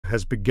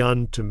has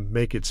begun to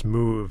make its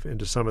move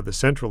into some of the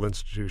central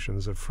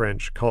institutions of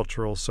French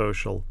cultural,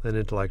 social, and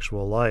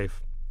intellectual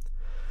life.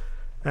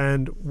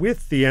 And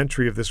with the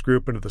entry of this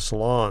group into the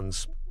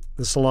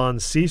salon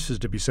ceases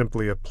to be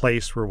simply a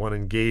place where one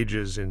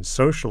engages in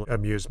social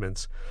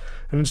amusements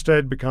and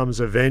instead becomes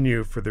a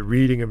venue for the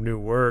reading of new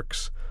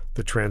works,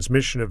 the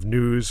transmission of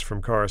news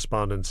from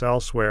correspondents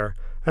elsewhere,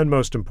 and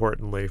most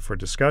importantly, for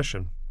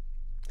discussion.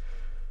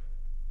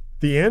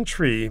 The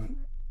entry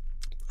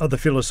of the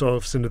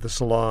philosophes into the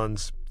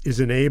salons is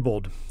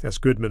enabled, as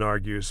Goodman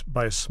argues,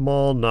 by a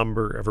small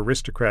number of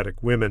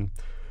aristocratic women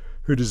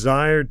who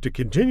desired to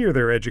continue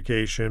their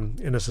education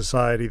in a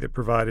society that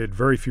provided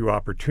very few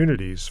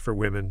opportunities for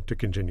women to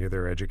continue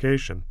their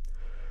education.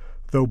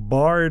 Though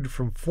barred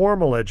from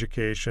formal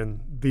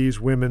education, these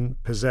women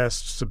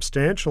possessed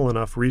substantial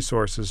enough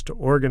resources to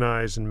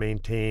organize and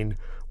maintain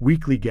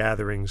weekly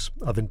gatherings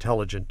of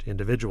intelligent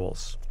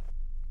individuals.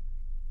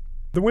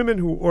 The women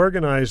who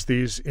organized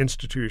these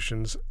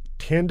institutions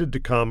tended to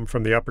come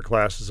from the upper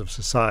classes of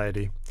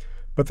society,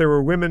 but there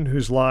were women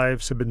whose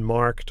lives had been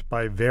marked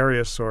by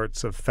various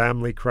sorts of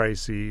family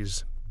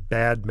crises,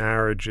 bad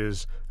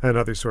marriages, and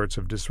other sorts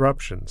of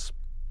disruptions.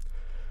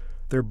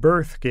 Their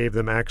birth gave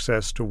them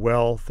access to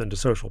wealth and to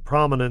social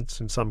prominence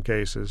in some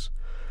cases,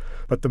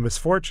 but the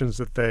misfortunes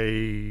that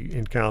they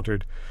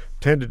encountered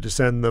tended to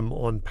send them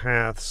on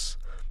paths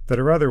that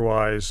are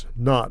otherwise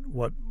not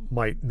what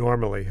might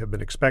normally have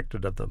been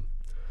expected of them.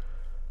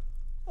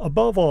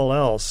 Above all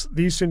else,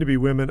 these seem to be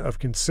women of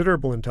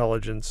considerable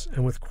intelligence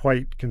and with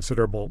quite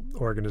considerable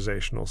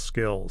organizational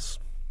skills.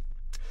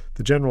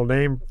 The general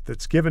name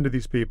that's given to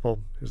these people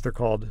is they're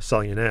called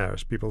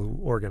salonnières, people who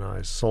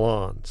organize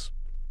salons.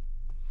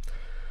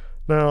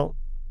 Now,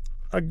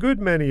 a good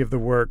many of the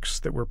works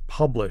that were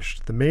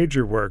published, the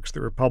major works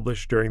that were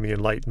published during the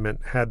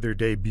Enlightenment, had their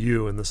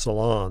debut in the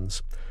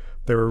salons.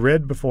 They were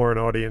read before an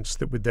audience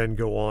that would then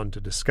go on to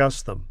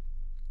discuss them.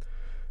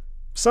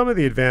 Some of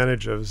the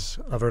advantages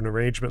of an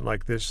arrangement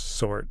like this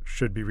sort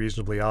should be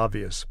reasonably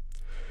obvious.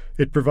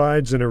 It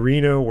provides an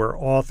arena where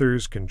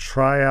authors can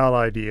try out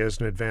ideas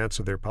in advance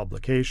of their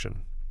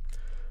publication.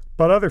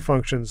 But other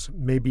functions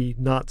may be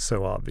not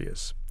so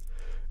obvious.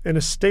 In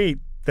a state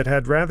that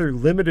had rather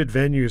limited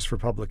venues for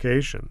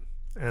publication,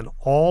 and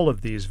all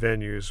of these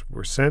venues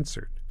were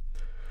censored,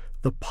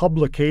 the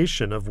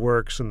publication of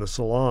works in the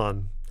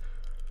salon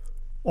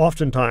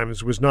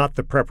oftentimes was not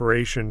the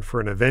preparation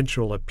for an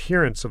eventual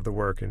appearance of the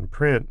work in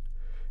print.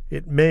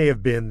 It may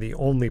have been the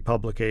only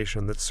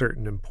publication that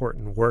certain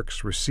important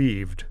works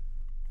received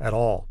at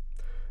all.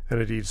 And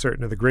indeed,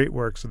 certain of the great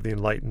works of the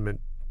Enlightenment,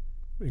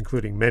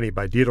 including many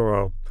by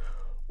Diderot,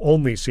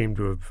 only seem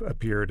to have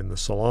appeared in the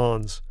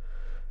salons.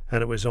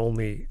 And it was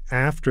only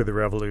after the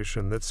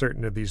Revolution that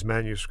certain of these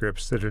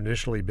manuscripts that had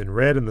initially been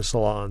read in the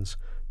salons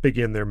make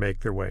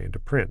their way into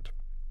print.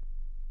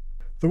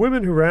 The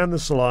women who ran the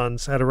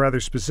salons had a rather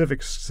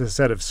specific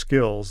set of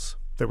skills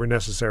that were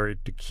necessary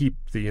to keep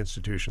the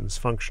institutions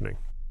functioning.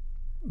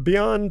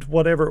 Beyond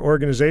whatever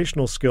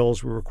organizational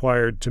skills were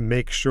required to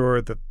make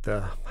sure that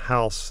the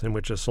house in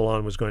which a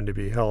salon was going to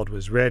be held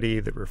was ready,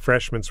 that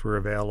refreshments were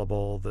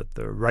available, that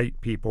the right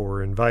people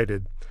were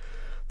invited,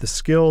 the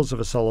skills of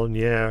a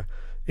salonnière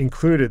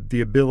included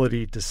the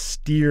ability to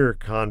steer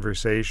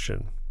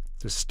conversation,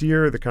 to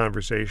steer the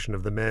conversation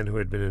of the men who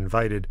had been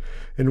invited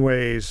in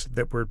ways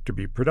that were to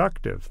be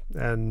productive.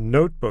 And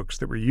notebooks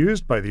that were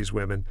used by these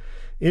women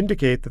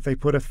indicate that they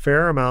put a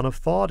fair amount of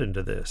thought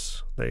into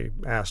this. They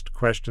asked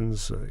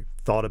questions, they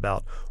thought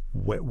about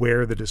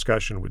where the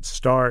discussion would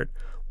start,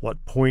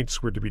 what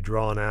points were to be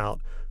drawn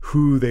out,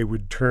 who they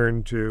would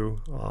turn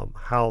to,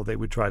 how they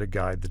would try to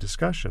guide the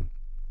discussion.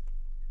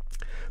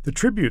 The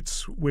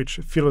tributes which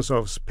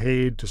philosophes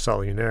paid to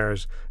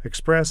salonnières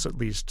express at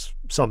least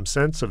some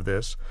sense of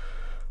this.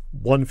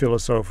 One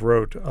philosophe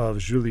wrote of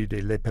Julie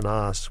de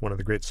L'Épinasse, one of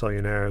the great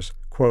salonnières,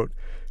 quote,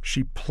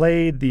 "She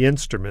played the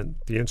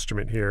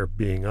instrument here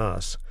being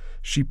us,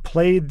 she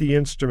played the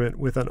instrument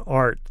with an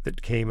art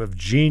that came of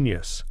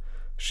genius.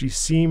 She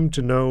seemed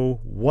to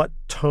know what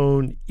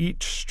tone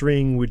each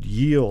string would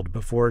yield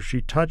before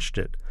she touched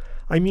it.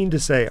 I mean to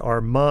say,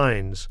 our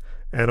minds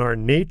and our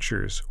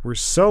natures were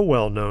so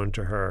well known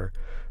to her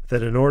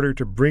that in order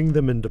to bring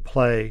them into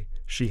play,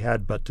 she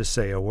had but to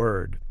say a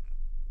word."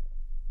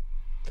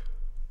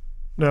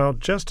 Now,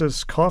 just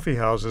as coffee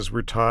houses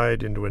were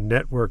tied into a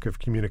network of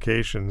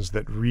communications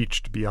that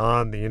reached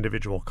beyond the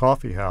individual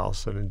coffee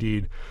house and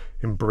indeed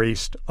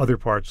embraced other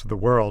parts of the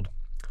world,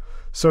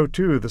 so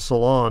too the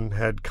salon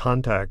had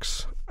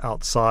contacts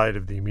outside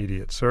of the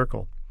immediate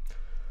circle.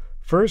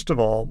 First of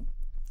all,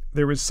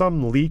 there was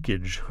some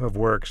leakage of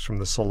works from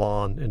the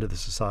salon into the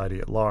society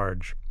at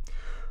large.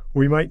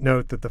 We might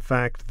note that the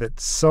fact that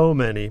so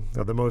many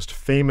of the most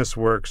famous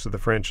works of the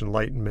French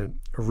Enlightenment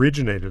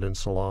originated in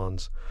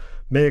salons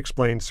may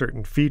explain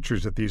certain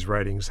features that these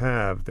writings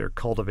have, their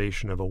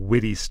cultivation of a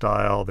witty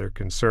style, their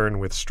concern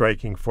with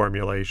striking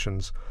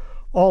formulations.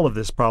 All of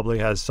this probably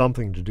has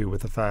something to do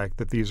with the fact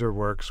that these are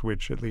works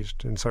which, at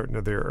least in certain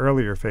of their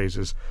earlier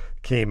phases,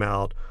 came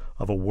out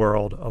of a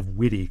world of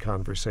witty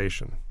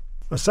conversation.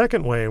 A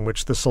second way in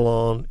which the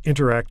salon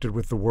interacted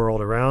with the world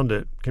around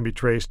it can be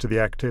traced to the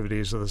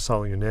activities of the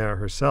salonière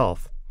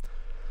herself.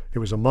 It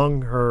was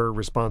among her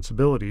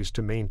responsibilities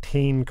to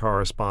maintain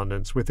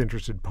correspondence with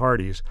interested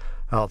parties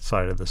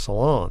outside of the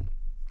salon.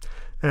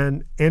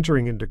 And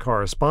entering into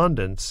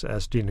correspondence,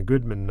 as Dina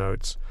Goodman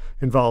notes,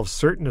 involves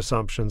certain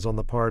assumptions on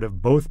the part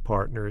of both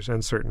partners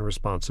and certain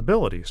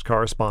responsibilities.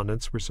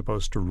 Correspondents were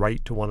supposed to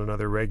write to one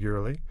another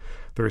regularly.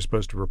 They were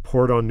supposed to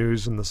report on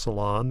news in the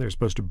salon. They were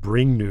supposed to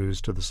bring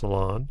news to the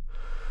salon.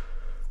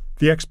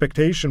 The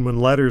expectation when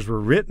letters were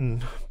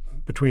written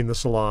between the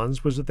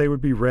salons was that they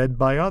would be read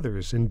by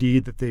others,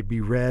 indeed that they'd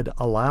be read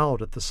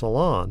aloud at the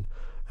salon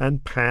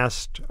and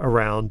passed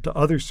around to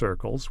other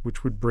circles,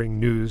 which would bring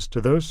news to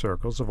those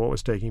circles of what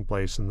was taking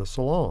place in the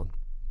salon.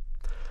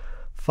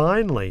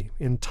 Finally,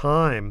 in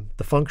time,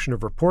 the function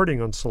of reporting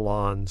on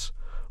salons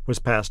was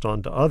passed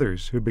on to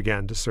others who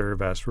began to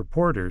serve as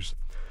reporters.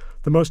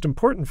 The most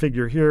important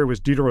figure here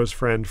was Diderot's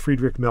friend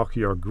Friedrich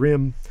Melchior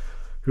Grimm,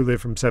 who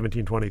lived from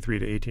 1723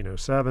 to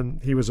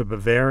 1807. He was a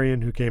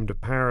Bavarian who came to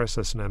Paris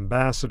as an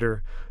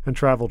ambassador and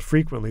traveled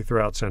frequently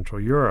throughout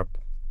Central Europe.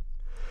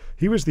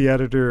 He was the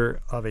editor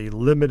of a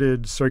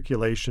limited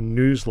circulation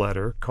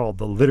newsletter called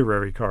The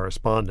Literary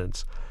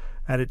Correspondence.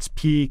 At its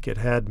peak, it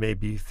had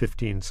maybe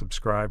 15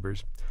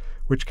 subscribers,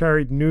 which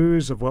carried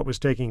news of what was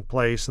taking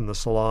place in the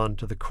salon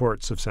to the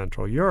courts of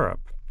Central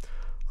Europe.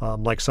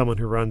 Like someone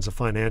who runs a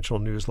financial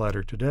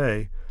newsletter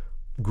today,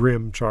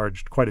 Grimm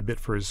charged quite a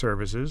bit for his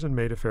services and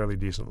made a fairly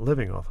decent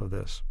living off of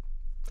this.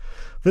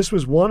 This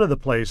was one of the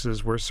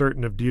places where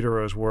certain of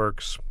Diderot's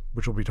works,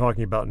 which we'll be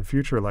talking about in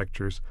future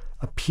lectures,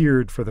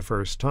 appeared for the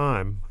first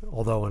time,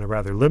 although in a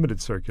rather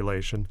limited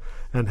circulation,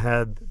 and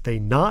had they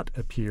not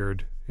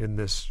appeared in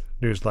this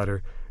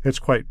newsletter, it's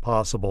quite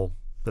possible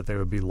that they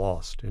would be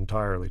lost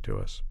entirely to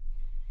us.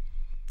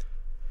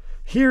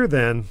 Here,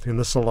 then, in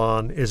the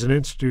salon, is an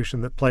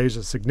institution that plays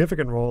a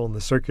significant role in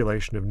the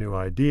circulation of new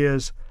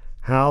ideas.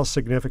 How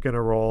significant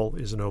a role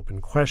is an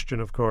open question,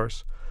 of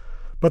course,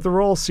 but the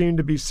role seemed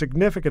to be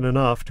significant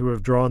enough to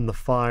have drawn the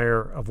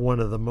fire of one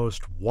of the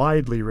most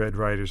widely read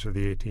writers of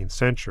the 18th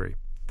century.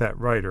 That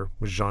writer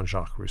was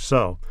Jean-Jacques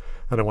Rousseau,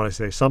 and I want to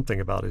say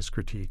something about his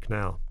critique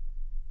now.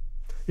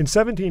 In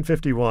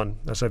 1751,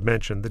 as I've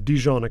mentioned, the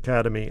Dijon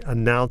Academy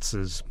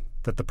announces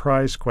that the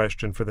prize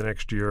question for the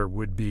next year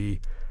would be,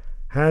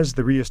 has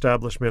the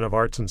reestablishment of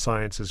arts and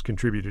sciences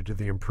contributed to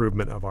the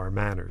improvement of our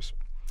manners?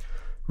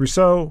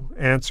 Rousseau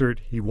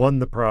answered he won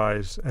the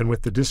prize, and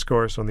with the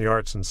discourse on the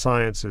arts and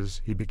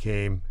sciences, he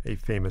became a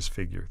famous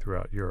figure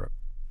throughout Europe.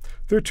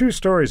 There are two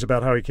stories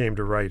about how he came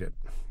to write it.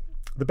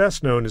 The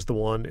best known is the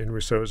one in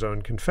Rousseau's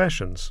own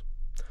Confessions.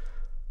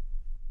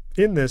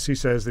 In this, he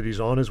says that he's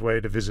on his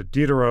way to visit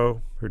Diderot,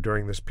 who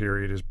during this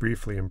period is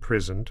briefly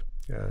imprisoned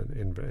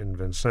in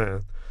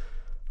Vincennes.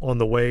 On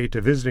the way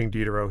to visiting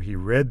Diderot, he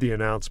read the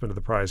announcement of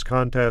the prize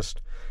contest.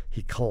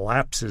 He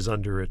collapses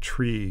under a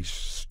tree,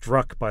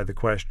 struck by the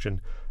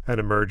question, and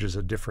emerges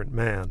a different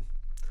man.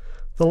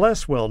 The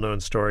less well-known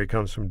story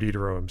comes from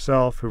Diderot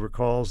himself, who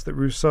recalls that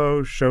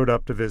Rousseau showed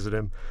up to visit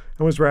him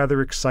and was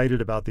rather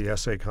excited about the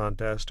essay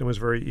contest and was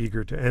very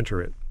eager to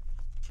enter it.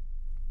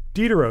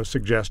 Diderot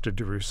suggested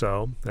to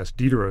Rousseau, as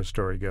Diderot's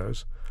story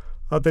goes,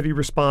 that he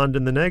respond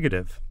in the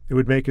negative. It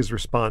would make his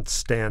response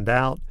stand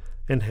out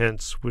and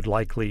hence would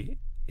likely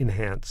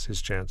enhance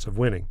his chance of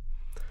winning.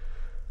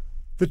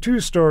 The two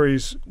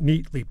stories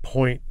neatly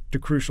point to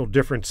crucial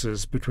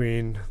differences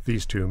between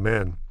these two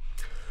men.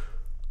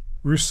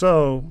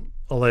 Rousseau,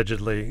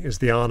 allegedly, is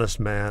the honest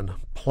man,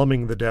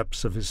 plumbing the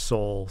depths of his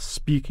soul,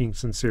 speaking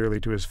sincerely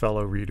to his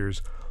fellow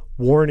readers,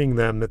 warning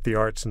them that the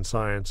arts and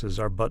sciences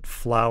are but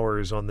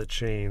flowers on the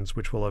chains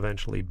which will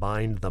eventually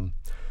bind them.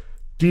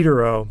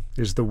 Diderot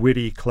is the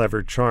witty,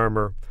 clever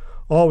charmer,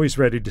 always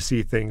ready to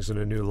see things in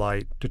a new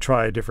light, to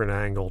try a different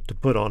angle, to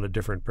put on a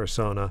different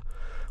persona.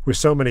 With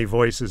so many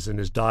voices in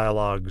his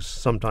dialogues,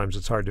 sometimes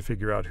it's hard to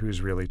figure out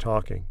who's really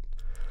talking.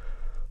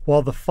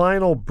 While the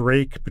final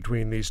break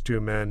between these two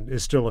men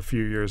is still a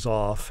few years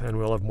off, and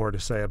we'll have more to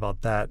say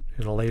about that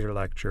in a later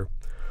lecture,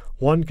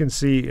 one can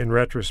see in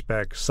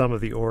retrospect some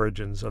of the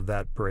origins of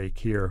that break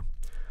here.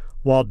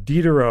 While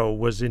Diderot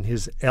was in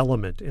his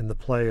element in the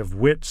play of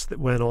wits that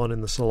went on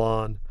in the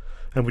salon,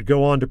 and would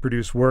go on to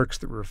produce works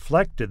that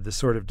reflected the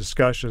sort of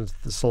discussions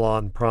that the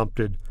salon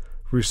prompted,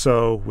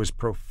 Rousseau was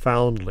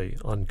profoundly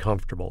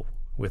uncomfortable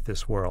with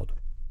this world.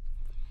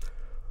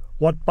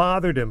 What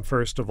bothered him,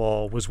 first of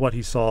all, was what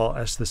he saw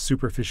as the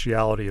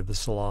superficiality of the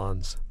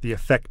salons, the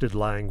affected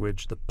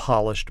language, the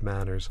polished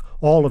manners.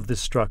 All of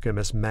this struck him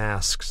as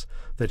masks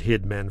that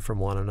hid men from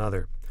one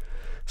another.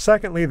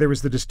 Secondly, there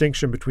was the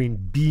distinction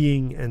between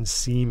being and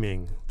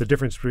seeming, the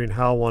difference between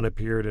how one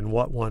appeared and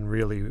what one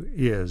really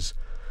is.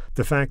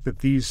 The fact that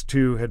these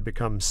two had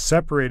become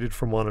separated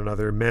from one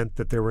another meant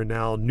that there were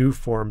now new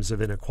forms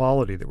of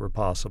inequality that were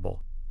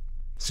possible,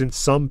 since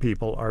some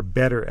people are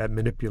better at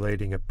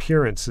manipulating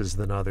appearances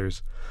than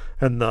others,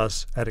 and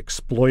thus at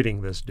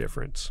exploiting this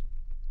difference.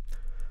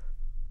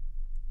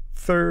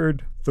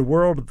 Third, the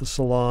world of the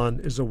salon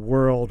is a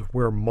world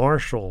where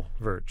martial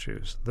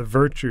virtues, the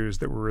virtues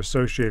that were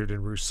associated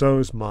in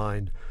Rousseau's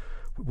mind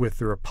with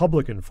the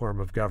Republican form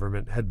of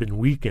government, had been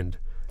weakened,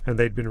 and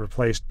they'd been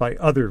replaced by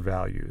other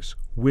values,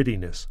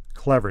 wittiness,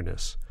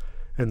 cleverness.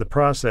 In the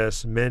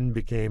process, men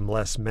became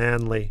less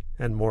manly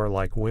and more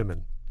like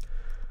women.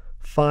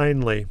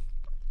 Finally,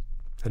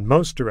 and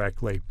most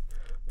directly,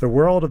 the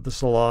world of the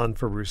salon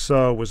for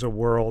Rousseau was a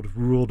world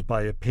ruled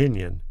by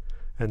opinion,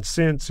 and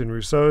since, in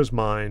Rousseau's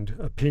mind,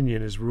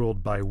 opinion is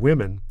ruled by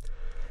women,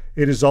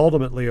 it is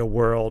ultimately a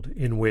world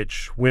in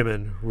which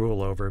women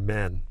rule over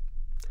men.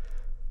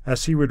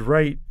 As he would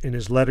write in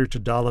his letter to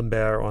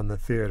D'Alembert on the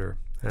theater,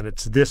 and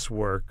it's this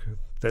work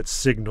that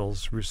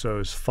signals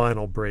Rousseau's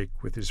final break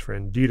with his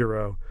friend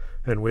Diderot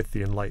and with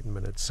the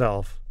Enlightenment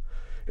itself.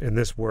 In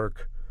this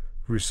work,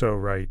 Rousseau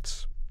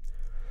writes,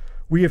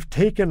 "We have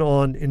taken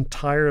on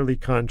entirely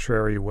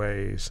contrary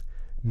ways,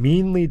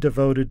 meanly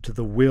devoted to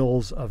the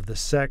wills of the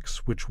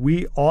sex which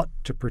we ought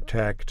to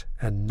protect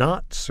and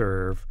not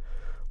serve.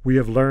 We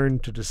have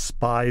learned to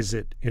despise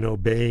it in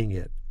obeying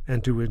it,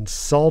 and to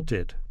insult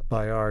it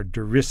by our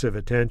derisive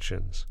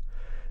attentions.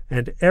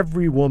 And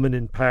every woman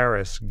in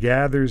Paris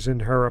gathers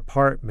in her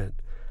apartment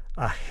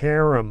a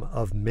harem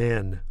of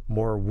men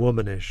more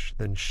womanish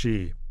than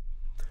she."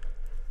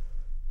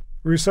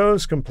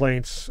 Rousseau's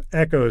complaints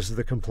echoes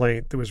the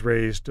complaint that was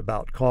raised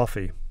about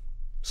coffee.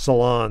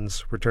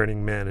 Salons were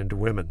turning men into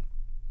women.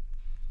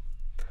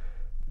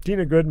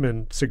 Dina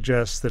Goodman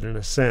suggests that in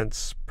a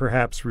sense,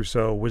 perhaps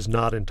Rousseau was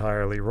not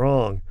entirely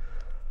wrong.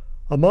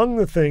 Among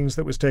the things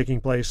that was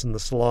taking place in the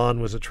salon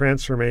was a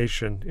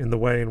transformation in the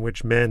way in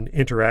which men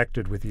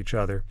interacted with each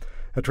other,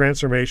 a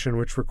transformation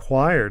which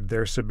required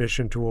their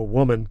submission to a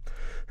woman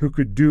who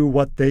could do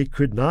what they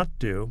could not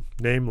do,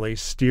 namely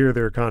steer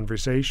their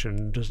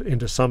conversation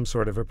into some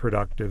sort of a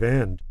productive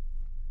end.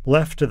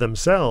 Left to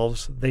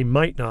themselves, they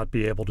might not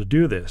be able to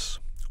do this.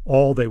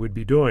 All they would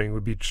be doing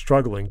would be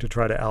struggling to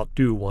try to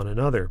outdo one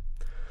another.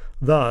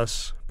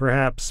 Thus,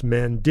 perhaps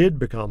men did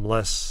become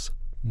less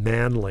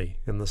manly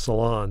in the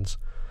salons,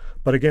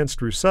 but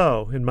against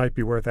Rousseau, it might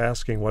be worth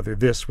asking whether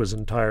this was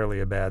entirely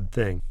a bad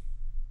thing.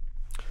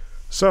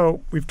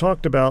 So, we've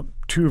talked about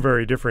two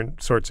very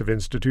different sorts of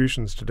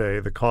institutions today,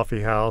 the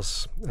coffee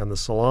house and the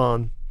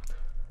salon.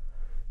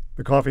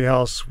 The coffee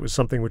house was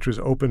something which was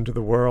open to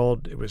the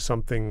world. It was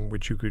something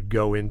which you could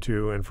go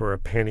into, and for a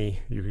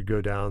penny you could go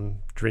down,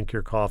 drink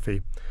your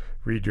coffee,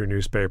 read your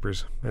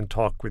newspapers, and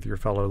talk with your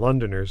fellow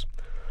Londoners.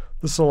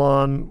 The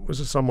salon was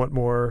a somewhat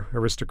more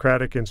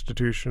aristocratic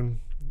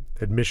institution.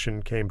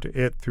 Admission came to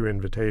it through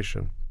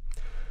invitation.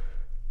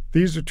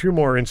 These are two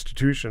more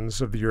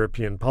institutions of the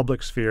European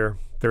public sphere.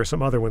 There are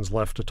some other ones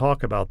left to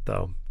talk about,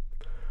 though.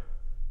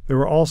 There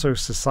were also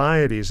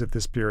societies at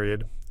this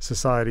period,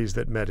 societies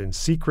that met in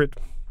secret,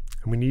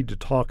 and we need to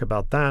talk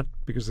about that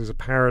because there's a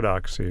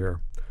paradox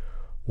here.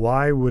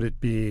 Why would it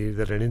be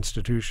that an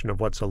institution of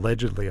what's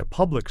allegedly a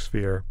public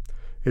sphere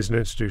is an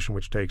institution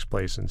which takes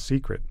place in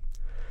secret?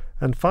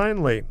 And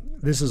finally,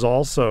 this is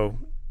also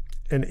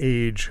an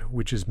age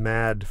which is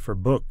mad for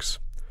books.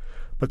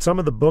 But some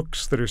of the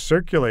books that are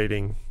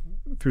circulating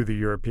through the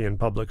European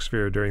public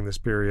sphere during this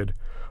period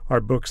are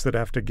books that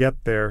have to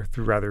get there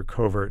through rather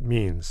covert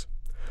means.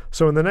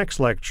 So in the next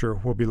lecture,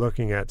 we'll be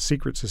looking at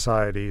secret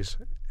societies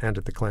and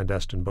at the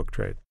clandestine book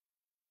trade.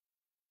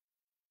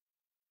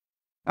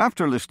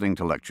 After listening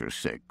to Lecture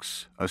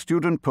 6, a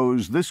student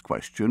posed this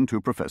question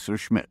to Professor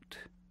Schmidt.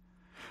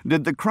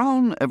 Did the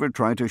Crown ever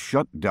try to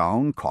shut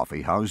down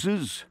coffee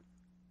houses?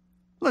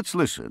 Let's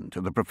listen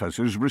to the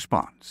professor's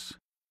response.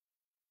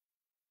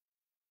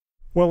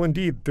 Well,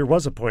 indeed, there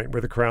was a point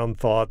where the Crown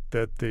thought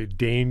that the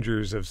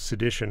dangers of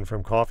sedition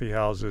from coffee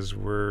houses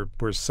were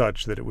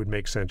such that it would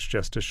make sense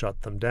just to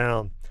shut them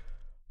down.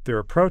 There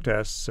are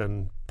protests,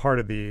 and part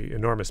of the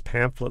enormous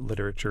pamphlet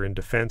literature in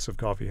defense of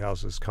coffee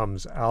houses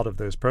comes out of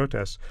those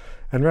protests,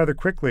 and rather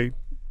quickly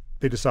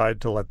they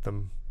decide to let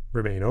them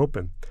remain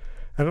open.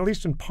 And at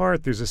least in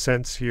part, there's a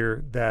sense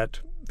here that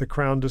the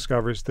Crown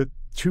discovers that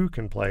two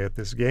can play at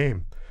this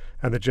game,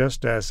 and that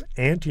just as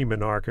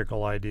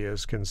anti-monarchical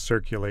ideas can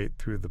circulate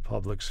through the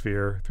public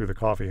sphere, through the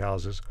coffee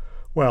houses,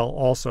 well,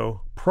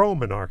 also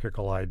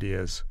pro-monarchical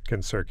ideas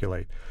can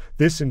circulate.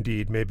 This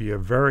indeed may be a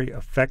very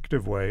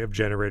effective way of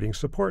generating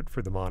support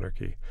for the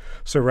monarchy.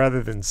 So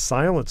rather than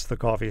silence the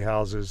coffee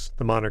houses,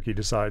 the monarchy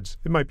decides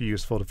it might be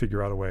useful to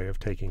figure out a way of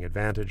taking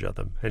advantage of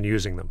them and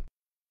using them.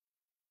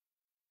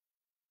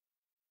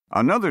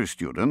 Another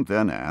student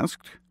then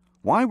asked,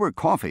 why were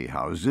coffee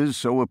houses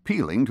so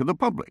appealing to the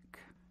public?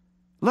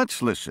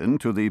 Let's listen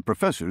to the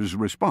professor's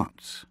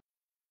response.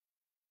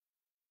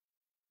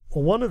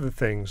 Well, one of the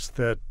things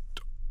that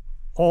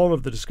all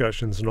of the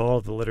discussions and all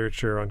of the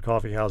literature on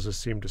coffee houses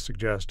seem to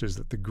suggest is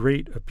that the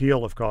great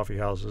appeal of coffee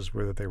houses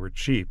were that they were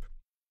cheap.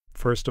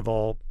 First of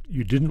all,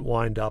 you didn't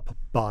wind up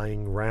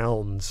buying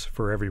rounds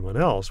for everyone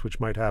else, which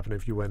might happen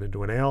if you went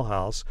into an ale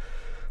house.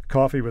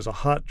 Coffee was a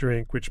hot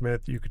drink, which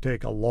meant that you could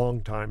take a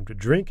long time to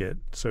drink it,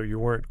 so you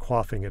weren't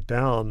quaffing it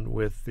down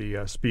with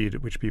the speed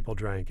at which people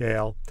drank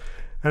ale.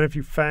 And if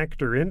you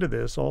factor into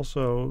this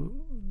also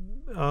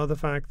the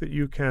fact that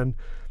you can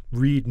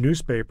read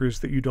newspapers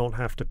that you don't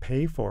have to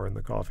pay for in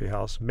the coffee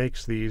house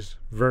makes these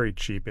very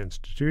cheap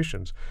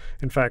institutions.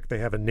 In fact, they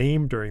have a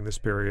name during this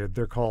period.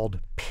 They're called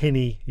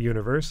penny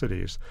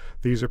universities.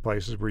 These are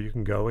places where you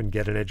can go and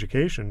get an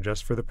education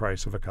just for the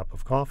price of a cup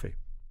of coffee.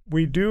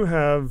 We do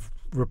have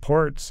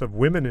reports of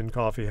women in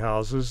coffee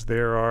houses.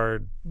 There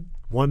are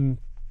one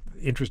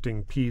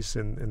interesting piece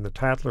in the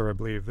Tatler, I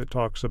believe, that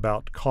talks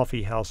about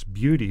coffee house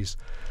beauties,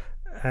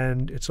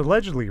 and it's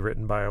allegedly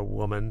written by a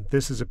woman.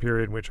 This is a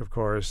period in which, of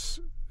course,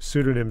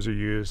 pseudonyms are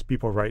used.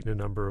 People write in a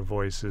number of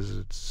voices.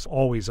 It's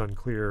always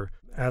unclear.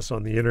 As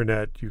on the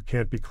internet, you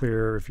can't be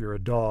clear if you're a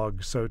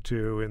dog. So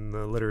too in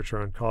the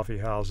literature on coffee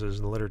houses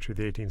and the literature of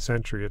the 18th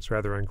century, it's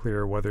rather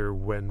unclear whether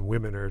when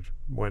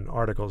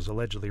articles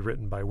allegedly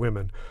written by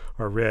women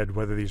are read,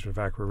 whether these in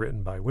fact were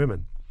written by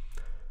women.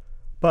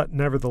 But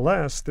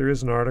nevertheless, there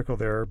is an article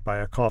there by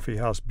a coffee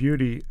house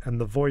beauty, and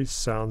the voice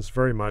sounds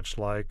very much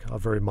like a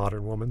very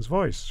modern woman's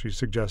voice. She's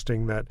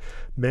suggesting that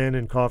men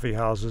in coffee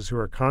houses who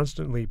are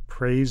constantly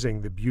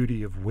praising the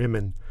beauty of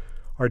women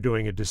are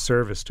doing a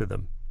disservice to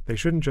them. They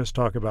shouldn't just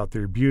talk about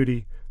their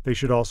beauty. They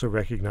should also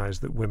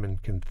recognize that women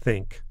can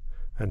think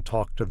and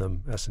talk to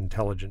them as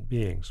intelligent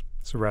beings.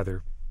 It's a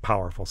rather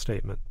powerful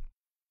statement.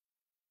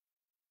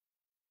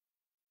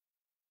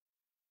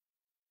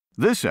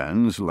 This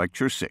ends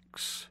Lecture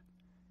 6.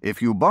 If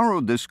you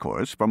borrowed this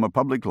course from a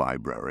public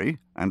library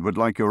and would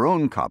like your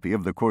own copy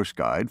of the course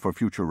guide for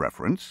future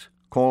reference,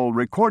 call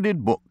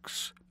Recorded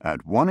Books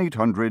at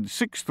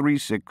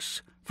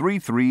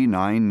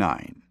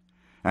 1-800-636-3399,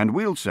 and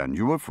we'll send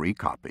you a free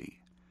copy.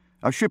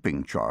 A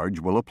shipping charge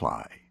will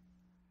apply.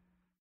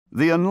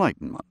 The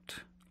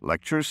Enlightenment,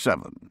 Lecture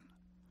 7.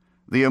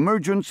 The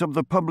Emergence of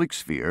the Public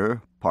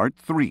Sphere, Part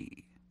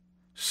 3.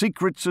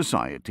 Secret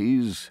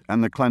Societies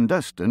and the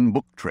Clandestine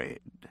Book Trade.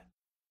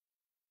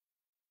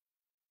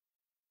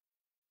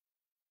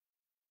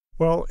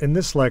 Well, in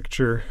this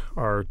lecture,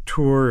 our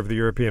tour of the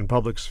European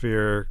public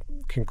sphere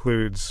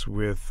concludes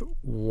with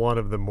one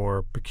of the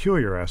more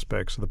peculiar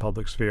aspects of the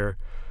public sphere,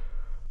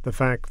 the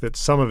fact that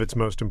some of its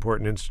most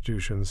important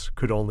institutions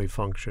could only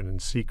function in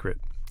secret.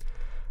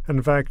 And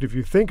in fact, if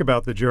you think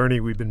about the journey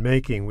we've been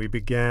making, we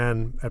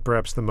began at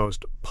perhaps the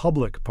most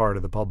public part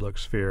of the public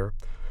sphere,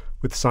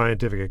 with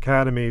scientific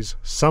academies,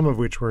 some of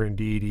which were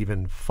indeed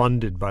even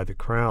funded by the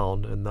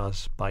Crown, and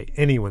thus, by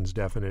anyone's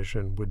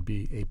definition, would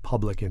be a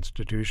public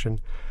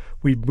institution.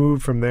 We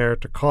moved from there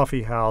to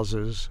coffee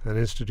houses, an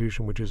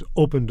institution which is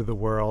open to the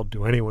world,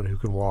 to anyone who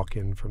can walk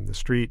in from the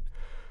street.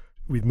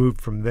 We've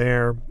moved from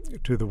there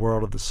to the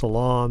world of the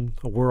salon,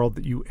 a world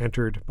that you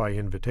entered by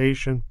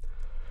invitation.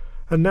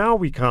 And now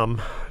we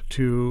come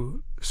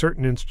to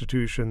certain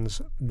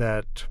institutions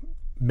that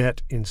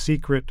met in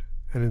secret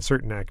and in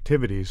certain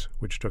activities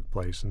which took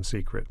place in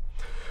secret.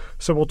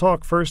 So we'll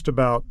talk first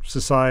about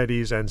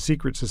societies and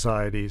secret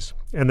societies,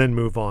 and then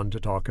move on to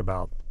talk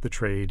about the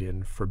trade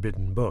in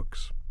forbidden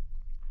books.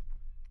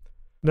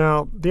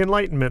 Now, the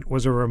Enlightenment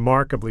was a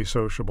remarkably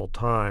sociable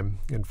time.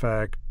 In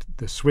fact,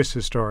 the Swiss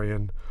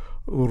historian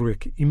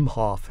Ulrich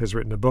Imhoff has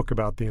written a book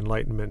about the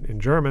Enlightenment in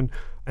German,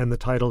 and the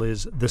title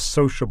is The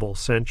Sociable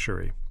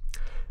Century.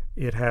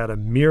 It had a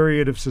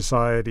myriad of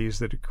societies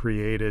that it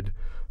created.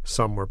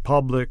 Some were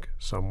public,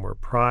 some were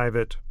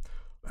private.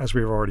 As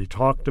we've already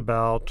talked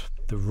about,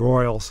 the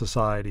Royal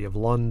Society of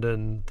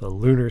London, the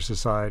Lunar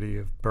Society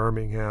of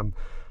Birmingham.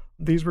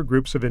 These were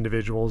groups of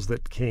individuals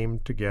that came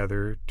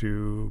together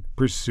to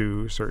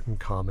pursue certain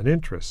common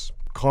interests.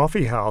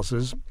 Coffee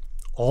houses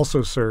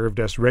also served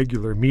as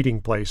regular meeting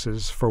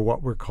places for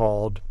what were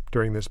called,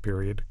 during this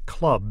period,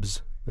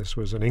 clubs. This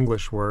was an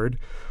English word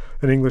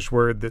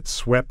that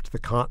swept the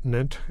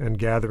continent, and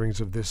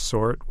gatherings of this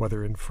sort,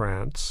 whether in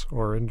France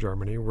or in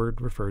Germany, were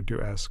referred to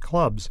as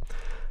clubs.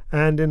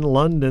 And in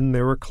London,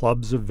 there were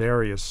clubs of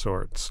various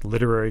sorts: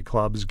 literary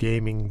clubs,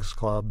 gaming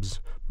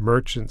clubs,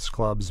 merchants'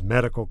 clubs,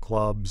 medical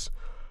clubs.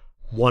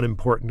 One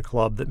important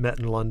club that met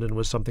in London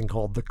was something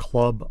called the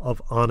Club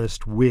of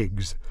Honest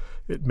Whigs.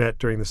 It met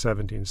during the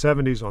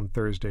 1770s on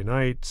Thursday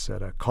nights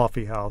at a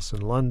coffee house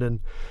in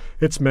London.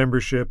 Its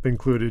membership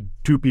included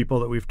two people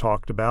that we've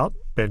talked about,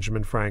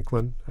 Benjamin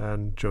Franklin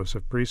and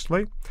Joseph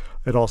Priestley.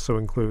 It also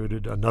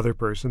included another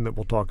person that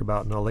we'll talk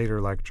about in a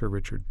later lecture,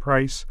 Richard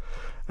Price.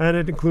 And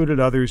it included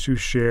others who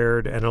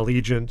shared an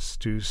allegiance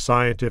to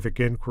scientific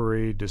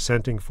inquiry,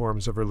 dissenting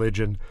forms of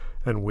religion,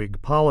 and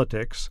Whig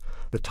politics.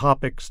 The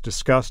topics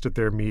discussed at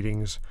their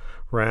meetings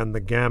ran the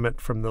gamut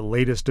from the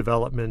latest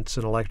developments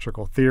in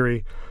electrical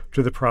theory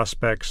to the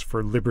prospects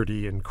for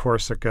liberty in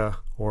Corsica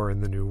or in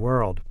the New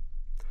World.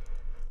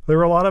 There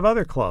were a lot of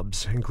other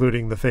clubs,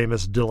 including the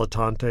famous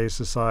Dilettante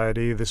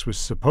Society. This was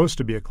supposed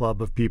to be a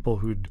club of people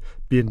who'd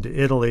been to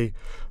Italy,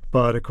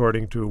 but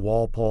according to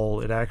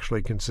Walpole, it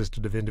actually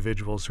consisted of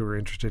individuals who were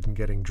interested in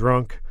getting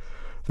drunk.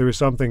 There was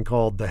something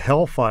called the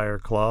Hellfire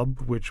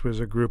Club, which was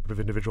a group of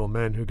individual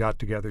men who got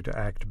together to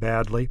act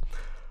badly.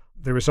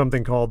 There was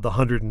something called the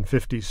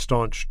 150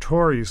 Staunch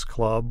Tories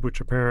Club,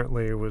 which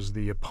apparently was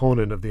the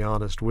opponent of the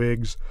Honest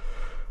Whigs.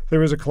 There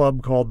was a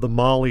club called the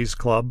Molly's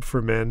Club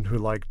for men who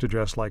liked to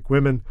dress like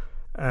women,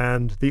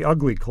 and the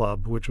Ugly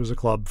Club, which was a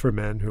club for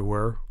men who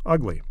were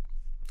ugly.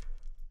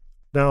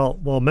 Now,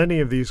 while many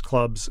of these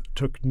clubs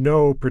took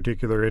no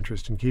particular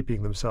interest in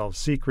keeping themselves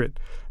secret,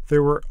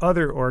 there were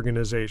other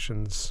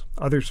organizations,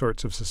 other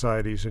sorts of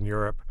societies in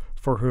Europe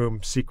for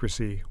whom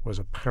secrecy was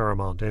a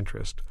paramount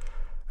interest.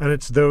 And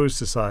it's those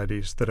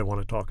societies that I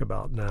want to talk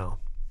about now.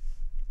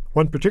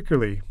 One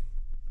particularly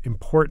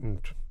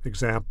important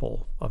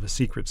example of a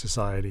secret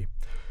society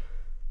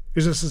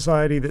is a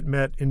society that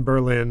met in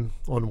Berlin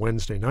on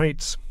Wednesday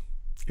nights.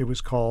 It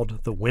was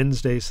called the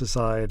Wednesday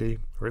Society,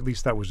 or at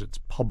least that was its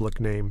public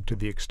name to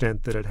the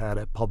extent that it had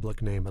a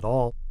public name at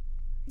all.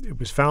 It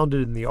was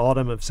founded in the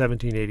autumn of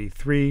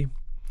 1783.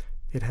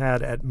 It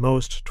had at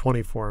most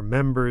 24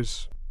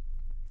 members.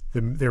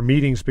 Their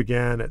meetings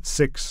began at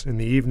 6 in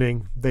the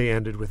evening. They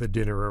ended with a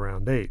dinner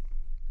around 8.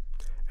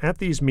 At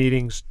these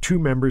meetings, 2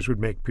 members would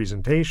make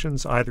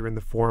presentations, either in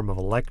the form of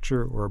a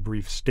lecture or a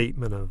brief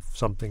statement of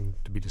something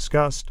to be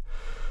discussed.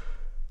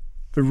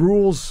 The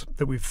rules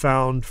that we've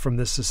found from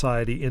this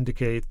society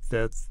indicate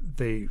that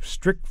they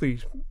strictly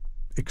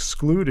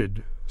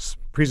excluded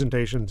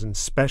presentations in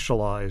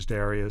specialized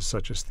areas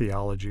such as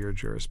theology or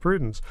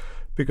jurisprudence,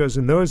 because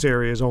in those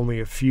areas only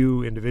a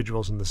few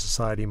individuals in the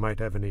society might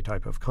have any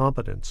type of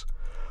competence.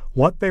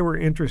 What they were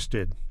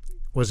interested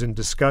was in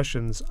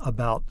discussions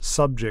about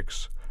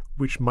subjects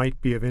which might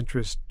be of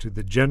interest to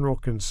the general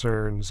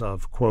concerns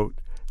of,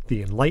 quote,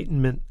 the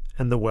enlightenment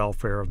and the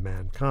welfare of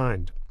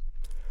mankind.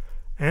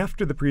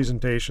 After the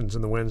presentations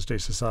in the Wednesday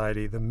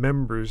Society, the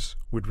members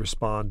would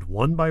respond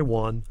one by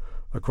one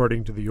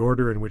according to the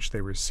order in which they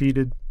were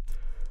seated.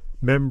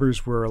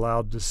 Members were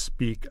allowed to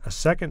speak a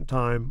second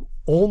time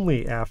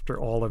only after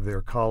all of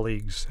their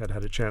colleagues had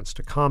had a chance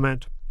to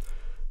comment.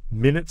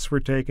 Minutes were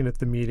taken at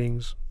the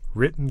meetings.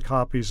 Written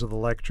copies of the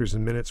lectures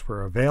and minutes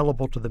were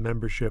available to the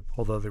membership,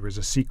 although there was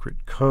a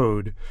secret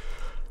code.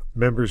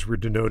 Members were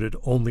denoted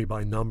only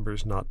by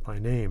numbers, not by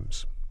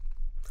names.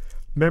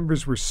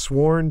 Members were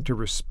sworn to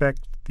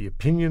respect the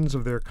opinions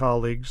of their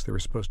colleagues. They were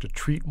supposed to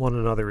treat one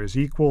another as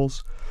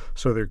equals,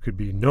 so there could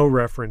be no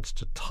reference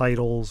to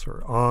titles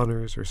or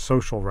honors or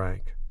social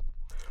rank.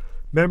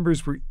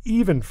 Members were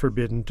even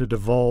forbidden to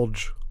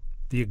divulge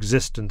the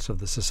existence of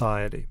the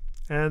society,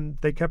 and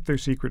they kept their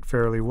secret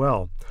fairly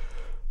well.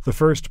 The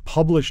first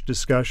published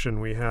discussion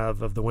we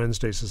have of the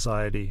Wednesday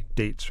Society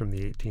dates from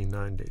the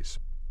 1890s.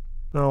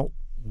 Now,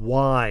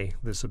 why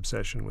this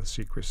obsession with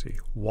secrecy?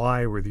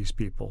 Why were these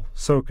people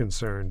so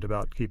concerned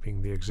about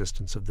keeping the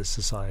existence of this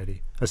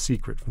society a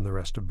secret from the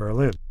rest of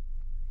Berlin?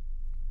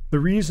 The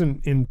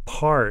reason, in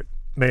part,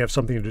 may have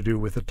something to do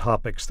with the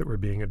topics that were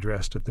being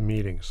addressed at the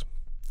meetings.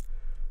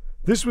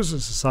 This was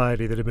a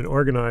society that had been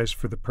organized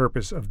for the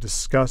purpose of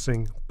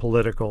discussing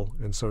political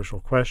and social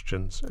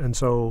questions, and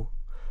so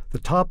the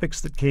topics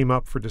that came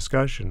up for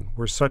discussion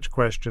were such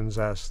questions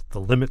as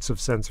the limits of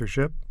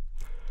censorship,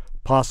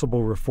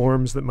 possible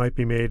reforms that might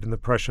be made in the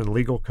Prussian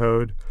legal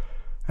code,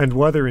 and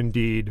whether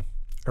indeed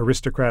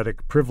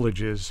aristocratic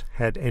privileges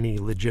had any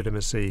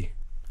legitimacy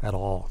at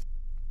all.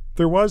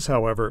 There was,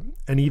 however,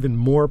 an even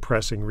more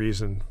pressing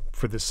reason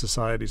for this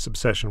society's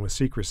obsession with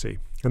secrecy,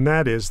 and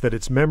that is that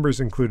its members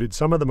included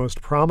some of the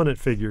most prominent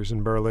figures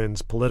in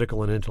Berlin's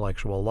political and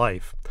intellectual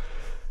life.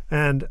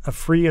 And a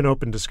free and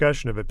open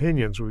discussion of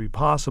opinions would be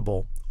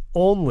possible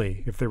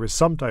only if there was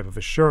some type of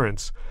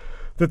assurance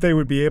that they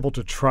would be able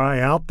to try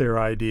out their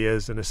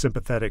ideas in a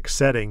sympathetic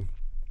setting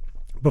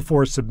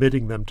before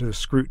submitting them to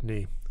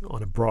scrutiny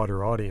on a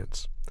broader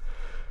audience.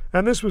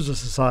 And this was a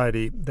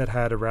society that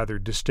had a rather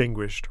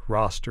distinguished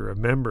roster of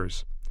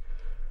members.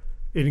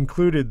 It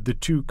included the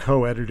 2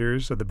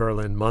 co-editors of the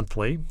Berlin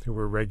Monthly, who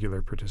were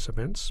regular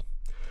participants.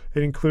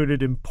 It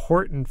included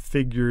important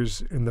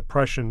figures in the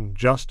Prussian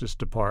Justice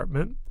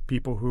Department,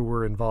 people who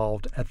were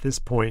involved at this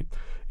point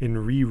in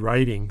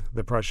rewriting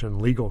the Prussian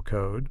legal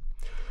code.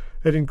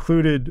 It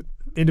included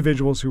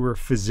individuals who were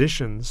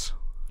physicians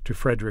to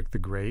Frederick the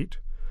Great.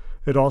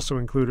 It also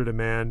included a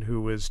man who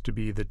was to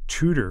be the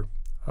tutor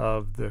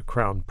of the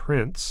Crown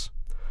Prince.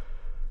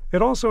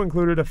 It also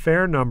included a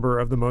fair number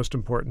of the most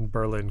important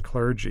Berlin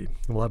clergy.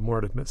 And we'll have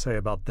more to say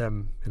about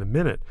them in a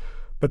minute.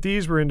 But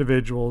these were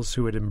individuals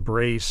who had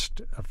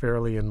embraced a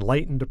fairly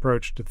enlightened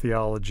approach to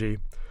theology,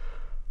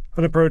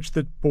 an approach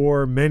that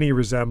bore many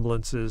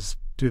resemblances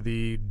to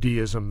the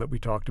deism that we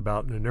talked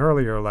about in an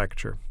earlier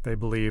lecture. They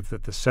believed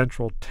that the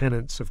central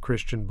tenets of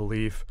Christian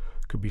belief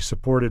could be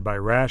supported by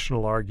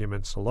rational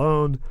arguments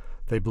alone.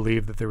 They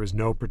believed that there was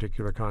no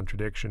particular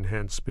contradiction,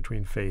 hence,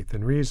 between faith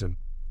and reason.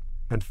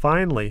 And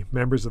finally,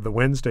 members of the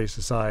Wednesday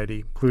Society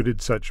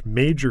included such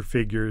major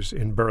figures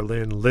in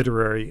Berlin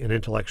literary and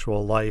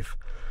intellectual life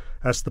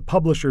as the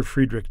publisher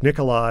Friedrich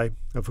Nicolai,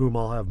 of whom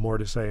I'll have more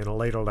to say in a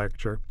later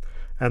lecture,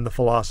 and the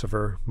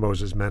philosopher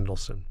Moses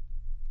Mendelssohn.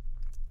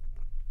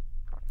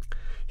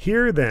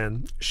 Here,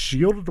 then,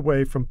 shielded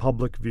away from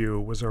public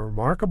view, was a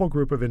remarkable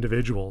group of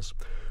individuals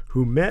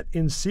who met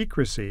in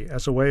secrecy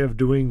as a way of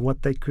doing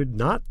what they could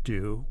not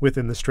do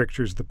within the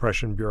strictures of the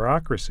Prussian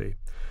bureaucracy,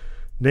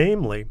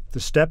 namely, to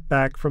step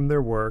back from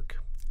their work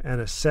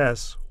and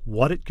assess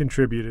what it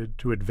contributed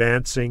to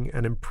advancing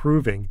and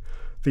improving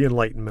the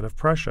Enlightenment of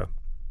Prussia.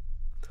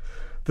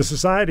 The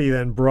society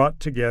then brought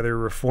together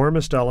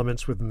reformist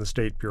elements within the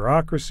state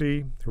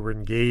bureaucracy who were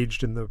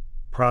engaged in the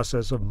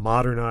process of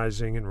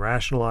modernizing and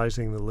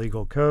rationalizing the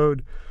legal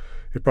code.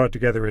 It brought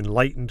together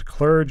enlightened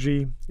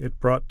clergy. It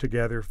brought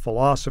together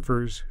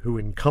philosophers who,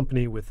 in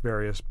company with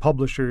various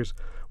publishers,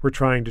 were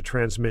trying to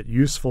transmit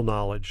useful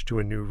knowledge to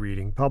a new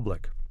reading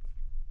public.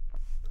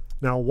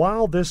 Now,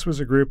 while this was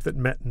a group that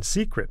met in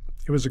secret,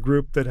 it was a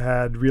group that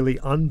had really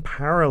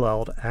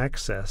unparalleled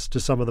access to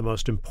some of the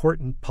most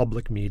important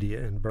public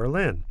media in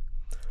Berlin.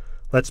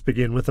 Let's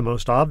begin with the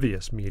most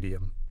obvious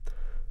medium.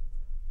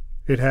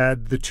 It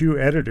had the two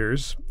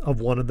editors of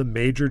one of the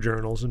major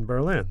journals in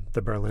Berlin,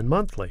 the Berlin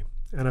Monthly,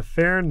 and a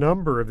fair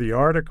number of the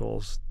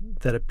articles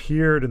that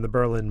appeared in the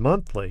Berlin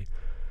Monthly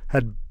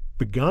had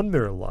begun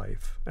their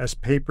life as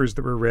papers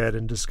that were read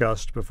and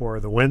discussed before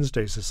the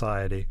Wednesday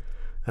Society,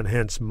 and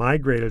hence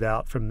migrated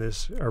out from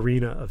this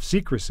arena of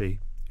secrecy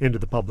into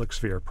the public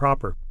sphere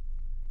proper.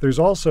 There's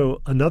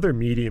also another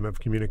medium of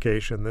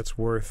communication that's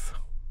worth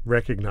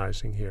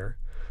recognizing here,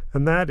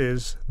 and that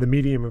is the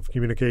medium of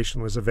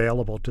communication was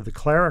available to the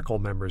clerical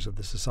members of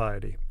the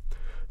society.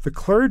 The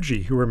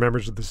clergy who were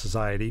members of the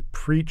society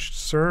preached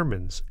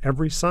sermons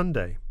every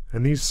Sunday,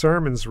 and these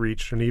sermons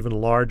reached an even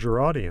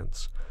larger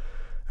audience.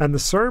 And the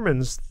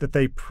sermons that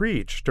they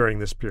preached during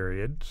this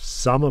period,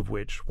 some of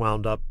which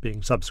wound up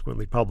being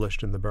subsequently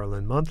published in the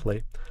Berlin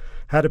Monthly,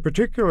 had a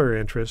particular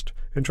interest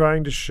in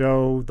trying to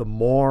show the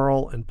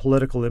moral and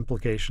political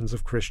implications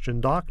of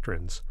Christian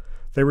doctrines.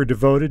 They were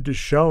devoted to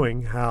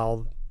showing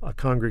how a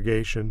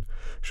congregation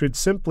should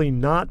simply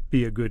not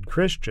be a good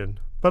Christian,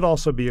 but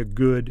also be a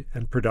good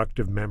and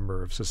productive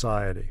member of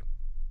society.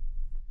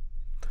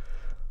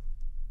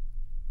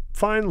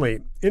 Finally,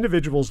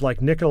 individuals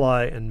like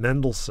Nicolai and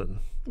Mendelssohn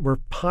were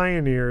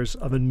pioneers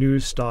of a new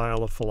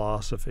style of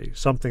philosophy,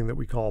 something that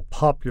we call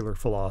popular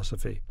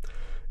philosophy.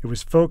 It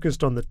was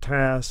focused on the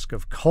task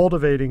of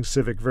cultivating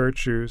civic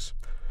virtues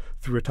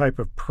through a type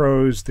of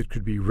prose that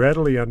could be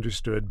readily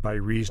understood by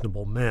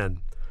reasonable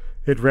men.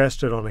 It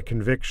rested on a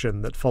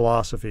conviction that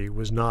philosophy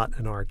was not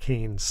an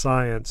arcane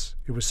science,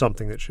 it was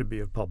something that should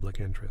be of public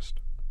interest.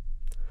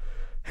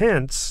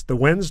 Hence, the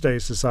Wednesday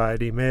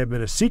Society may have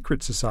been a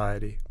secret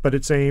society, but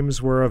its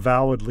aims were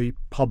avowedly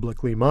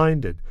publicly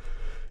minded.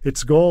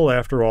 Its goal,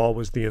 after all,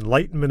 was the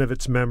enlightenment of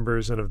its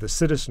members and of the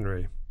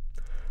citizenry.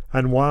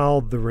 And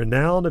while the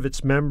renown of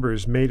its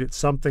members made it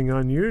something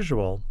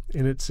unusual,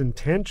 in its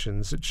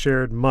intentions it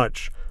shared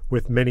much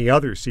with many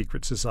other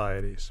secret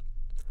societies,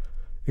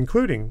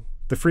 including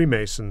the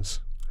Freemasons,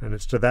 and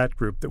it's to that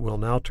group that we'll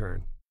now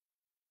turn.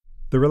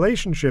 The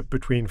relationship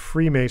between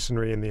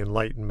Freemasonry and the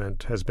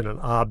Enlightenment has been an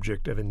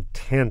object of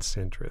intense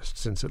interest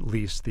since at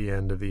least the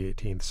end of the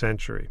 18th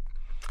century.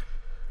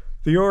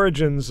 The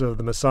origins of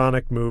the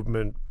Masonic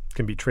movement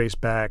can be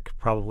traced back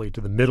probably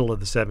to the middle of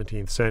the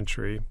 17th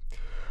century,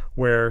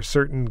 where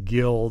certain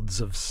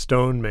guilds of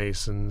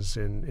stonemasons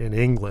in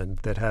England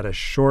that had a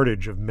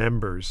shortage of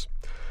members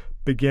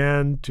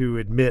began to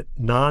admit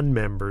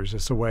non-members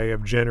as a way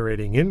of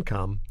generating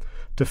income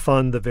to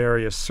fund the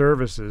various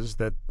services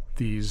that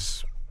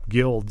these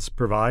guilds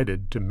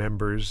provided to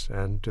members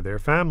and to their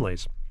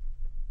families.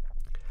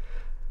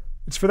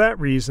 It's for that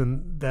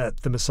reason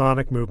that the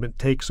Masonic movement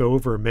takes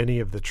over many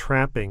of the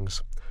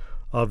trappings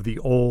of the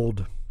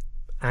old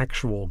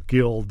actual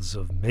guilds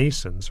of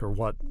Masons, or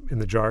what in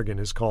the jargon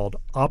is called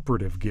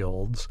operative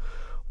guilds.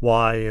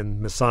 Why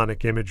in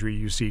Masonic imagery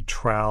you see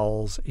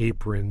trowels,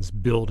 aprons,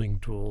 building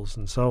tools,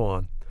 and so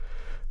on.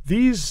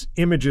 These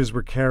images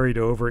were carried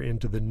over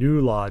into the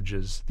new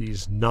lodges,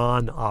 these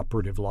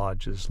non-operative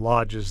lodges,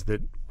 lodges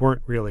that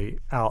weren't really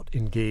out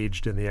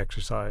engaged in the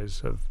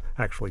exercise of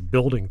actually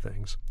building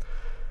things.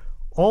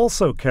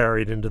 Also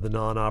carried into the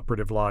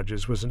non-operative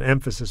lodges was an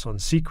emphasis on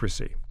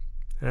secrecy.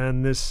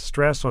 And this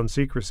stress on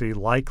secrecy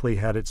likely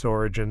had its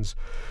origins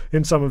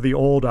in some of the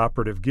old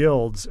operative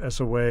guilds as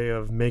a way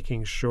of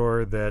making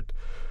sure that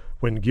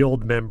when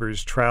guild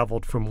members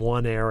traveled from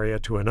one area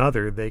to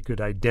another, they could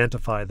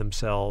identify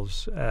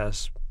themselves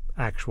as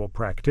actual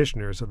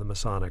practitioners of the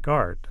Masonic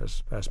art,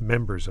 as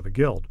members of a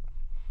guild.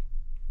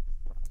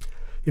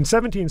 In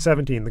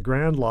 1717, the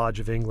Grand Lodge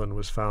of England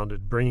was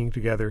founded, bringing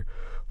together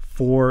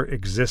 4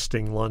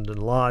 existing London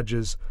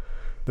lodges.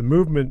 The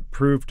movement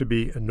proved to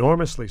be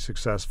enormously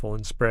successful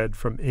and spread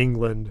from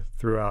England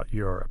throughout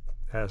Europe.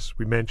 As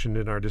we mentioned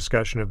in our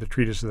discussion of the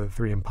Treatise of the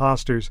Three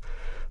Impostors,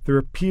 there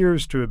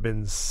appears to have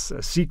been a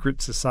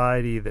secret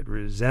society that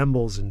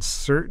resembles in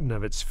certain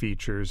of its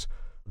features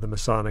the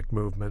Masonic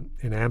movement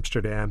in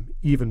Amsterdam,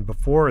 even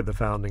before the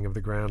founding of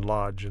the Grand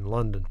Lodge in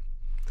London.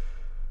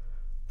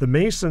 The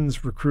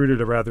Masons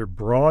recruited a rather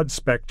broad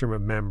spectrum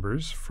of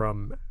members,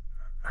 from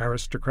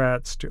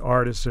aristocrats to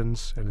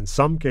artisans, and in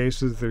some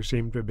cases there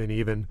seem to have been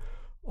even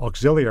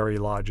auxiliary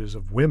lodges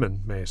of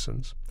women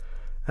Masons.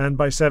 And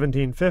by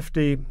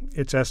 1750,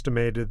 it's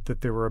estimated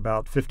that there were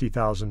about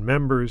 50,000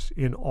 members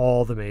in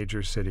all the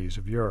major cities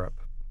of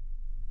Europe.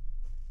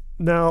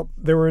 Now,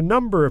 there were a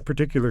number of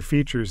particular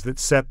features that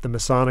set the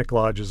Masonic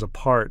lodges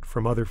apart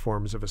from other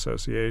forms of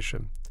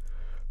association.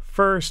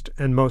 First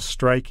and most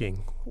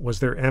striking was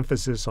their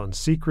emphasis on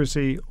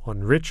secrecy,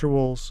 on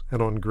rituals,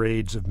 and on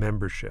grades of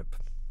membership.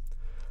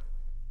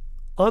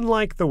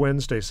 Unlike the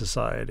Wednesday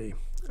Society,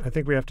 I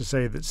think we have to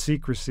say that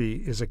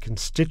secrecy is a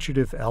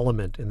constitutive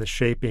element in the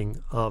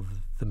shaping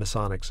of the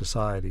Masonic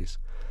societies.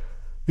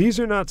 These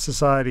are not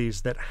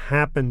societies that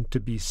happen to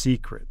be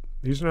secret.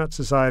 These are not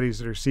societies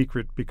that are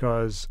secret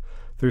because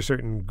there are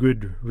certain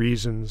good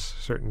reasons,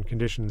 certain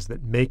conditions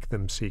that make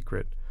them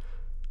secret.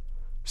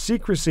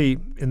 Secrecy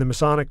in the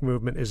Masonic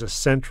movement is a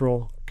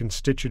central,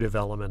 constitutive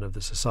element of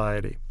the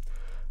society.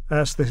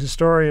 As the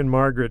historian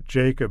Margaret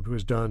Jacob, who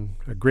has done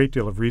a great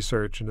deal of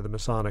research into the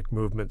Masonic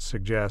movement,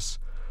 suggests,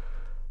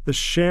 the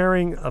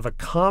sharing of a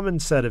common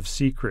set of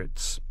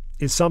secrets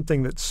is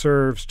something that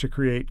serves to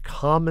create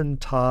common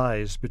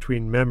ties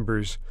between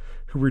members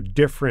who were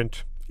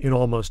different in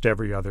almost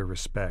every other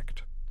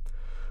respect.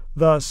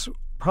 Thus,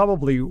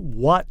 probably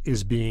what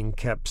is being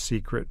kept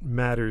secret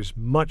matters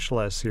much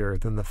less here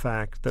than the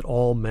fact that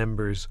all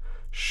members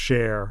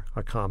share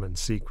a common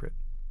secret.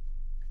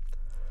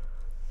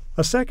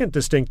 A second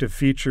distinctive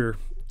feature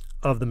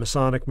of the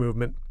Masonic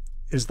movement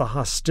is the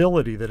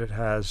hostility that it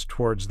has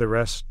towards the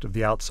rest of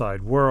the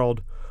outside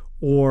world,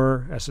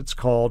 or, as it's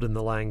called in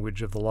the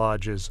language of the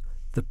lodges,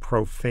 the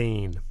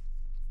profane.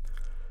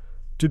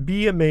 To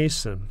be a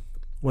Mason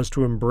was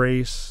to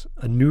embrace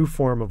a new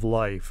form of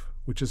life,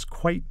 which is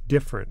quite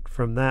different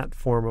from that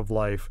form of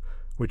life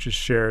which is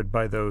shared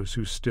by those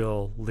who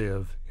still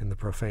live in the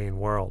profane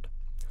world.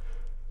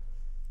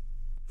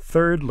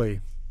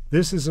 Thirdly,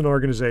 this is an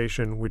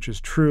organization which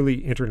is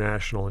truly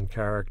international in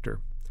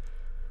character.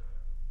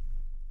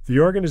 The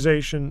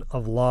organization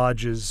of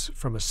lodges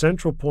from a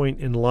central point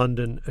in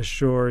London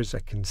assures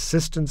a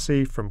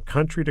consistency from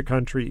country to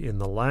country in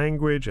the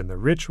language and the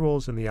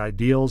rituals and the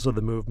ideals of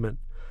the movement.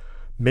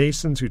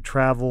 Masons who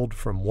traveled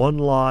from one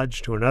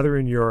lodge to another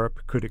in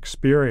Europe could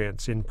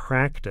experience in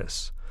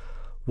practice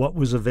what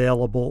was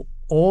available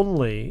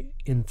only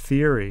in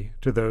theory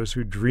to those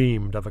who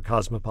dreamed of a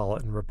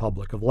cosmopolitan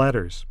republic of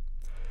letters.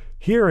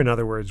 Here, in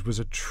other words, was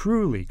a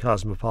truly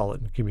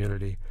cosmopolitan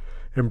community,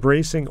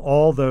 embracing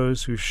all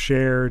those who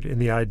shared in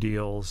the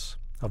ideals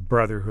of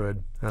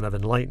brotherhood and of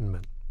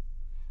enlightenment.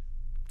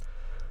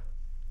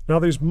 Now,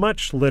 there's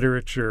much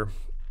literature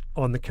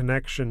on the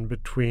connection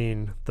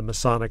between the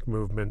Masonic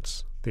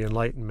movements, the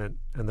Enlightenment,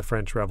 and the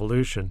French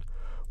Revolution.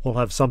 We'll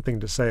have something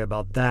to say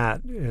about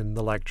that in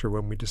the lecture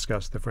when we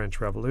discuss the French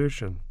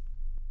Revolution.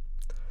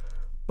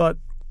 But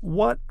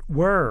what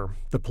were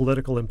the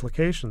political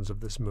implications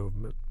of this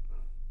movement?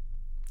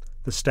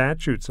 The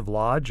statutes of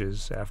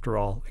lodges, after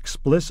all,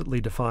 explicitly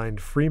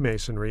defined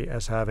Freemasonry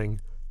as having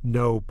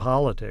no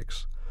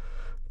politics.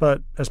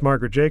 But, as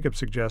Margaret Jacob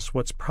suggests,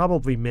 what's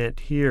probably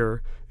meant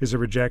here is a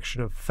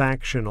rejection of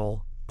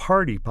factional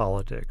party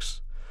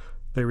politics.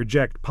 They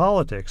reject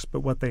politics, but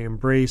what they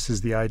embrace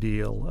is the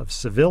ideal of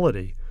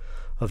civility,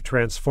 of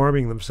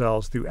transforming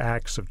themselves through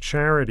acts of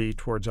charity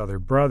towards other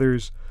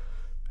brothers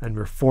and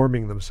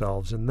reforming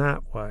themselves in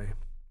that way.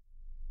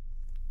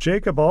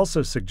 Jacob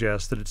also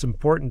suggests that it's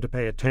important to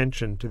pay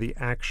attention to the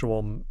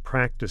actual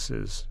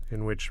practices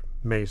in which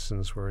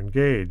Masons were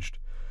engaged.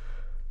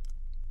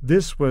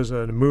 This was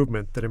a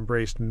movement that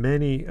embraced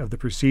many of the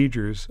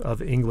procedures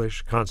of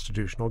English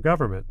constitutional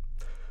government.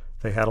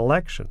 They had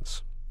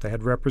elections. They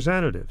had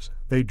representatives.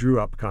 They drew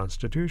up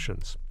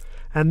constitutions.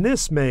 And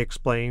this may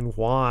explain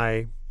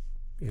why,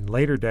 in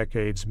later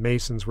decades,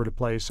 Masons were to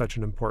play such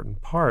an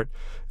important part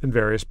in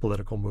various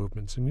political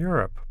movements in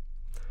Europe.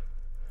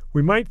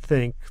 We might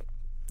think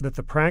that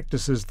the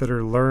practices that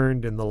are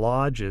learned in the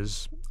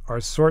lodges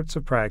are sorts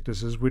of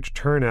practices which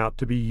turn out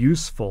to be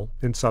useful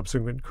in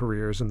subsequent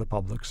careers in the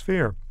public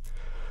sphere.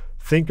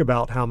 Think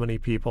about how many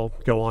people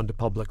go on to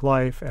public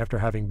life after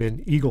having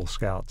been Eagle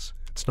Scouts.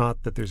 It's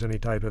not that there's any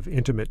type of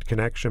intimate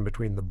connection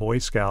between the Boy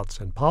Scouts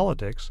and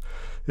politics.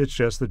 It's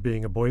just that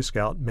being a Boy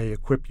Scout may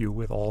equip you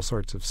with all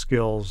sorts of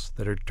skills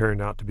that are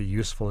turned out to be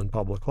useful in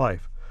public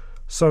life.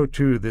 So,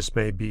 too, this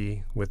may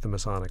be with the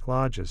Masonic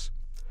lodges.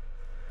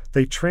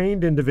 They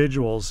trained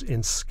individuals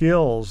in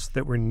skills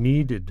that were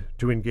needed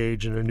to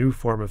engage in a new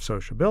form of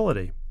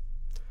sociability.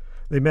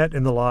 They met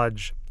in the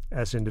lodge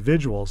as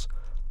individuals,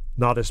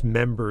 not as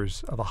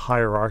members of a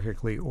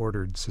hierarchically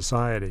ordered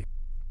society.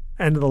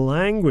 And the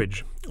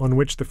language on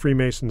which the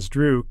Freemasons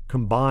drew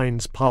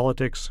combines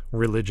politics,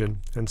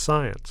 religion, and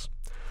science.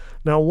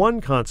 Now,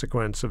 one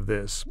consequence of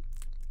this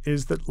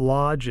is that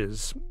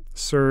lodges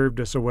served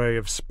as a way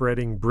of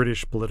spreading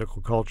British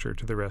political culture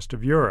to the rest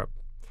of Europe.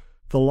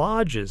 The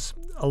lodges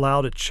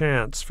allowed a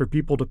chance for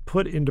people to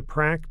put into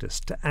practice,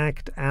 to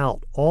act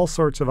out all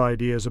sorts of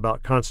ideas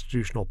about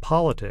constitutional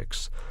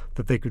politics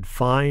that they could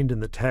find in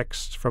the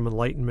texts from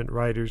Enlightenment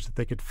writers, that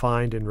they could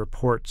find in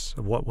reports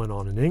of what went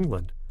on in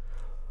England.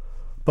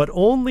 But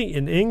only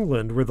in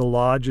England were the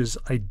lodges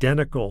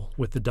identical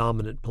with the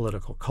dominant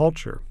political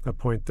culture, a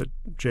point that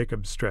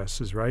Jacob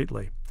stresses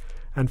rightly.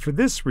 And for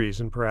this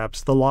reason,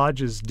 perhaps, the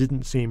lodges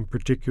didn't seem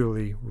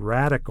particularly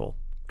radical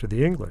to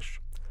the English.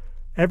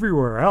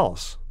 Everywhere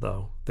else,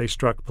 though, they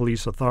struck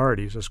police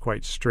authorities as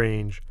quite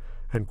strange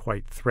and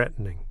quite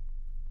threatening.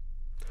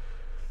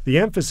 The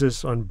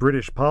emphasis on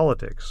British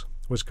politics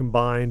was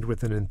combined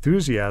with an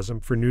enthusiasm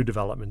for new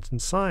developments in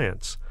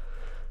science.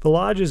 The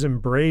lodges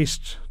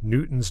embraced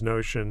Newton's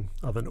notion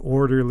of an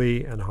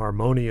orderly and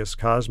harmonious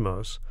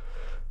cosmos.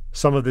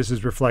 Some of this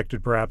is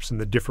reflected perhaps in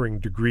the differing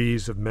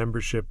degrees of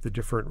membership, the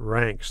different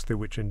ranks through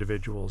which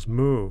individuals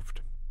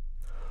moved.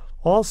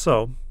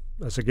 Also,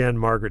 as again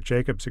Margaret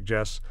Jacobs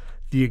suggests,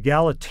 the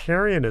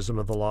egalitarianism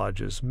of the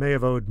lodges may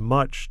have owed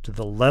much to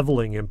the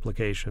leveling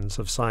implications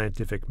of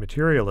scientific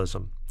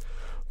materialism.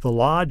 The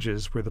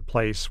lodges were the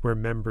place where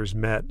members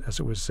met, as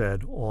it was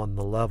said, on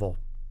the level.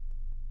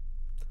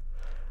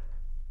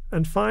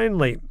 And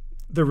finally,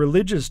 the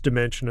religious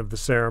dimension of the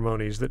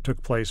ceremonies that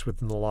took place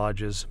within the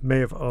lodges may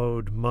have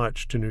owed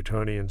much to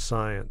Newtonian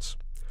science.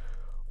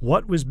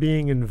 What was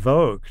being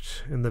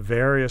invoked in the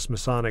various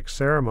Masonic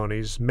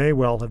ceremonies may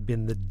well have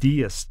been the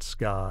deist's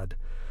god,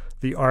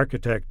 the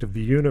architect of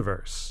the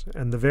universe,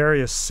 and the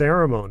various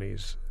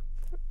ceremonies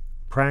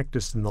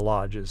practiced in the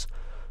lodges,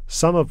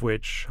 some of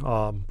which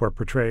were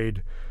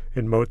portrayed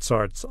in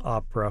Mozart's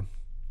opera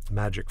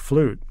Magic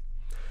Flute.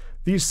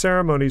 These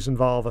ceremonies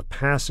involve a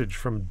passage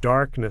from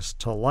darkness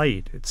to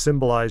light. It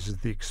symbolizes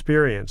the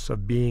experience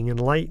of being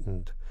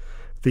enlightened.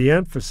 The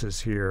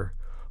emphasis here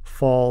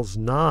falls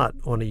not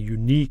on a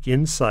unique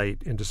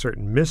insight into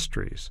certain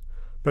mysteries,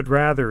 but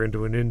rather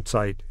into an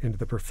insight into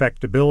the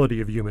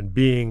perfectibility of human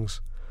beings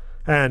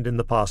and in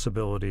the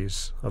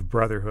possibilities of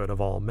brotherhood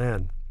of all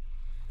men.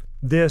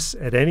 This,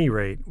 at any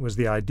rate, was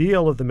the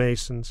ideal of the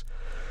Masons.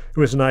 It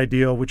was an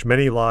ideal which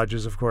many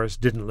lodges, of course,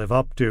 didn't live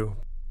up to,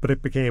 but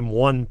it became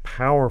one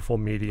powerful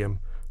medium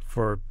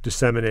for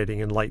disseminating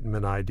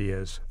Enlightenment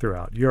ideas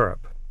throughout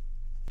Europe.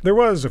 There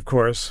was, of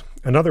course,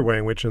 another way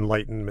in which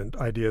Enlightenment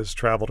ideas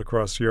traveled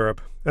across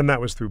Europe, and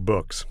that was through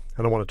books,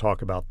 and I want to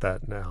talk about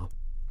that now.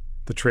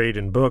 The trade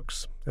in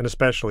books, and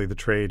especially the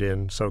trade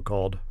in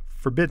so-called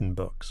forbidden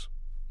books.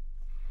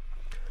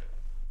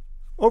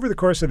 Over the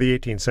course of the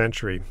 18th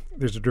century,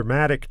 there's a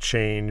dramatic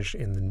change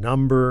in the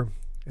number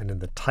and in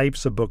the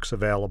types of books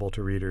available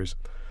to readers,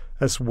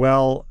 as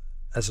well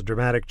as a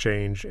dramatic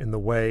change in the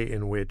way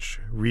in which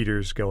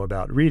readers go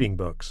about reading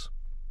books.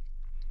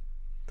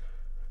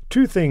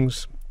 Two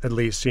things, at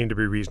least, seem to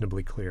be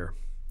reasonably clear.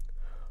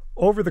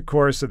 Over the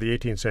course of the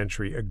 18th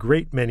century, a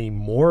great many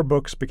more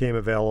books became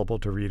available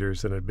to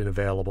readers than had been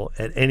available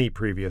at any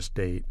previous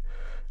date,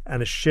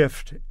 and a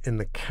shift in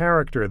the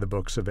character of the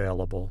books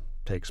available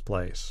takes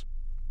place.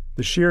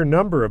 The sheer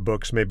number of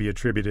books may be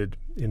attributed,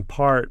 in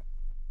part,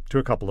 to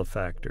a couple of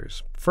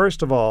factors.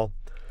 First of all,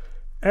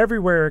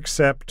 everywhere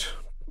except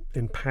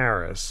in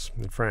Paris,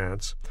 in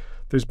France,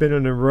 there's been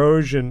an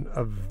erosion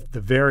of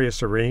the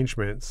various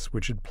arrangements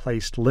which had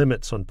placed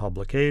limits on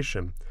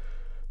publication.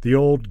 The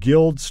old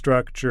guild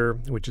structure,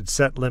 which had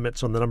set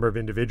limits on the number of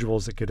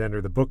individuals that could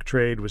enter the book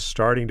trade, was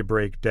starting to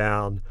break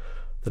down.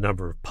 The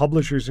number of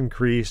publishers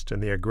increased,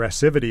 and the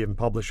aggressivity of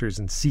publishers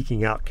in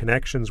seeking out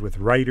connections with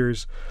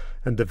writers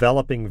and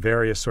developing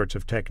various sorts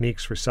of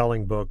techniques for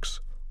selling books.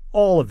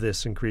 All of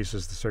this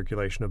increases the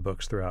circulation of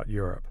books throughout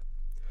Europe.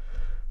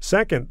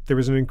 Second, there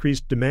was an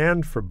increased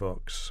demand for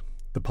books.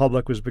 The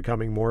public was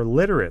becoming more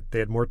literate. They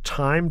had more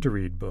time to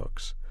read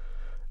books.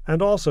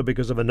 And also,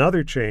 because of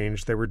another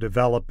change, they were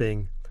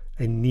developing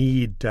a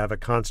need to have a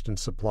constant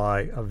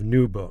supply of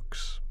new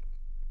books.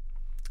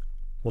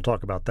 We'll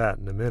talk about that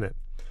in a minute.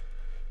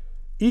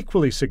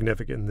 Equally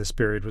significant in this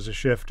period was a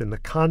shift in the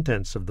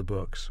contents of the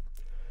books.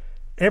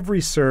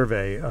 Every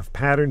survey of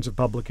patterns of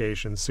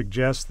publication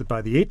suggests that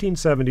by the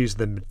 1870s,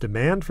 the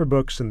demand for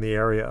books in the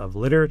area of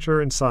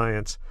literature and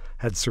science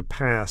had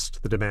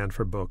surpassed the demand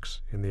for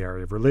books in the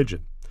area of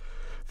religion.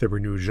 There were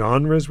new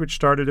genres which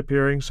started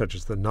appearing, such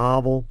as the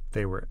novel.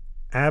 They were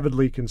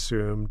avidly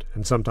consumed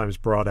and sometimes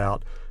brought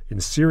out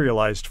in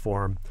serialized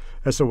form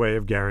as a way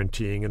of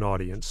guaranteeing an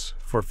audience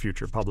for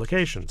future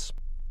publications.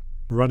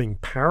 Running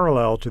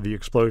parallel to the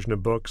explosion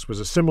of books was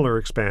a similar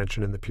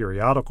expansion in the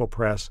periodical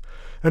press,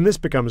 and this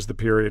becomes the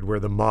period where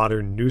the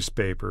modern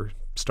newspaper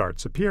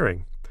starts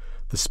appearing.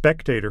 The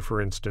Spectator,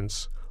 for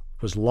instance,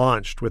 was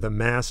launched with a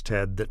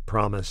masthead that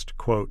promised,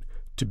 quote,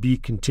 to be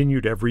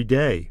continued every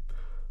day,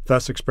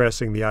 thus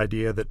expressing the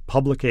idea that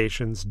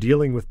publications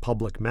dealing with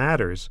public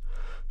matters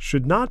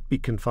should not be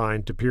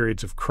confined to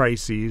periods of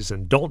crises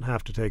and don't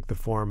have to take the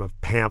form of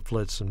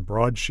pamphlets and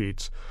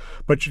broadsheets,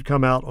 but should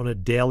come out on a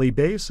daily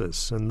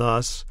basis. And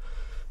thus,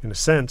 in a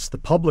sense, the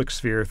public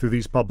sphere through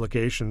these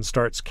publications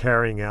starts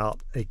carrying out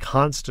a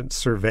constant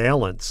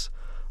surveillance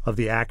of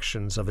the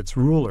actions of its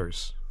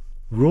rulers.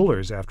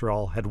 Rulers, after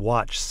all, had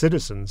watched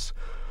citizens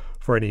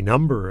for any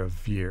number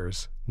of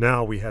years.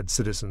 Now we had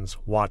citizens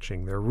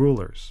watching their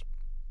rulers.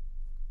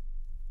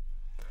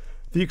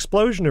 The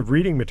explosion of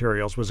reading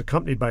materials was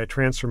accompanied by a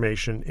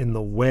transformation in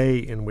the way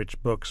in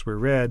which books were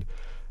read,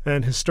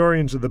 and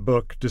historians of the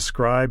book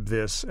describe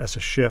this as a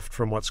shift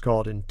from what's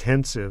called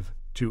intensive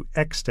to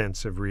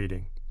extensive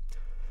reading.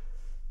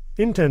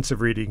 Intensive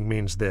reading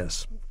means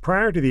this.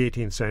 Prior to the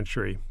 18th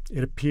century,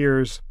 it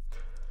appears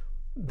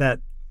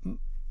that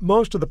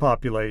most of the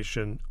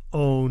population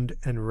owned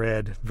and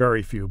read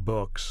very few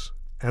books,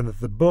 and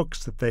that the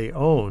books that they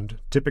owned,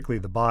 typically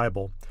the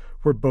Bible,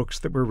 were books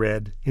that were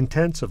read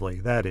intensively,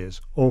 that is,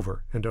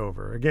 over and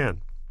over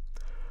again.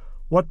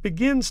 What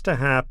begins to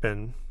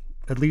happen,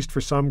 at least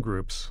for some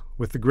groups,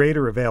 with the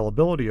greater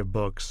availability of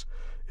books,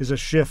 is a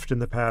shift in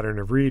the pattern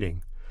of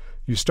reading.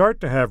 You start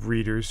to have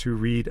readers who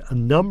read a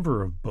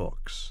number of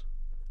books,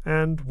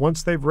 and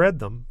once they've read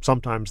them,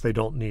 sometimes they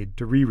don't need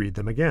to reread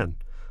them again,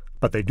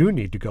 but they do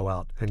need to go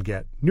out and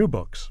get new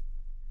books.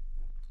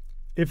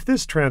 If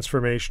this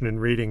transformation in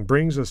reading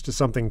brings us to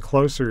something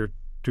closer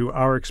to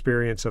our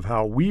experience of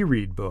how we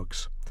read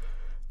books,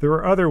 there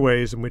are other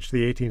ways in which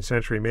the 18th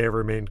century may have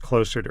remained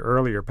closer to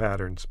earlier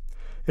patterns.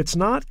 It's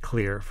not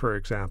clear, for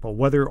example,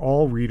 whether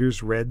all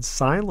readers read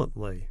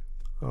silently,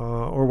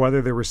 or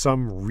whether there were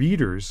some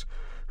readers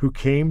who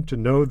came to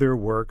know their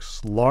works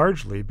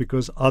largely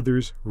because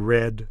others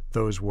read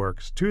those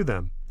works to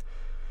them.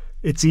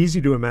 It's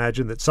easy to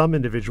imagine that some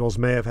individuals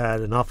may have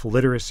had enough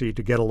literacy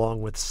to get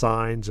along with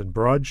signs and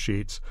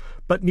broadsheets,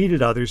 but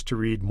needed others to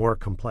read more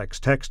complex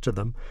text to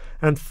them.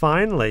 And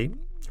finally,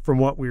 from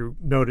what we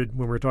noted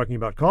when we were talking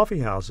about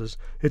coffee houses,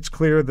 it's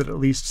clear that at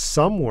least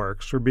some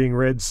works were being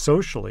read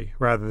socially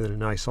rather than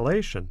in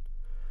isolation.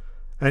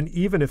 And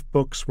even if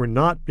books were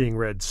not being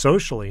read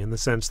socially in the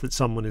sense that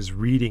someone is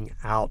reading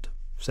out,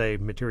 say,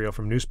 material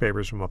from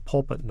newspapers from a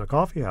pulpit in a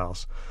coffee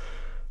house,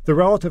 the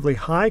relatively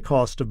high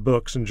cost of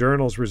books and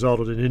journals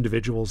resulted in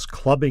individuals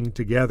clubbing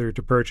together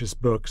to purchase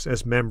books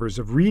as members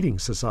of reading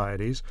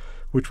societies,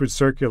 which would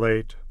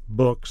circulate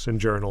books and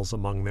journals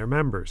among their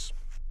members.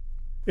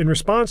 In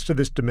response to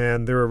this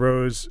demand, there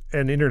arose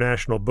an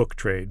international book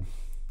trade,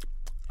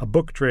 a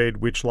book trade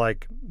which,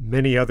 like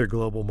many other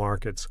global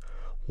markets,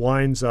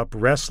 winds up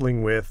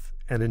wrestling with,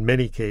 and in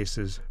many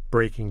cases,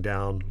 breaking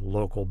down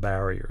local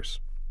barriers.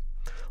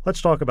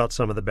 Let's talk about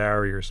some of the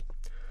barriers.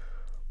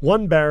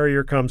 One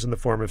barrier comes in the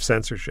form of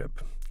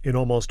censorship. In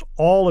almost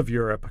all of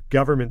Europe,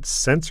 governments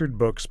censored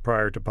books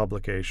prior to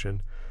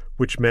publication,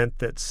 which meant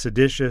that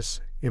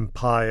seditious,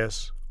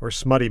 impious, or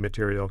smutty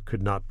material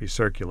could not be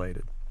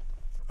circulated.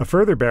 A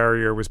further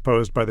barrier was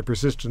posed by the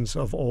persistence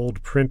of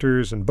old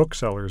printers and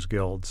booksellers'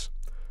 guilds,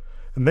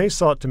 and they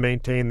sought to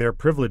maintain their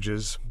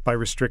privileges by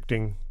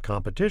restricting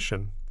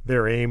competition.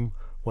 Their aim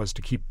was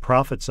to keep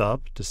profits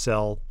up, to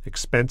sell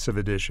expensive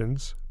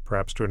editions,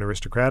 perhaps to an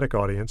aristocratic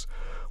audience,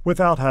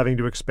 without having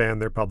to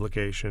expand their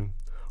publication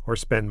or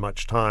spend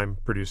much time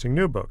producing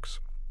new books.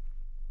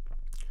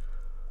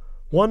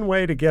 One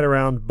way to get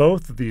around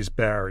both of these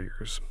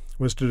barriers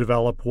was to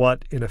develop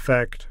what, in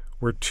effect,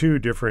 were two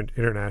different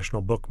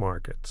international book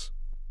markets.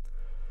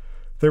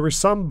 There were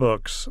some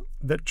books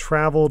that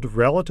traveled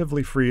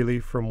relatively freely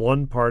from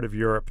one part of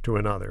Europe to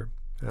another.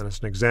 And as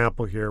an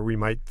example here, we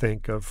might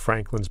think of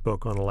Franklin's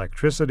book on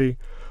electricity,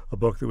 a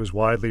book that was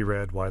widely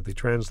read, widely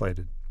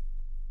translated.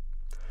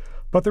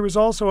 But there was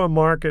also a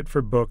market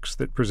for books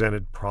that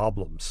presented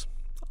problems,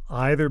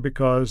 either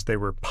because they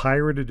were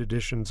pirated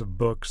editions of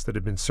books that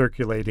had been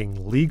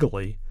circulating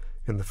legally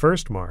in the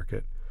first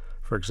market,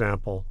 for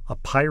example, a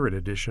pirate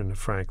edition of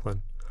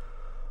Franklin,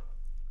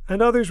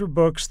 and others were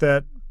books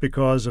that,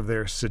 because of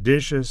their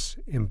seditious,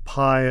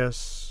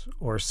 impious,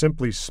 or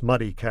simply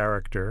smutty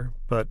character,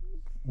 but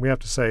we have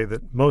to say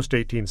that most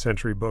 18th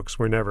century books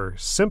were never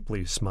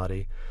simply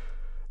smutty.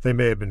 They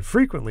may have been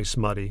frequently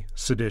smutty,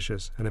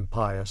 seditious, and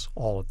impious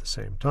all at the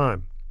same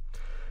time.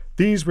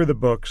 These were the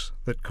books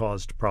that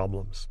caused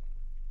problems.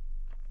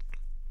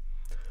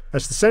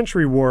 As the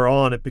century wore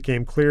on, it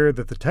became clear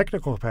that the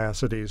technical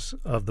capacities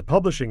of the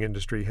publishing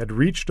industry had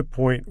reached a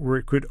point where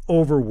it could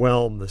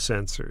overwhelm the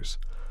censors.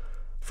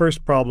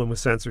 First problem with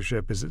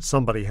censorship is that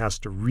somebody has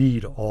to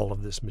read all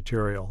of this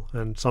material,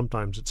 and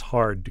sometimes it's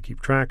hard to keep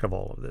track of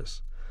all of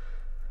this.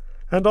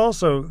 And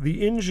also,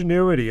 the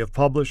ingenuity of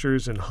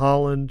publishers in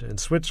Holland and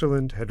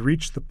Switzerland had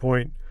reached the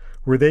point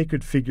where they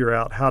could figure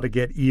out how to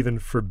get even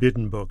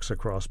forbidden books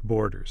across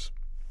borders.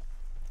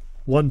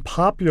 One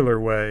popular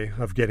way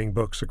of getting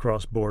books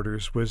across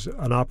borders was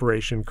an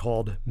operation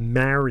called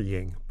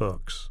marrying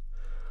books.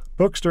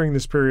 Books during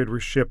this period were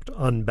shipped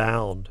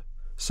unbound.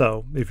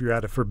 So, if you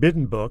had a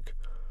forbidden book,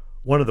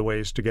 one of the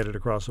ways to get it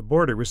across a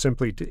border was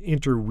simply to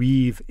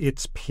interweave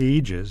its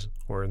pages,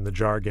 or in the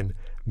jargon,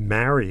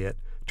 marry it,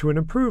 to an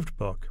improved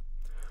book.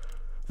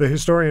 The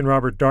historian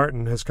Robert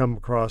Darnton has come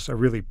across a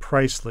really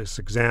priceless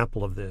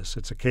example of this.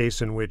 It's a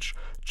case in which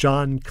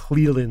John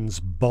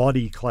Cleland's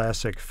bawdy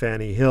classic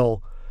Fanny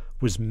Hill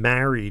was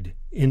married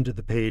into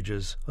the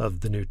pages of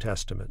the New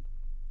Testament.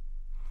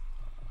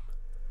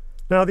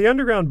 Now, the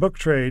underground book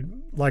trade,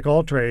 like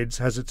all trades,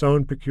 has its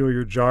own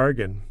peculiar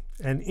jargon,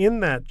 and in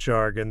that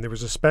jargon there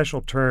was a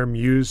special term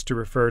used to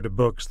refer to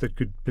books that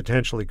could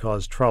potentially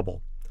cause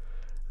trouble.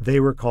 They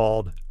were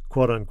called,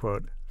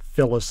 quote-unquote,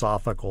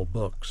 philosophical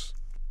books.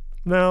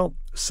 Now,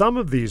 some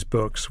of these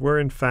books were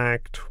in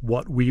fact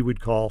what we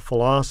would call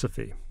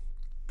philosophy.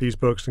 These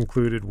books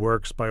included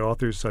works by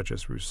authors such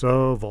as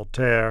Rousseau,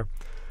 Voltaire,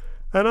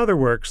 and other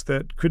works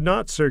that could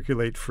not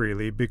circulate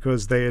freely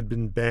because they had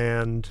been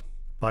banned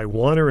by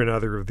one or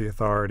another of the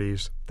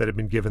authorities that had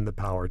been given the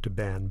power to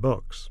ban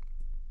books.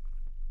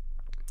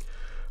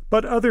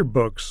 But other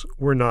books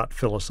were not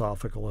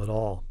philosophical at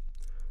all.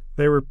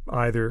 They were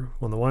either,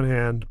 on the one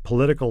hand,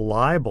 political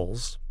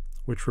libels,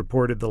 which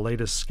reported the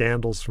latest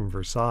scandals from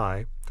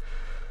Versailles,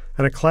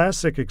 and a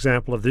classic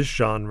example of this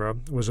genre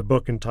was a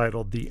book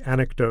entitled The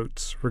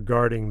Anecdotes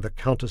Regarding the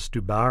Countess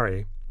du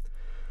Barry,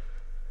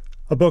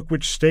 a book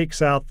which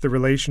stakes out the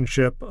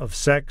relationship of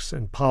sex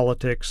and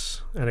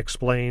politics and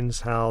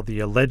explains how the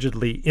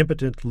allegedly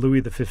impotent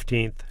Louis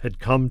XV had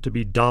come to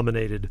be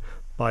dominated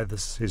by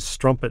his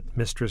strumpet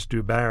mistress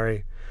du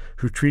Barry,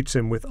 who treats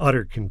him with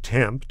utter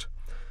contempt.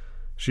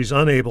 She's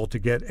unable to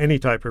get any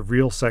type of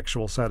real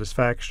sexual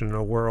satisfaction in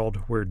a world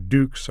where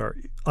dukes are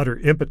utter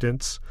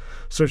impotents,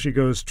 so she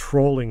goes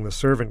trolling the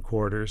servant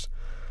quarters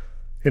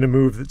in a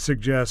move that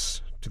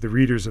suggests to the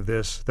readers of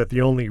this that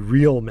the only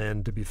real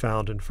men to be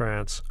found in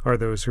France are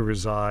those who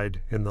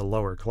reside in the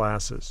lower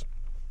classes.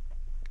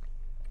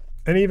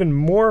 An even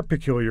more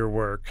peculiar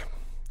work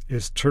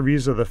is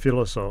Teresa the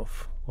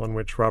Philosophe, on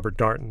which Robert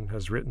Darnton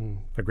has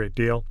written a great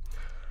deal.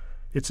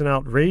 It's an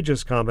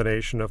outrageous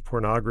combination of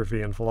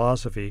pornography and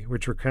philosophy,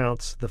 which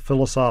recounts the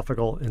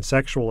philosophical and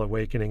sexual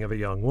awakening of a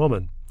young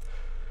woman.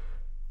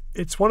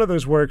 It's one of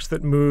those works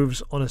that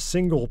moves on a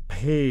single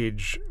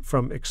page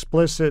from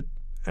explicit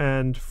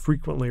and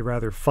frequently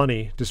rather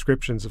funny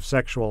descriptions of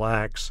sexual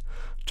acts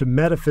to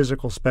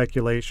metaphysical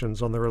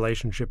speculations on the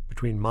relationship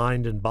between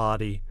mind and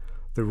body,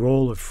 the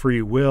role of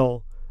free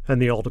will, and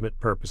the ultimate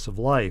purpose of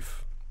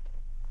life.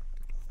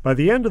 By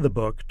the end of the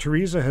book,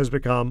 Teresa has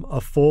become a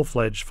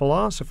full-fledged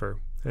philosopher,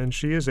 and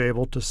she is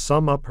able to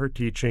sum up her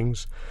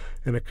teachings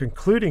in a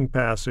concluding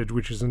passage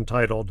which is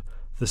entitled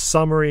The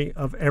Summary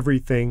of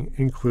Everything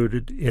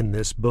Included in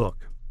This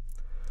Book.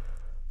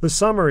 The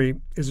summary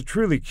is a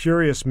truly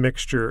curious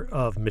mixture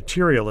of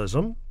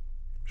materialism.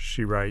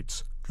 She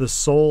writes, "The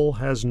soul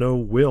has no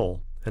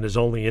will and is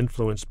only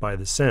influenced by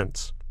the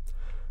sense."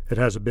 It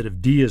has a bit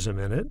of deism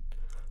in it.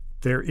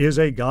 There is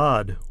a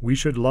God, we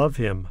should love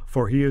him,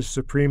 for he is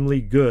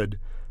supremely good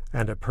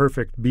and a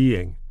perfect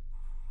being.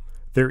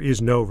 There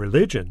is no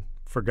religion,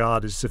 for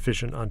God is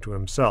sufficient unto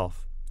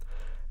himself.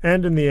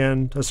 And in the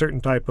end, a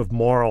certain type of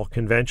moral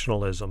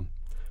conventionalism.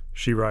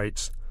 She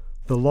writes,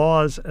 "The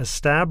laws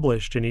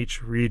established in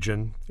each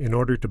region in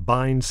order to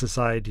bind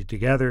society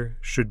together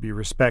should be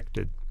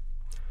respected."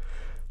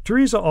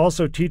 Teresa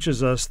also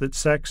teaches us that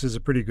sex is a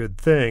pretty good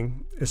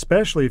thing,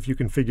 especially if you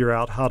can figure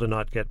out how to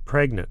not get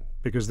pregnant,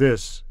 because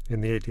this,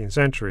 in the 18th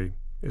century,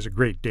 is a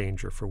great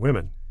danger for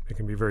women. It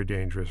can be very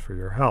dangerous for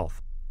your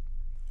health.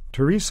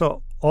 Teresa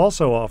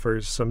also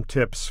offers some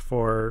tips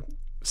for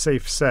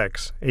safe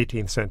sex,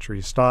 18th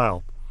century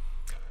style.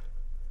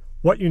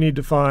 What you need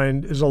to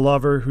find is a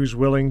lover who's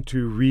willing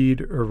to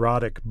read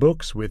erotic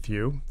books with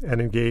you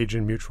and engage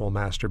in mutual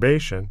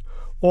masturbation,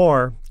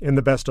 or, in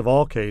the best of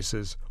all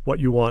cases, what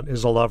you want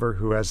is a lover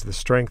who has the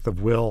strength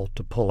of will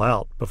to pull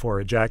out before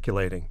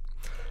ejaculating,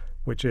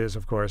 which is,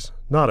 of course,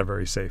 not a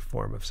very safe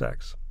form of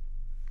sex.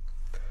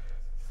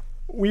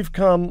 We've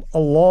come a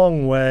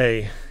long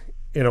way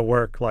in a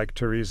work like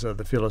Teresa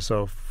the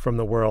Philosophe from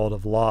the world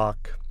of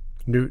Locke,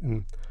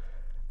 Newton,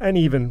 and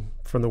even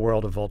from the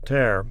world of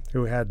Voltaire,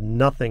 who had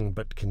nothing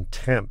but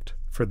contempt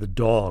for the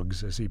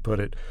dogs, as he put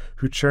it,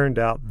 who churned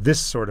out this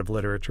sort of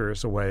literature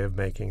as a way of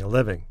making a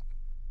living.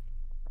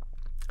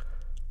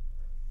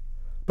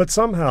 But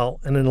somehow,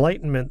 an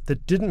enlightenment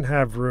that didn't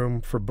have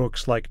room for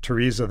books like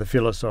Teresa the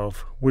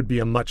Philosophe would be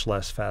a much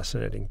less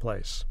fascinating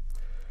place.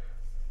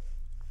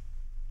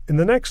 In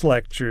the next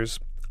lectures,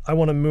 I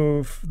want to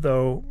move,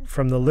 though,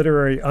 from the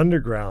literary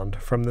underground,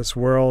 from this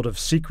world of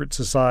secret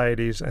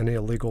societies and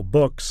illegal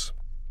books,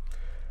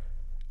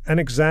 and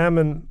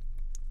examine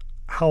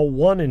how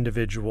one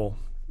individual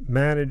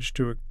managed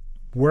to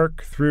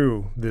work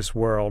through this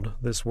world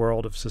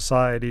of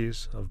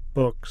societies, of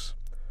books,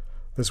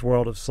 this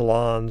world of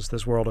salons,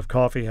 this world of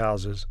coffee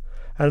houses,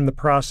 and in the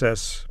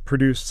process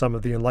produced some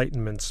of the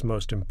Enlightenment's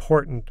most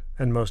important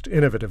and most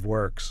innovative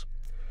works.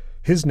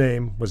 His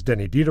name was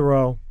Denis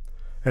Diderot,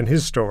 and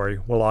his story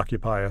will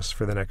occupy us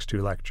for the next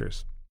 2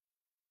 lectures.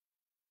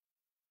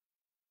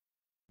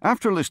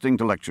 After listening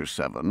to Lecture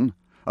 7,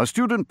 a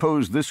student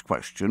posed this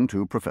question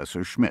to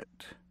Professor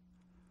Schmidt.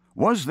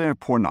 Was there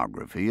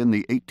pornography in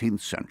the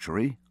 18th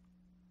century?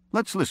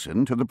 Let's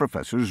listen to the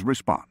professor's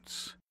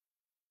response.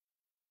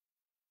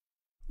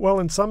 Well,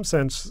 in some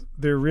sense,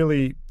 there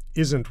really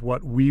isn't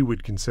what we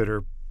would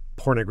consider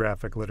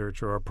pornographic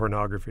literature or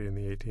pornography in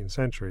the 18th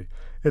century.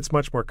 It's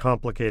much more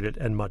complicated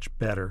and much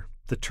better.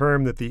 The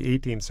term that the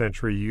 18th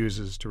century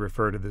uses to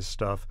refer to this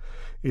stuff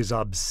is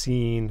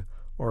obscene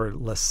or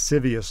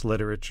lascivious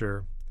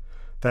literature.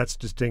 That's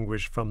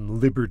distinguished from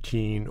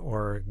libertine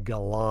or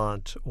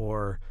gallant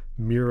or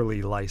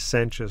merely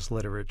licentious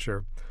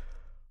literature.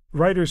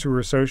 Writers who were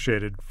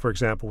associated, for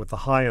example, with the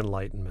High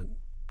Enlightenment,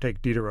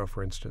 take Diderot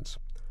for instance,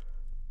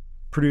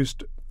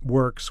 produced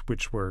works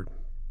which were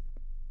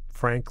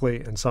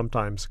frankly and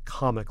sometimes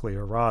comically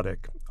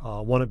erotic.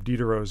 One of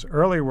Diderot's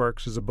early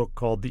works is a book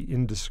called The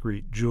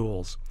Indiscreet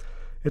Jewels.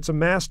 It's a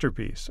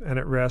masterpiece, and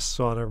it rests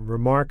on a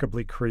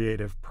remarkably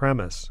creative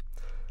premise.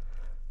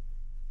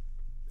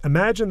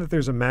 Imagine that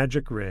there's a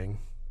magic ring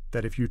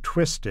that if you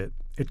twist it,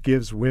 it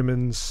gives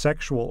women's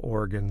sexual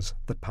organs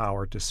the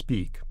power to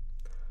speak.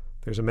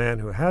 There's a man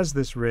who has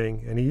this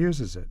ring, and he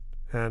uses it.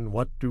 And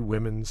what do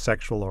women's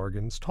sexual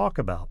organs talk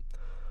about?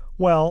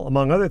 Well,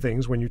 among other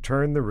things, when you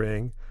turn the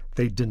ring,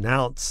 they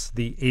denounce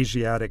the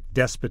Asiatic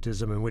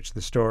despotism in which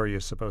the story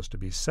is supposed to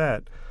be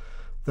set,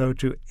 though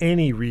to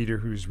any reader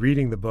who's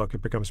reading the book,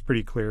 it becomes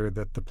pretty clear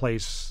that the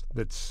place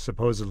that's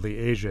supposedly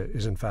Asia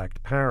is in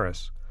fact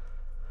Paris.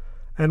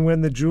 And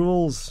when the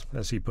jewels,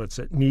 as he puts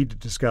it, need to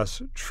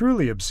discuss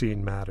truly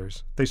obscene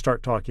matters, they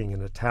start talking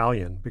in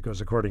Italian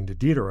because, according to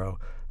Diderot,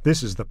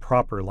 this is the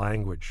proper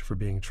language for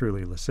being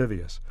truly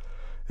lascivious.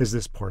 Is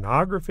this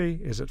pornography?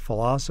 Is it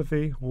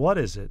philosophy? What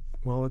is it?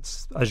 Well,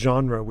 it's a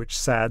genre which,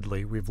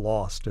 sadly, we've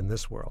lost in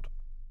this world.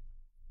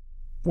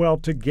 Well,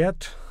 to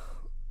get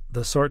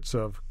the sorts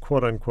of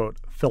quote-unquote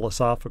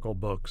philosophical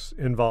books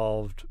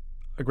involved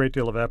a great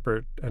deal of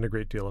effort and a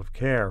great deal of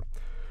care.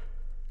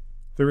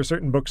 There were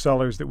certain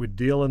booksellers that would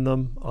deal in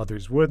them,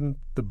 others wouldn't.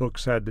 The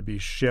books had to be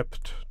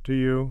shipped to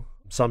you.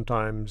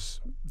 Sometimes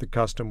the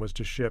custom was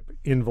to ship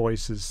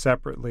invoices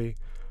separately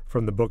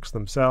from the books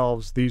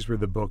themselves. These were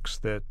the books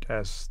that,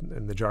 as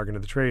in the jargon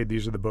of the trade,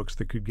 these are the books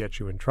that could get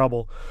you in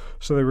trouble.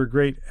 So there were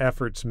great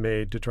efforts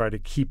made to try to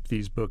keep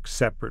these books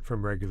separate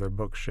from regular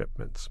book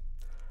shipments.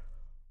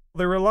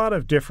 There were a lot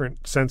of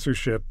different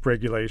censorship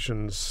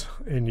regulations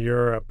in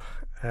Europe,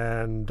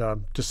 and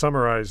to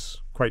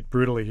summarize quite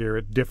brutally here,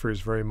 it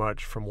differs very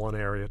much from one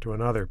area to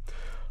another.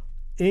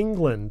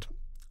 England,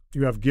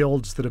 you have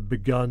guilds that have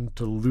begun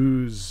to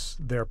lose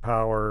their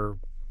power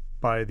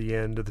by the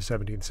end of the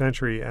 17th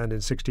century, and in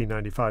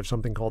 1695,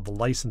 something called the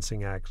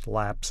Licensing Act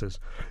lapses,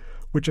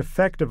 which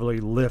effectively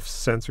lifts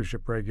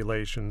censorship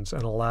regulations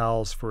and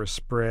allows for a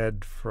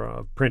spread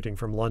for printing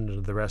from London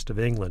to the rest of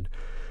England.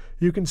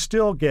 You can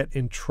still get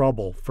in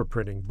trouble for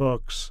printing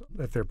books.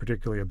 If they're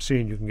particularly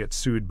obscene, you can get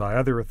sued by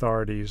other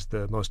authorities.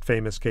 The most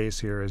famous case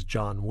here is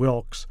John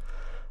Wilkes,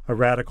 a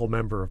radical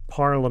member of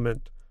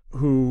Parliament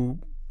who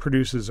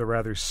produces a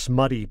rather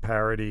smutty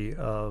parody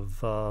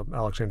of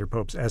Alexander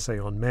Pope's essay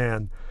on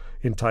man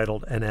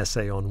entitled An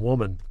Essay on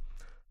Woman.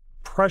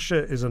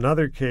 Prussia is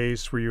another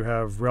case where you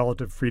have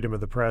relative freedom of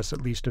the press,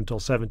 at least until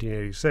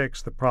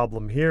 1786. The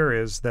problem here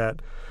is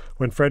that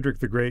when Frederick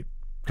the Great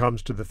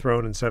comes to the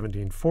throne in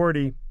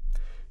 1740,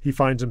 he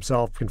finds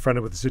himself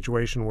confronted with a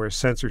situation where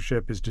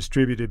censorship is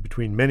distributed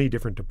between many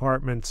different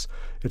departments.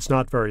 It's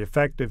not very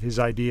effective. His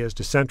idea is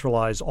to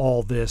centralize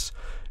all this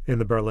in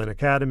the Berlin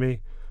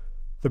Academy.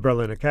 The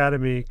Berlin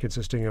Academy,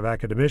 consisting of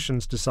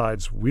academicians,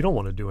 decides we don't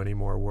want to do any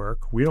more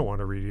work. We don't want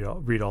to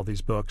read all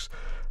these books.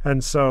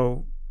 And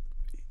so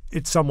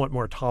it's somewhat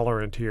more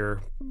tolerant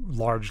here,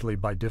 largely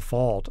by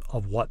default,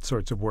 of what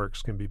sorts of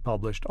works can be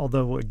published,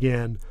 although,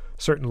 again,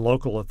 certain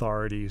local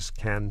authorities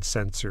can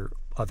censor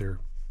other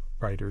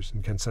writers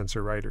and can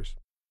censor writers.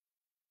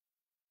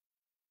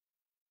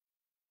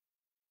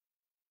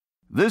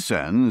 This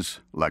ends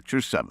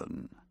Lecture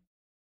 7.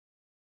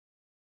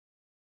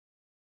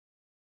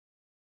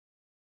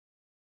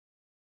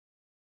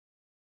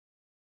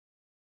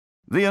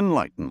 The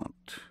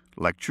Enlightenment,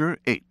 Lecture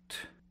 8,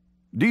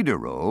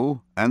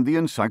 Diderot and the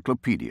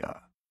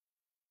Encyclopedia.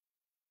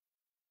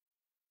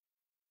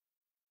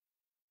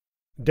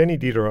 Denis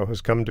Diderot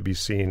has come to be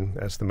seen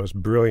as the most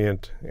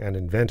brilliant and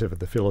inventive of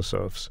the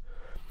philosophes.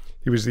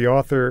 He was the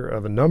author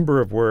of a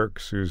number of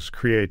works whose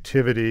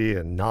creativity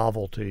and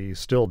novelty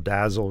still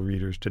dazzle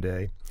readers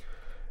today.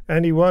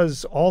 And he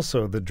was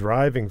also the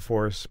driving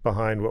force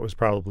behind what was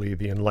probably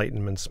the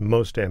Enlightenment's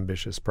most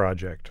ambitious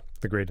project,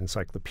 the Great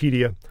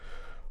Encyclopedia,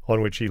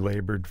 on which he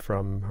labored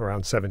from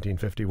around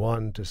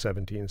 1751 to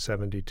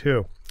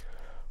 1772.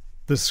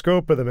 The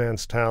scope of the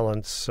man's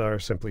talents are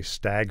simply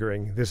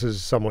staggering. This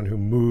is someone who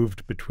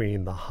moved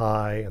between the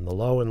high and the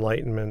low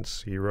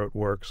Enlightenments. He wrote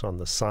works on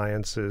the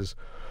sciences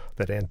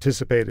that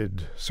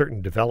anticipated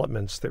certain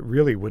developments that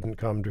really wouldn't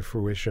come to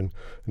fruition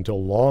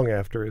until long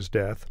after his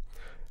death.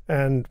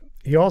 And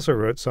he also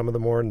wrote some of the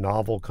more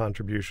novel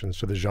contributions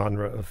to the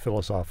genre of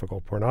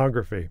philosophical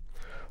pornography.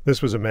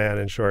 This was a man,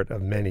 in short,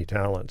 of many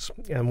talents.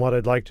 And what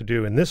I'd like to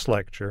do in this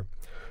lecture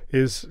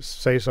is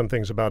say some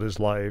things about his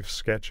life,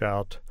 sketch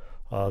out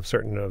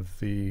certain of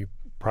the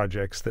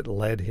projects that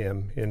led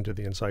him into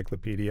the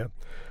encyclopedia,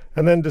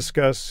 and then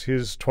discuss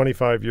his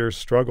 25-year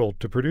struggle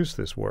to produce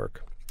this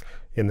work.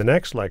 In the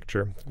next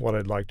lecture, what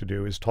I'd like to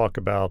do is talk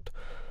about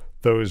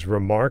those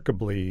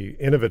remarkably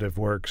innovative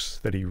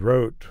works that he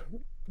wrote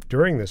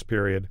during this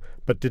period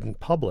but didn't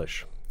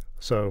publish.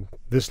 So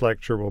this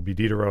lecture will be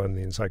Diderot and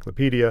the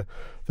Encyclopedia.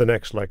 The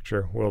next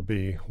lecture will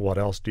be what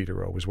else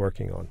Diderot was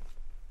working on.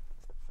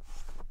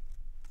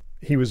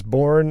 He was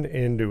born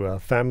into a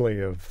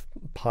family of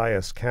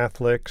pious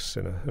Catholics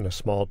in a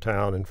small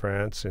town in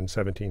France in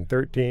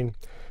 1713.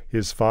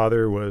 His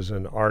father was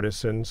an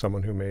artisan,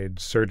 someone who made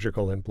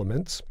surgical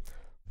implements.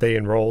 They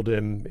enrolled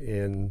him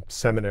in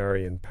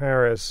seminary in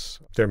Paris.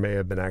 There may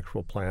have been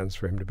actual plans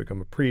for him to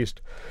become a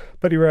priest,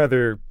 but he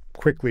rather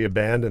quickly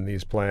abandoned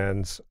these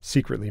plans,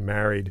 secretly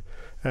married,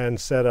 and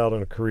set out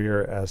on a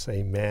career as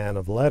a man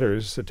of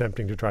letters,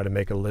 attempting to try to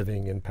make a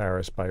living in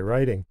Paris by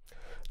writing.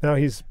 Now,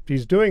 he's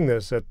doing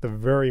this at the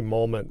very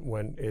moment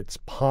when it's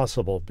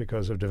possible,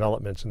 because of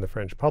developments in the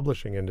French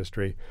publishing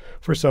industry,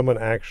 for someone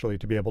actually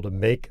to be able to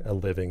make a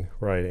living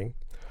writing,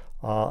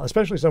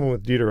 especially someone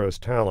with Diderot's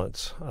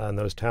talents. And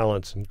those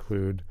talents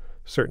include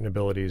certain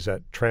abilities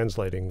at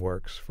translating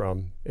works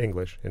from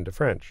English into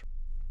French.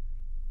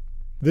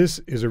 This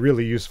is a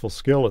really useful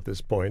skill at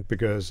this point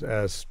because,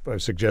 as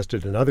I've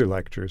suggested in other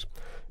lectures,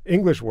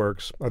 English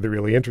works are the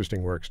really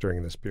interesting works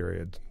during this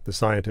period. The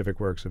scientific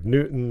works of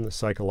Newton, the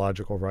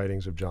psychological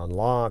writings of John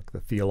Locke,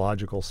 the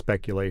theological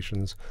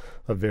speculations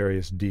of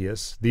various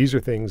deists. These are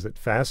things that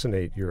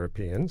fascinate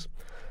Europeans,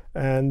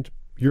 and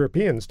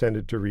Europeans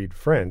tended to read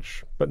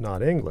French, but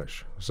not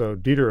English. So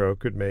Diderot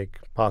could make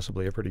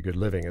possibly a pretty good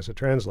living as a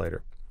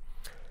translator.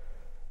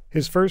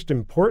 His first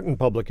important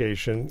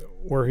publication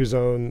were his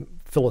own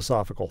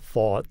philosophical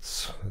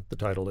thoughts, the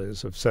title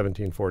is, of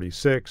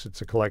 1746.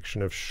 It's a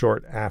collection of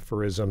short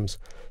aphorisms.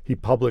 He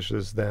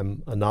publishes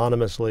them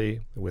anonymously,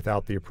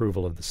 without the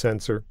approval of the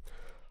censor.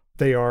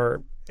 They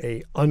are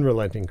an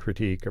unrelenting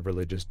critique of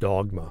religious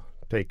dogma.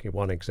 Take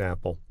one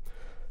example.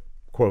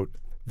 Quote,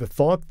 "The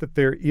thought that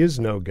there is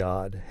no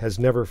God has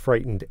never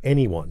frightened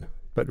anyone,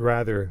 but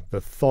rather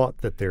the thought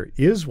that there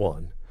is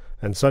one,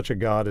 and such a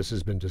God as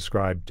has been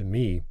described to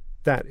me,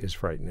 that is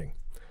frightening."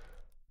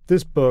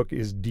 This book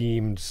is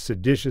deemed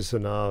seditious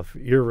enough,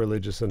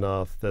 irreligious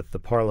enough, that the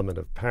Parliament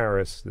of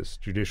Paris, this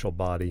judicial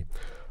body,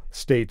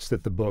 states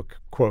that the book,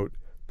 quote,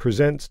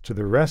 "presents to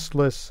the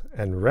restless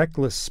and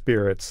reckless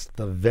spirits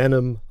the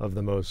venom of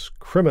the most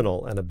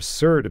criminal and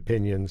absurd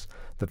opinions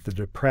that the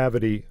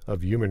depravity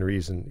of human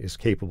reason is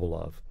capable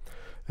of."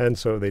 And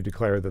so they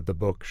declare that the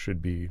book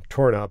should be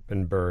torn up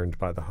and burned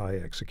by the high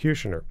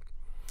executioner.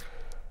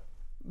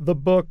 The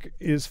book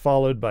is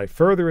followed by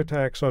further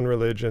attacks on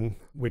religion,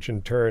 which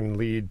in turn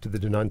lead to the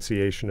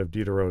denunciation of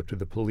Diderot to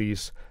the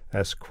police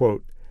as,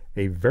 quote,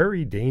 "a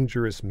very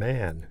dangerous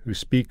man who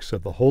speaks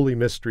of the holy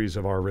mysteries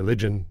of our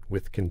religion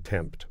with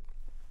contempt."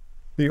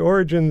 The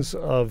origins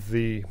of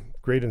the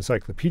Great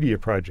Encyclopedia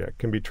Project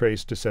can be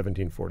traced to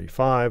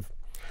 1745,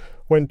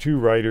 when two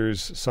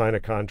writers sign a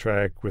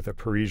contract with a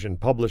Parisian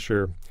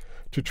publisher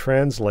to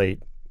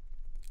translate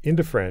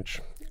into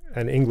French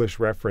an English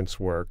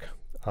reference work,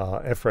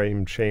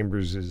 Ephraim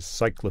Chambers'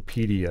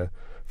 Cyclopedia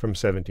from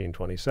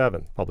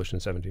 1727, published in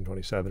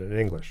 1727 in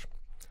English.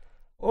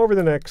 Over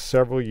the next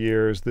several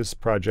years, this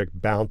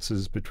project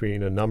bounces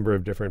between a number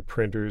of different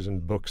printers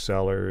and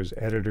booksellers.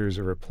 Editors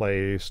are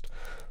replaced.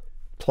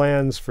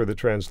 Plans for the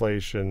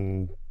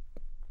translation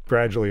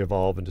gradually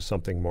evolve into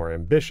something more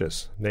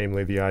ambitious,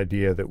 namely the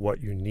idea that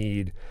what you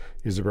need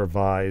is a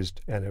revised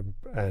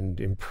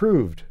and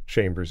improved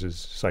Chambers'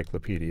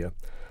 Cyclopedia.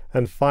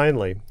 And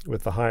finally,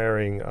 with the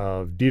hiring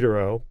of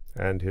Diderot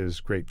and his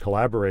great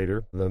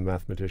collaborator, the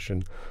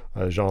mathematician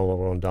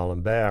Jean-Laurent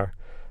d'Alembert,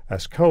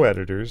 as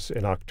co-editors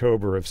in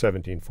October of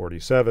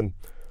 1747,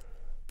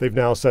 they've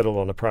now settled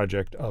on a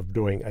project of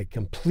doing a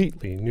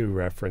completely new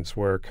reference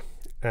work.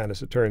 And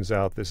as it turns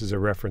out, this is a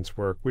reference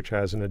work which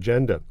has an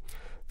agenda.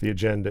 The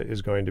agenda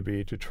is going to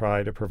be to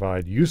try to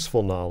provide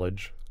useful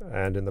knowledge,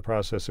 and in the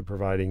process of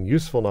providing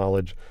useful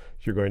knowledge,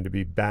 you're going to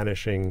be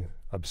banishing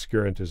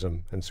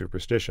obscurantism and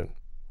superstition.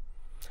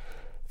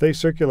 They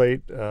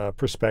circulate a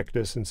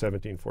prospectus in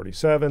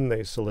 1747.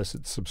 They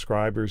solicit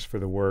subscribers for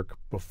the work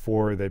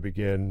before they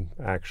begin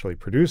actually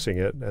producing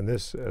it. And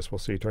this, as we'll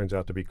see, turns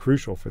out to be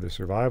crucial for the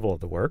survival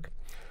of the work.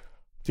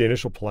 The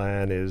initial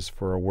plan is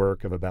for a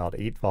work of about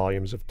 8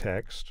 volumes of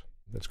text.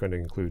 That's going to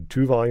include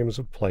 2 volumes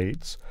of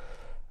plates.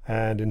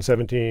 And in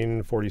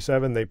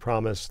 1747, they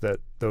promise that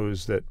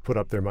those that put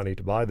up their money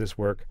to buy this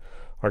work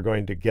are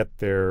going to get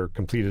their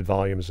completed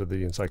volumes of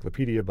the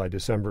encyclopedia by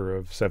December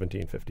of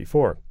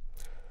 1754.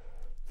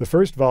 The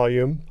first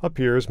volume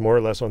appears more or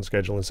less on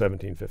schedule in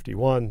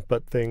 1751,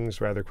 but things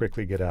rather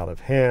quickly get out of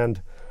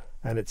hand,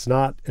 and it's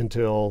not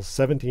until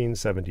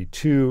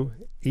 1772,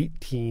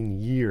 18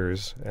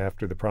 years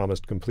after the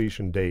promised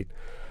completion date,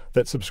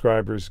 that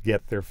subscribers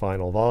get their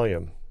final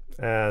volume.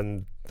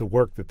 And the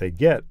work that they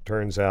get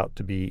turns out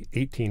to be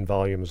 18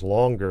 volumes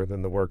longer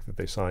than the work that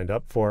they signed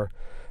up for,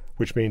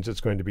 which means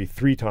it's going to be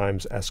 3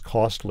 times as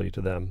costly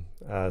to them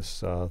as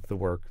the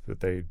work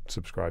that they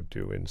subscribed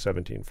to in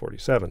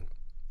 1747.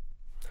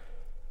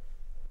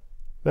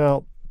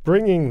 Now,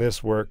 bringing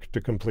this work to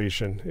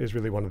completion is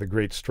really one of the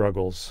great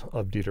struggles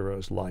of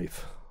Diderot's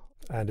life,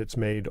 and it's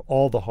made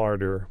all the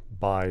harder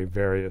by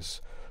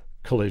various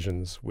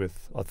collisions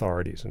with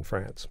authorities in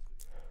France.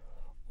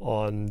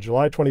 On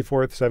July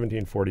 24th,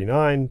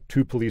 1749,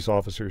 2 police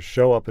officers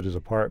show up at his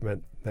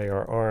apartment. They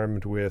are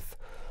armed with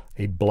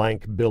a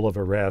blank bill of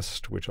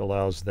arrest, which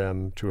allows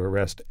them to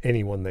arrest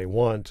anyone they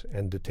want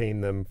and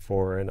detain them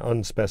for an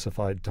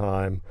unspecified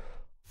time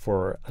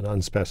for an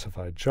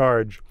unspecified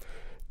charge.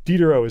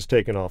 Diderot is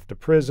taken off to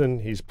prison.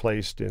 He's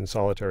placed in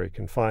solitary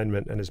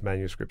confinement, and his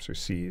manuscripts are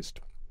seized.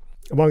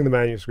 Among the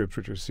manuscripts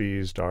which are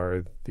seized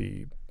are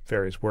the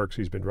various works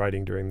he's been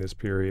writing during this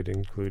period,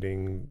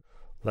 including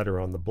Letter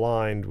on the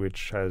Blind,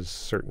 which has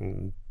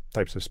certain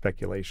types of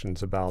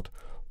speculations about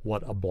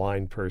what a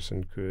blind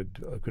person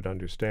could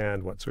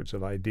understand, what sorts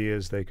of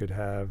ideas they could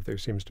have. There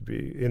seems to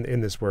be, in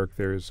this work,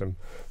 there's some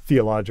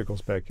theological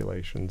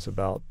speculations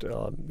about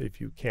if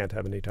you can't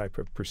have any type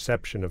of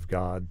perception of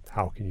God,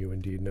 how can you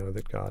indeed know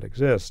that God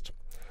exists?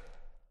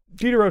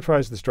 Diderot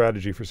tries the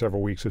strategy for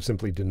several weeks of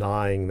simply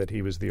denying that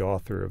he was the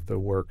author of the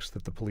works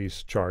that the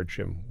police charge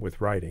him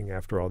with writing.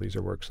 After all, these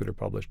are works that are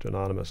published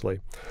anonymously.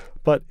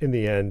 But in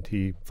the end,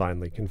 he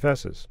finally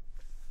confesses.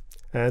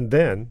 And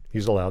then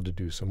he's allowed to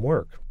do some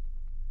work.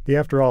 He,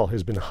 after all,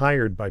 has been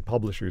hired by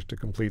publishers to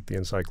complete the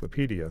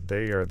encyclopedia.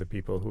 They are the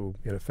people who,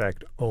 in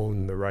effect,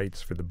 own the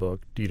rights for the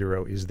book.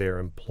 Diderot is their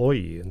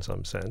employee in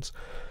some sense.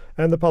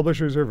 And the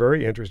publishers are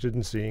very interested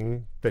in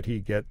seeing that he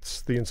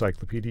gets the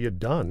encyclopedia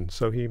done.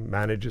 So he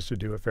manages to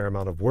do a fair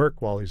amount of work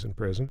while he's in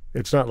prison.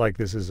 It's not like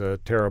this is a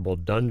terrible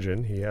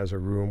dungeon. He has a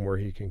room where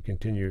he can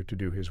continue to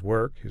do his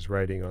work, his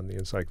writing on the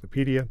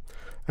encyclopedia.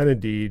 And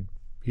indeed,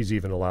 he's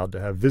even allowed to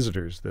have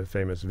visitors. The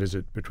famous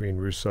visit between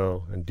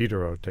Rousseau and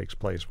Diderot takes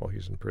place while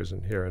he's in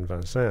prison here in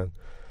Vincennes.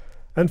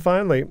 And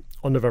finally,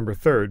 on November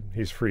 3rd,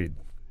 he's freed.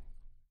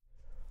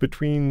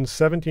 Between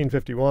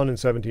 1751 and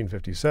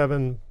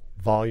 1757,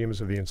 volumes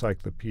of the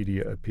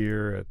encyclopedia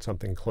appear at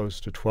something close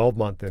to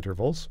 12-month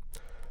intervals.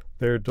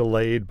 They're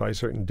delayed by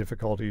certain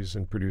difficulties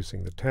in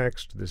producing the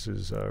text. This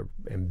is an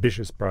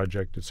ambitious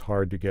project. It's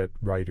hard to get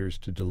writers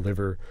to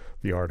deliver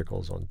the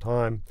articles on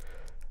time.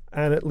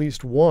 And at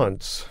least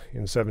once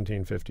in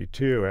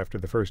 1752, after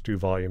the first two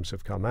volumes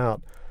have come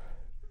out,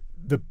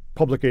 the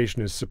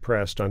publication is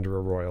suppressed under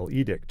a royal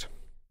edict.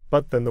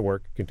 But then the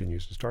work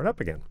continues to start up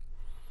again.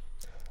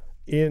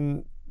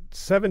 In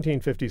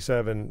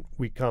 1757,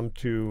 we come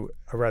to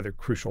a rather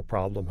crucial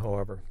problem,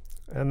 however,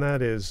 and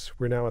that is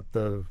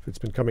it's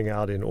been coming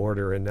out in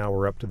order, and now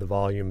we're up to the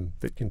volume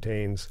that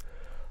contains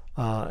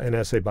an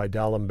essay by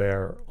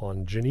D'Alembert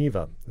on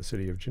Geneva, the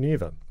city of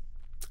Geneva.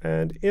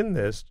 And in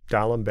this,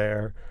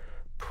 D'Alembert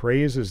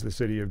praises the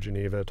city of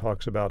Geneva,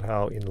 talks about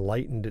how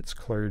enlightened its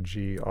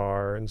clergy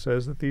are, and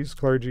says that these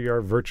clergy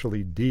are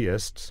virtually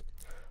deists.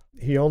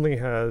 He only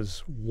has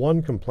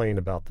one complaint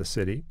about the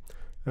city,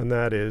 and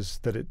that is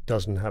that it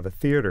doesn't have a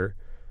theater.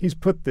 He's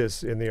put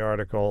this in the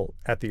article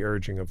at the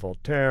urging of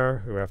Voltaire,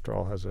 who after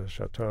all has a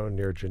chateau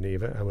near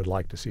Geneva and would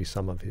like to see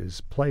some of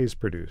his plays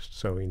produced,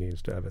 so he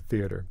needs to have a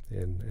theater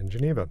in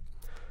Geneva.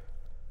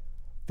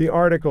 The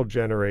article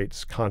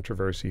generates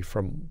controversy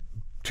from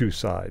two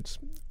sides.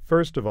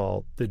 First of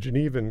all, the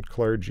Genevan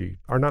clergy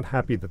are not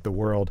happy that the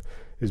world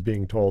is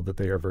being told that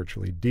they are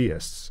virtually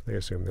deists. They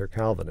assume they're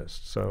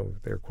Calvinists, so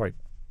they're quite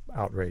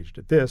outraged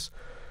at this.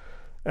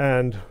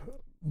 And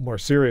more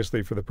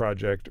seriously for the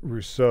project,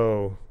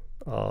 Rousseau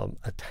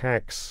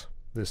attacks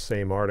this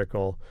same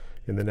article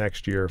in the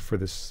next year for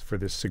this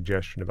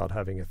suggestion about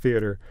having a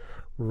theater,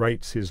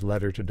 writes his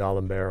letter to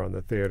D'Alembert on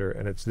the theater,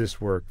 and it's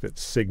this work that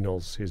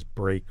signals his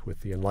break with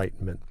the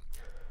Enlightenment.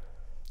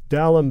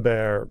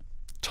 D'Alembert,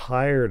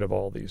 tired of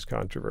all these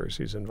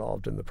controversies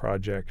involved in the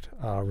project,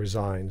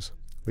 resigns,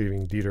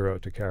 leaving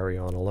Diderot to carry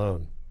on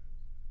alone.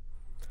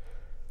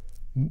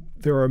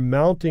 There are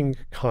mounting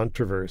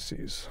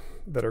controversies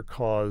that are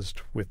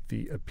caused with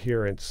the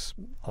appearance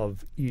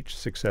of each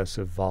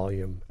successive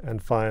volume.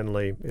 And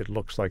finally, it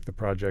looks like the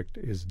project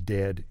is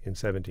dead in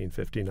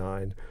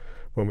 1759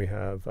 when we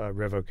have a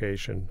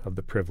revocation of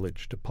the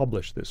privilege to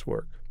publish this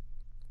work.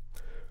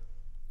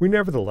 We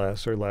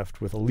nevertheless are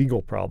left with a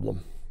legal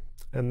problem,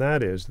 and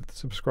that is that the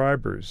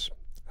subscribers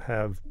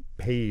have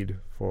paid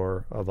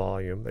for a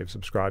volume. They've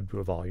subscribed to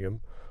a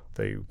volume.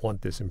 They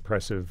want this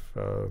impressive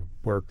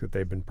work that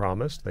they've been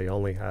promised. They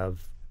only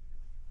have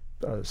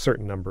a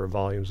certain number of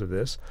volumes of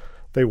this.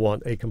 They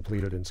want a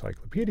completed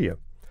encyclopedia.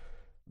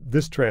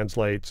 This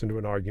translates into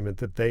an argument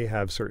that they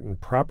have certain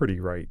property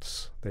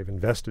rights. They've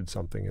invested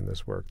something in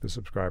this work, the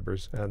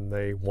subscribers, and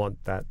they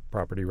want that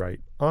property right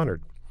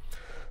honored.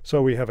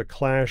 So we have a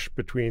clash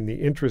between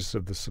the interests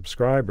of the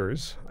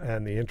subscribers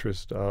and the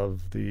interest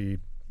of the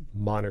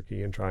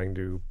monarchy in trying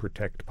to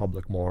protect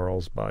public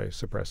morals by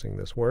suppressing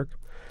this work.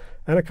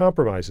 And a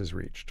compromise is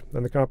reached.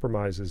 And the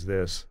compromise is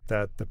this,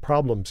 that the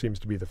problem seems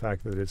to be the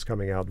fact that it's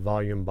coming out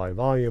volume by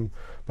volume.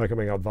 By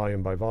coming out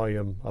volume by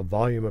volume, a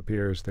volume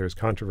appears, there's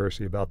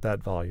controversy about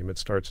that volume. It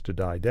starts to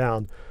die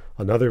down.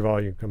 Another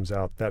volume comes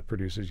out, that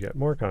produces yet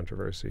more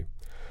controversy.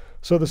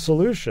 So the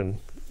solution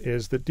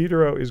is that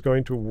Diderot is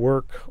going to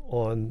work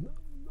on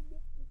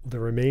the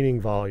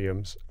remaining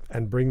volumes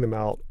and bring them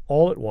out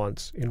all at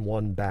once in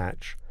one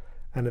batch.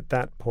 And at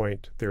that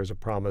point, there's a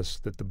promise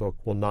that the book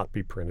will not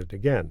be printed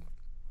again.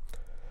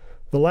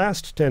 The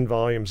last 10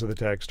 volumes of the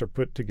text are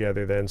put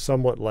together then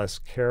somewhat less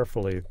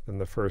carefully than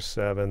the first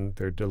 7.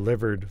 They're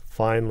delivered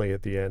finally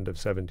at the end of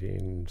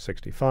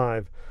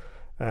 1765,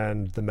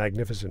 and the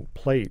magnificent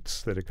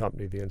plates that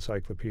accompany the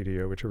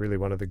encyclopedia, which are really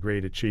one of the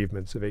great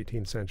achievements of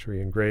 18th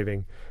century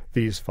engraving.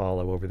 These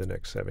follow over the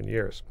next 7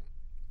 years.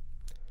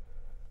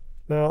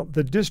 Now,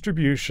 the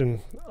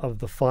distribution of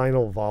the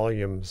final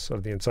volumes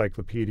of the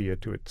encyclopedia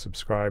to its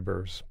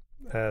subscribers,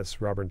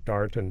 as Robert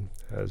Darnton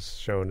has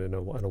shown in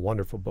a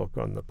wonderful book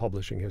on the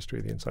publishing history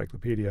of the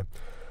encyclopedia,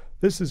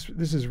 this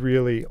is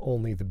really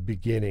only the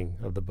beginning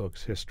of the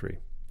book's history.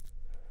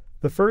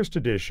 The first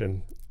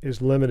edition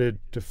is limited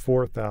to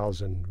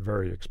 4,000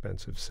 very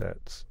expensive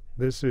sets.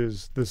 This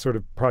is the sort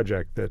of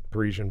project that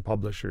Parisian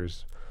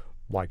publishers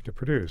like to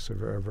produce, a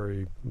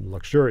very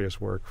luxurious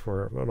work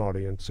for an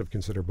audience of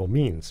considerable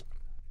means.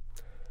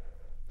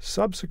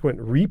 Subsequent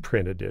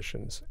reprint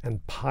editions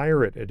and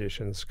pirate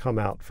editions come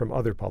out from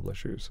other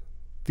publishers.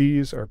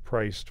 These are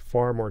priced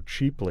far more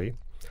cheaply,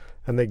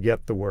 and they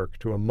get the work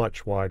to a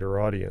much wider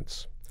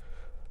audience.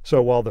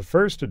 So while the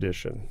first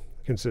edition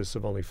consists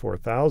of only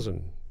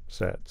 4,000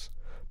 sets,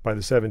 by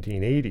the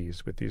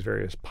 1780s, with these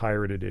various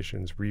pirate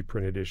editions,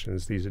 reprint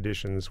editions, these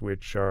editions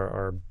which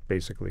are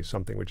basically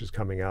something which is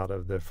coming out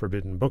of the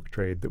forbidden book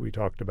trade that we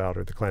talked about,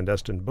 or the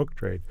clandestine book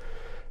trade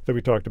that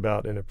we talked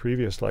about in a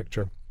previous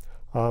lecture,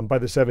 by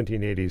the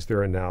 1780s,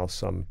 there are now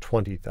some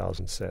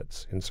 20,000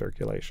 sets in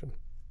circulation.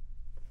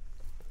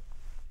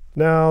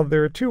 Now,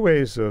 there are two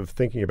ways of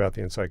thinking about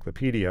the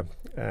encyclopedia,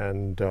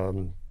 and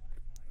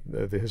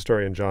the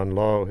historian John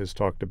Lowe has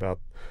talked about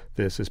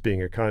this as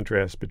being a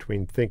contrast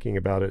between thinking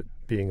about it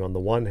being, on the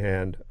one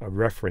hand, a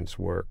reference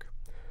work,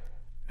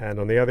 and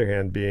on the other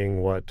hand, being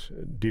what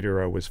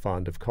Diderot was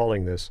fond of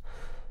calling this,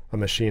 a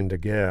machine de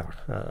guerre,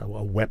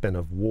 a weapon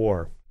of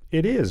war.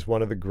 It is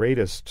one of the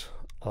greatest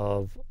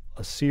of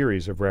a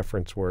series of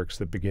reference works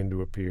that begin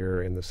to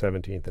appear in the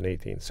 17th and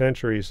 18th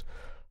centuries.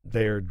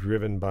 They are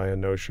driven by a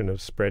notion of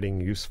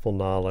spreading useful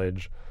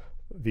knowledge.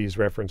 These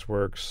reference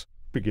works,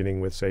 beginning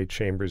with, say,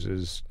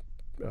 Chambers's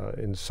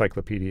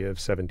Encyclopedia of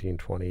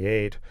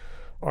 1728,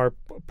 are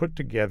put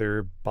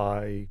together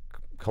by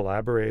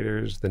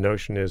collaborators. The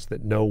notion is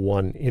that no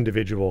one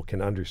individual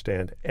can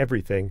understand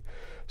everything,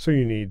 so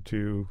you need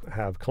to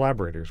have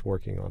collaborators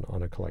working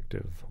on a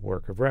collective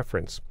work of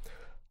reference.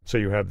 So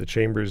you have the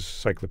Chambers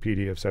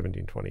Encyclopedia of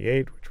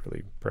 1728, which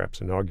really perhaps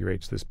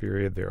inaugurates this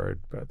period.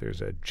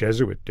 There's a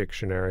Jesuit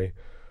dictionary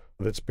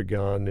that's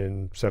begun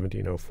in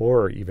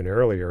 1704 or even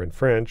earlier in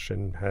French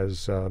and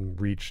has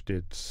reached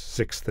its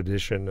sixth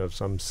edition of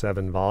some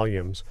 7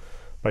 volumes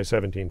by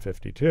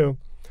 1752.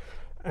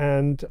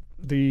 And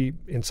the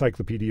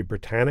Encyclopedia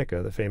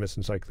Britannica, the famous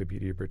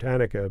Encyclopedia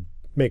Britannica,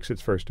 makes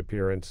its first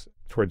appearance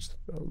towards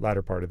the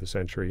latter part of the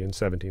century in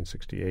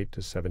 1768 to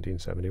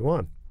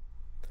 1771.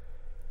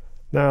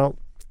 Now,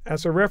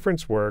 as a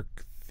reference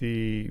work,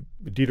 the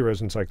Diderot's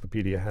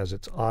encyclopedia has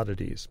its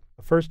oddities.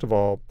 First of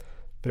all,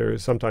 there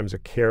is sometimes a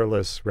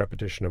careless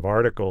repetition of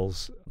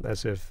articles,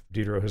 as if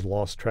Diderot has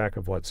lost track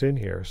of what's in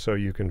here. So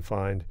you can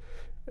find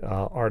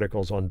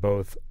articles on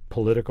both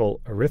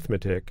political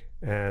arithmetic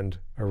and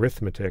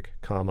arithmetic,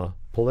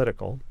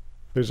 political.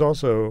 There's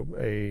also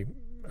a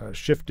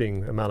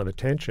shifting amount of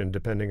attention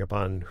depending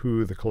upon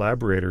who the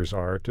collaborators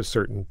are to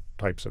certain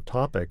types of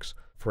topics.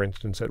 For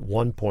instance, at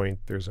one point,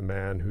 there's a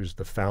man who's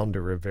the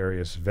founder of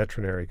various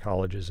veterinary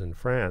colleges in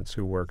France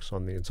who works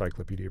on the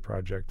Encyclopedia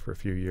Project for a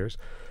few years.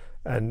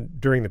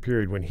 And during the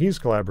period when he's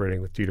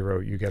collaborating with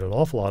Diderot, you get an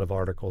awful lot of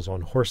articles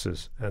on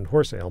horses and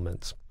horse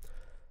ailments.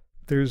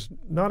 There's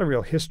not a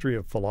real history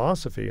of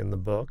philosophy in the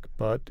book,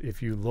 but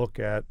if you look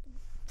at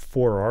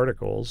 4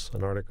 articles,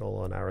 an article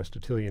on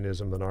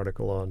Aristotelianism, an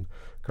article on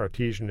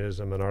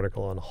Cartesianism, an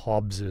article on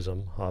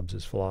Hobbesism,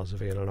 Hobbes's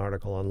philosophy, and an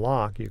article on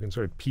Locke, you can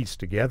sort of piece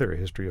together a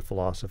history of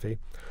philosophy.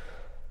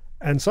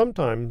 And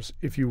sometimes,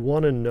 if you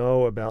want to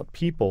know about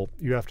people,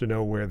 you have to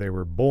know where they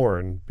were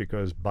born,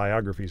 because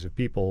biographies of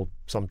people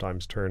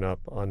sometimes turn up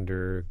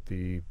under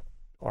the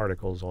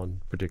articles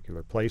on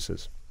particular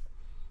places.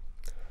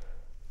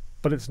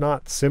 But it's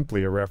not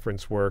simply a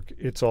reference work.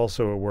 It's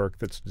also a work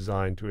that's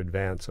designed to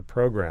advance a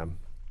program.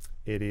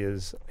 It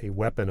is a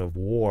weapon of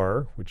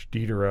war, which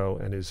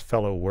Diderot and his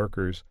fellow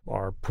workers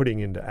are putting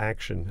into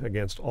action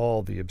against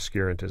all the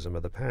obscurantism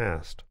of the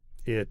past.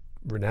 It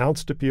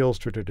renounced appeals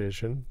to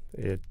tradition,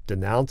 it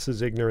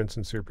denounces ignorance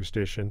and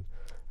superstition,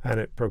 and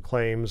it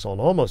proclaims on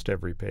almost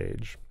every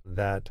page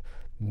that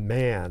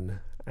man,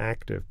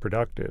 active,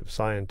 productive,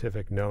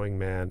 scientific, knowing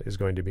man, is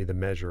going to be the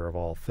measure of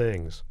all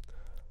things.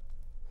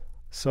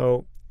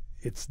 So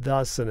it's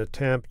thus an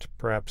attempt,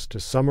 perhaps, to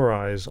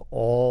summarize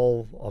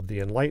all of the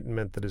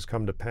enlightenment that has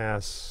come to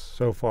pass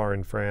so far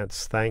in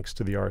France, thanks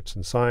to the arts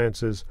and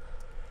sciences,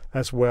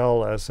 as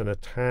well as an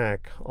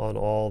attack on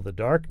all the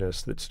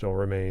darkness that still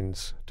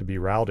remains to be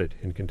routed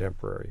in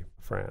contemporary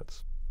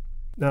France.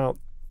 Now,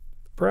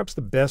 perhaps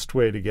the best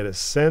way to get a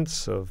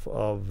sense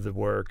of the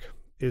work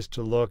is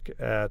to look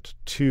at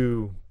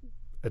 2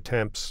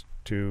 attempts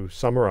to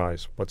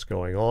summarize what's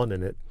going on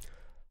in it.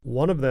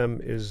 One of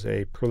them is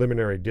a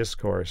preliminary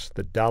discourse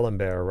that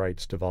D'Alembert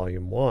writes to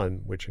Volume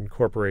 1, which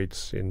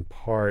incorporates in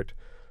part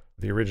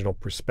the original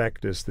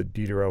prospectus that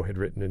Diderot had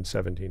written in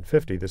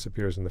 1750. This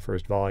appears in the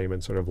first volume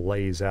and sort of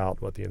lays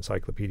out what the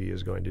encyclopedia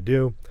is going to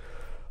do.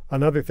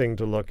 Another thing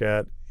to look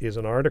at is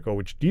an article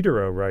which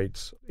Diderot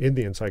writes in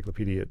the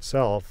encyclopedia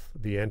itself.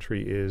 The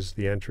entry is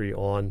the entry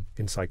on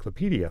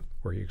encyclopedia,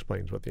 where he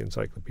explains what the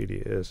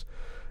encyclopedia is.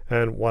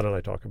 And why don't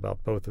I talk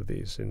about both of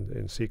these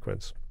in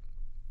sequence?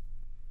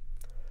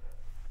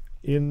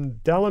 In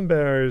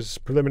D'Alembert's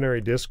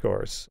preliminary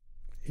discourse,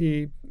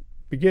 he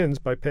begins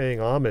by paying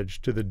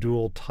homage to the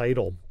dual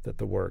title that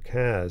the work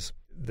has.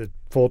 The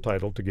full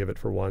title, to give it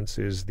for once,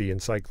 is the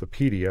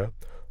Encyclopedia,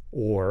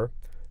 or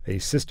a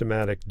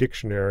Systematic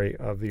Dictionary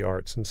of the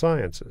Arts and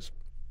Sciences.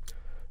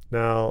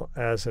 Now,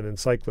 as an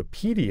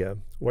encyclopedia,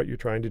 what you're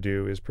trying to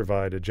do is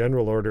provide a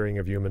general ordering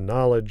of human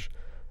knowledge,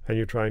 and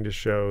you're trying to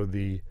show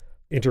the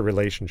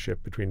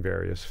interrelationship between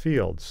various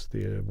fields.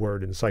 The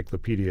word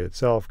encyclopedia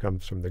itself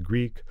comes from the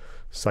Greek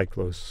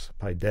cyclos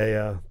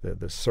paideia,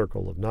 the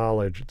circle of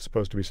knowledge. It's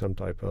supposed to be some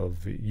type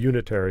of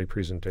unitary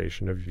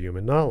presentation of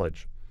human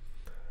knowledge.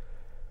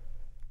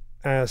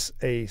 As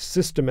a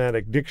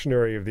systematic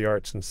dictionary of the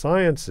arts and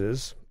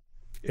sciences,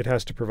 it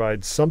has to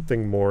provide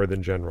something more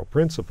than general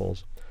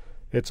principles.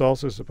 It's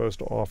also supposed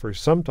to offer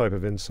some type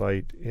of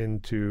insight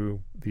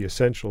into the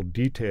essential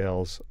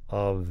details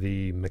of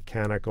the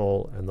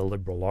mechanical and the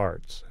liberal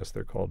arts, as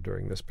they're called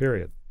during this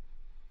period.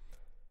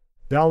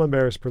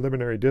 D'Alembert's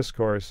preliminary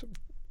discourse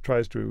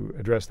tries to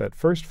address that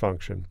first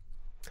function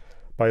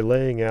by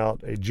laying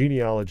out a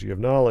genealogy of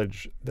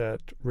knowledge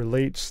that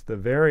relates the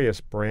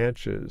various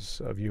branches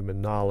of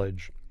human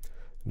knowledge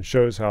and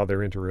shows how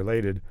they're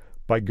interrelated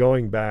by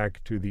going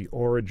back to the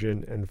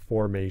origin and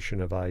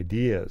formation of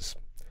ideas.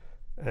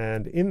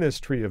 And in this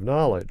tree of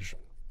knowledge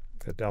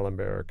that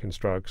D'Alembert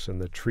constructs, and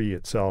the tree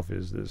itself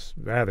is this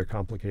rather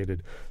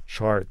complicated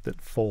chart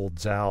that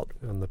folds out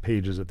on the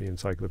pages of the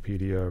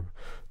encyclopedia.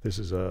 This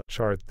is a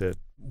chart that,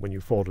 when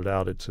you fold it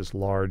out, it's as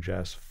large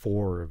as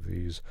 4 of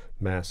these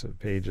massive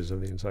pages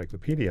of the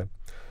encyclopedia.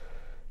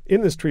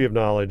 In this tree of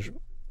knowledge,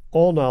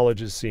 all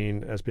knowledge is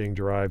seen as being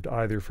derived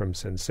either from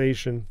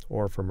sensation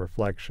or from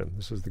reflection.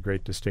 This is the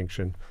great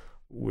distinction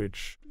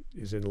which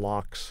is in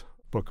Locke's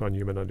book on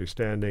human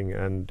understanding,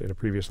 and in a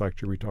previous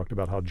lecture we talked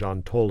about how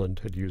John Toland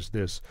had used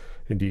this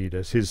indeed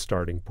as his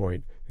starting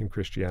point in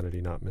Christianity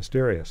Not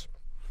Mysterious.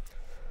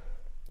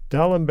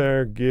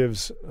 D'Alembert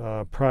gives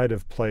pride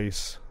of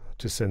place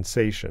to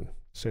sensation,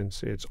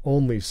 since it's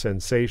only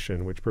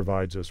sensation which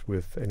provides us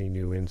with any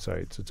new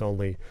insights. It's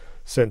only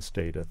sense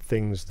data,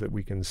 things that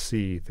we can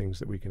see, things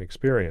that we can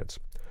experience.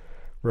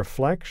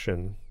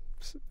 Reflection,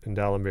 in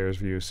D'Alembert's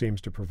view,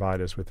 seems to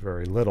provide us with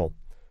very little.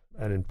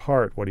 And in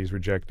part, what he's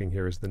rejecting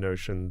here is the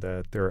notion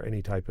that there are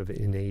any type of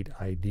innate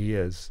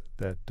ideas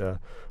that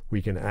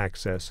we can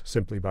access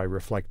simply by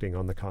reflecting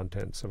on the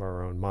contents of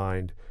our own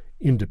mind,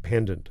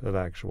 independent of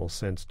actual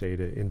sense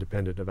data,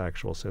 independent of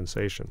actual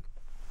sensation.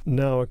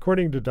 Now,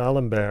 according to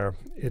D'Alembert,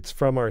 it's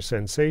from our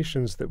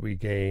sensations that we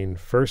gain,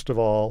 first of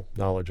all,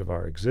 knowledge of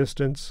our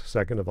existence,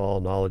 second of all,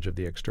 knowledge of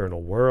the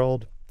external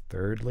world,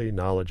 thirdly,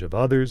 knowledge of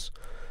others.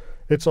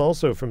 It's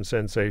also from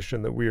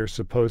sensation that we are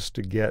supposed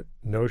to get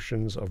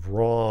notions of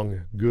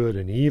wrong, good,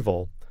 and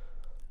evil,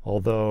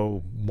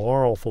 although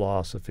moral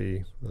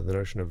philosophy, the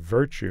notion of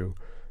virtue,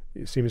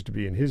 seems to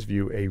be, in his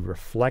view, a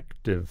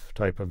reflective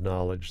type of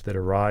knowledge that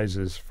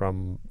arises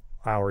from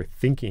our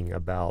thinking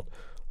about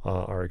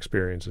our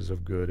experiences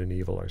of good and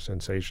evil, our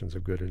sensations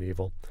of good and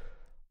evil.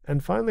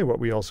 And finally, what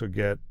we also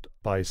get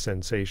by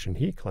sensation,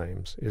 he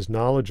claims, is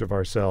knowledge of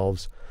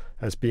ourselves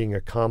as being a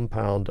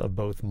compound of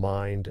both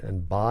mind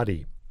and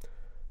body.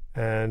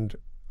 And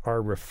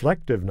our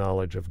reflective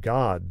knowledge of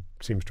God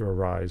seems to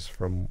arise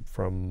from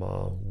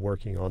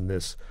working on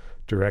this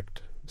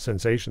direct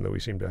sensation that we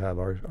seem to have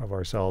of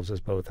ourselves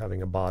as both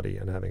having a body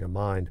and having a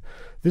mind.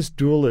 This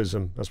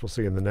dualism, as we'll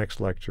see in the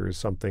next lecture, is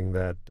something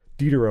that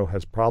Diderot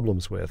has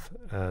problems with,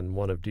 and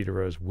one of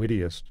Diderot's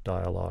wittiest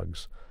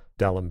dialogues,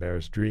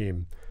 D'Alembert's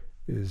Dream,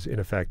 is in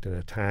effect an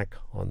attack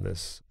on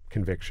this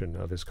conviction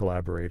of his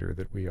collaborator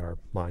that we are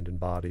mind and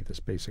body,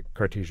 this basic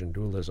Cartesian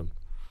dualism.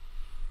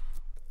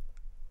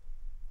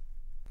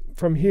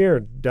 From here,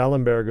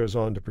 D'Alembert goes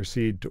on to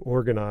proceed to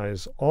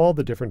organize all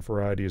the different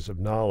varieties of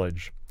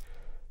knowledge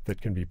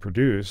that can be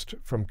produced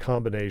from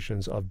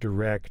combinations of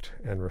direct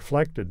and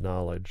reflected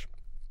knowledge.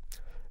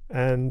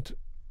 And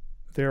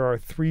there are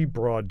 3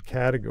 broad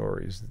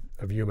categories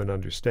of human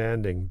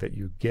understanding that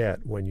you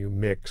get when you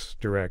mix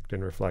direct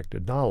and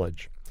reflected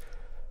knowledge.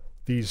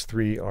 These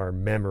 3 are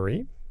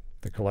memory,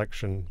 the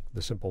collection,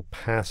 the simple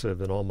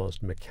passive and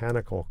almost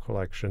mechanical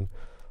collection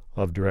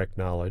of direct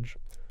knowledge.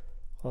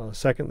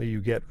 Secondly,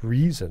 you get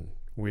reason,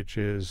 which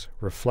is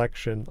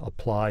reflection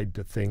applied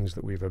to things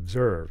that we've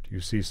observed. You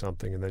see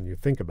something and then you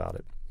think about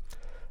it.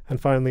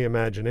 And finally,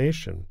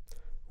 imagination,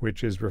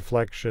 which is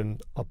reflection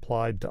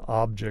applied to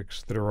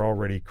objects that are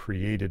already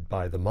created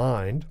by the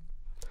mind.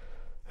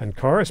 And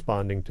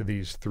corresponding to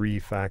these 3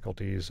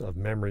 faculties of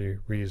memory,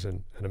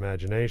 reason, and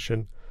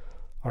imagination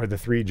are the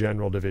 3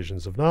 general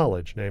divisions of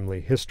knowledge,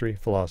 namely history,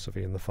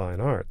 philosophy, and the fine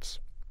arts.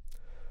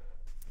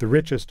 The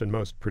richest and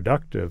most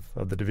productive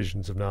of the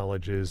divisions of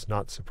knowledge is,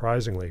 not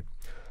surprisingly,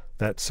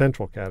 that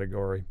central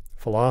category,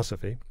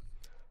 philosophy,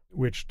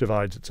 which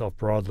divides itself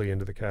broadly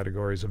into the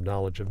categories of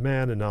knowledge of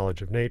man and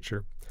knowledge of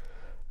nature.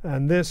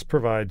 And this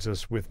provides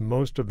us with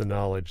most of the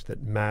knowledge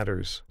that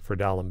matters for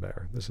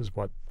D'Alembert. This is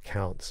what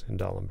counts in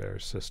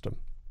D'Alembert's system.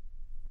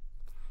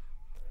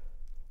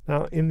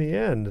 Now, in the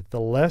end,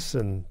 the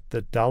lesson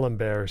that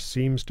D'Alembert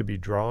seems to be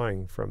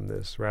drawing from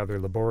this rather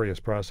laborious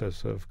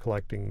process of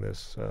collecting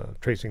this,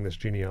 tracing this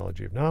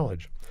genealogy of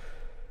knowledge,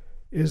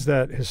 is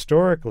that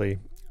historically,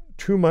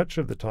 too much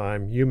of the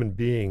time, human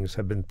beings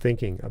have been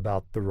thinking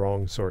about the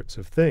wrong sorts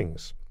of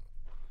things.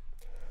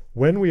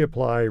 When we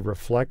apply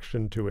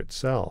reflection to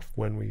itself,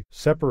 when we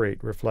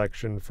separate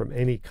reflection from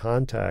any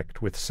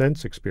contact with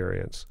sense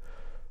experience,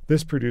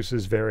 this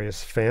produces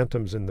various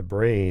phantoms in the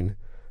brain,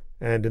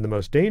 and in the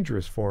most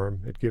dangerous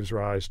form, it gives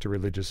rise to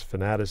religious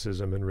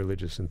fanaticism and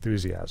religious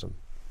enthusiasm.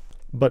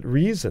 But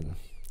reason,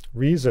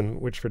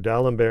 which for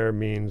D'Alembert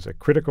means a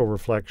critical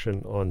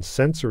reflection on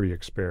sensory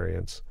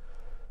experience,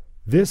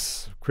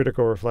 this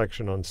critical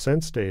reflection on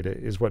sense data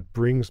is what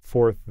brings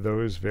forth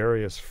those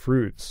various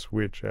fruits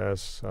which,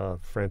 as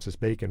Francis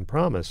Bacon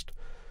promised,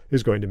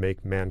 is going to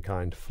make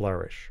mankind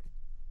flourish.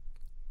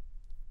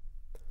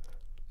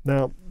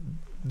 Now,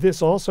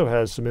 this also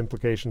has some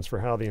implications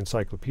for how the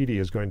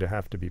encyclopedia is going to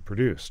have to be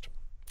produced.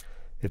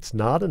 It's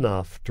not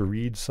enough to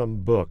read some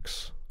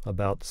books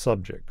about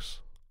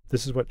subjects.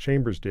 This is what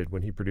Chambers did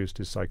when he produced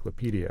his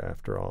encyclopedia,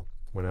 after all.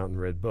 Went out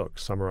and read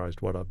books,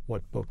 summarized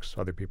what books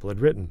other people had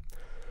written.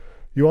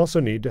 You also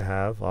need to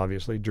have,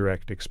 obviously,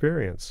 direct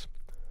experience.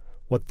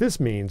 What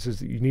this means is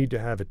that you need to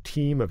have a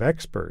team of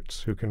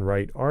experts who can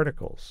write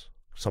articles,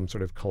 some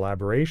sort of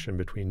collaboration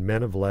between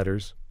men of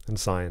letters and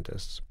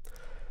scientists.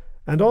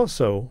 And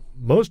also,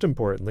 most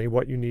importantly,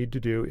 what you need to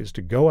do is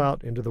to go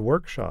out into the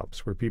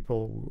workshops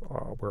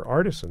where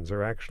artisans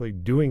are actually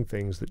doing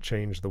things that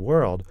change the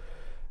world,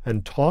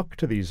 and talk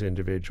to these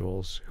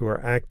individuals who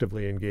are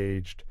actively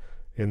engaged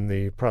in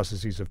the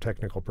processes of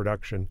technical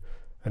production,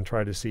 and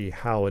try to see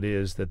how it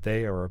is that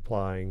they are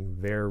applying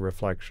their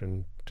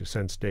reflection to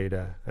sense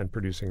data and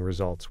producing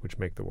results which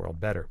make the world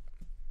better.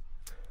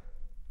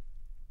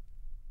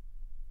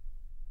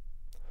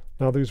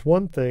 Now, there's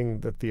one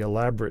thing that the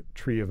elaborate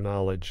tree of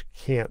knowledge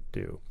can't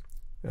do,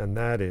 and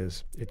that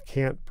is it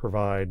can't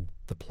provide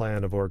the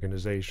plan of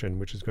organization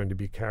which is going to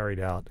be carried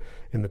out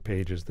in the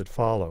pages that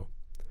follow.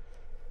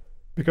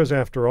 Because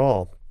after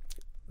all,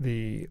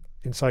 the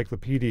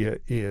encyclopedia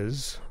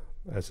is,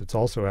 as it's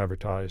also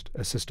advertised,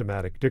 a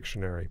systematic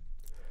dictionary.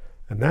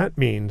 And that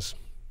means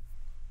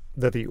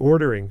that the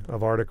ordering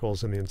of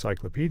articles in the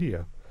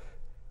encyclopedia,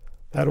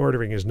 that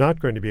ordering is not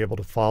going to be able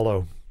to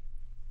follow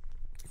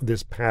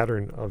this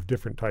pattern of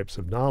different types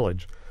of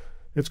knowledge.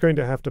 It's going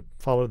to have to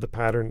follow the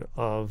pattern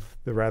of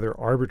the rather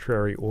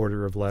arbitrary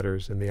order of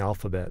letters in the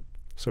alphabet.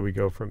 So we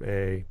go from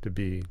A to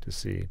B to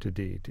C to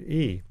D to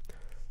E.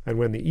 And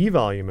when the E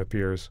volume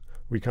appears,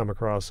 we come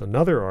across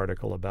another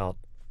article about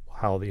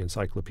how the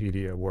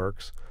encyclopedia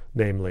works,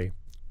 namely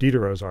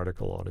Diderot's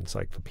article on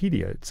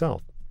encyclopedia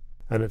itself.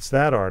 And it's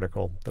that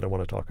article that I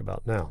want to talk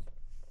about now.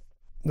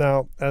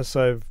 Now, as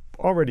I've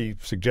already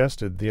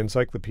suggested, the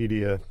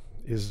encyclopedia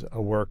is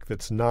a work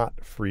that's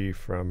not free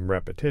from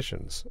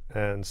repetitions,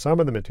 and some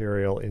of the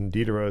material in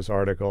Diderot's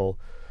article,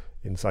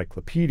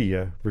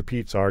 Encyclopedia,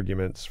 repeats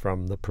arguments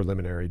from the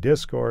preliminary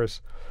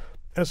discourse.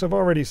 As I've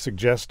already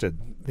suggested,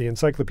 the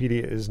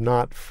encyclopedia is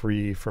not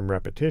free from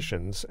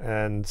repetitions,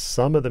 and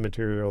some of the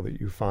material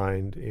that you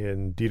find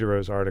in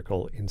Diderot's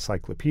article,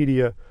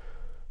 Encyclopedia,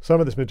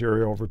 some of this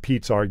material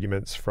repeats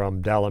arguments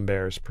from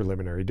D'Alembert's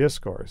preliminary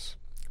discourse.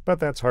 But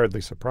that's hardly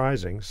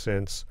surprising,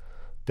 since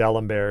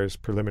D'Alembert's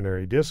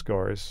preliminary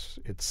discourse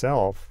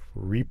itself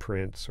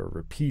reprints or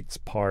repeats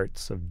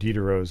parts of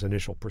Diderot's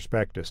initial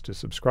prospectus to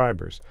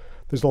subscribers.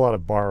 There's a lot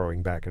of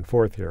borrowing back and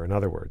forth here, in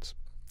other words.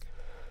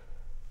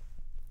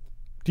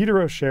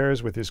 Diderot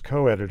shares with his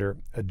co-editor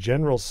a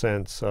general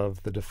sense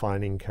of the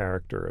defining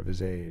character of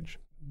his age.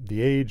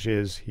 The age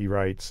is, he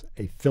writes,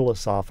 a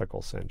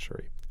philosophical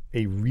century,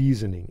 a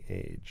reasoning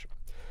age.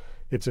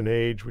 It's an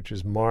age which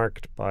is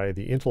marked by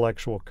the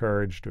intellectual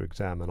courage to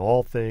examine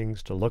all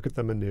things, to look at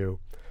them anew,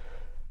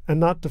 and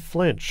not to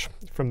flinch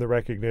from the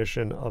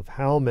recognition of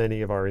how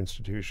many of our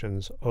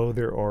institutions owe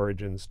their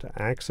origins to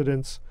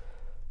accidents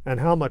and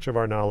how much of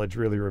our knowledge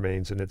really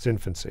remains in its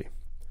infancy.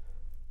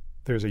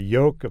 There's a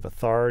yoke of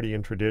authority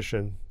and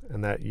tradition,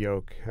 and that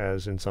yoke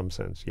has, in some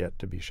sense, yet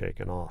to be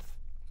shaken off.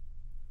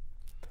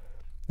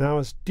 Now,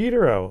 as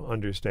Diderot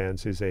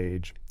understands his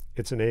age,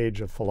 it's an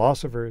age of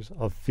philosophers,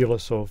 of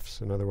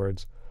philosophes, in other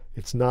words.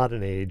 It's not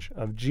an age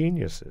of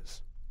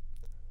geniuses.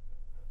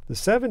 The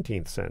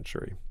 17th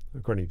century,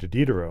 according to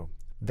Diderot,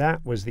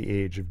 that was the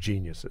age of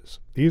geniuses.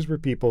 These were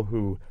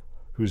people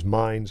whose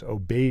minds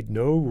obeyed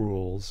no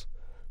rules,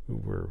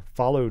 who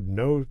followed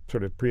no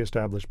sort of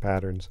pre-established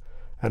patterns,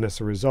 and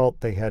as a result,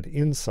 they had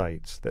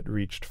insights that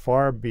reached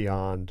far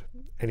beyond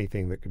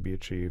anything that could be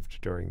achieved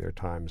during their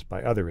times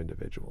by other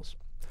individuals.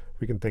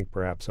 We can think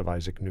perhaps of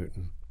Isaac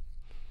Newton.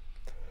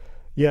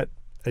 Yet,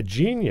 a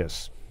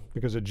genius,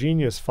 because a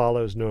genius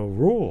follows no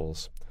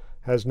rules,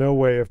 has no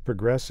way of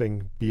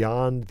progressing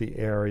beyond the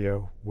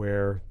area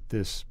where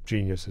this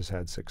genius has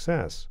had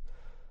success.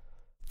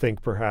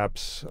 Think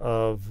perhaps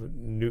of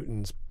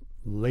Newton's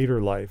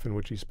later life, in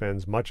which he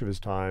spends much of his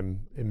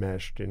time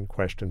enmeshed in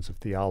questions of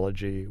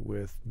theology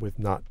with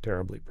not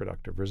terribly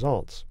productive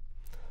results.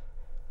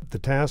 The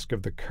task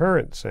of the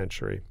current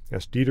century,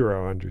 as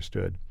Diderot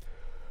understood,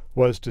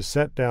 was to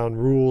set down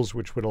rules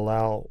which would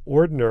allow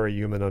ordinary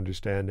human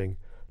understanding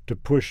to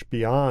push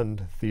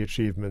beyond the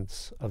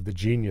achievements of the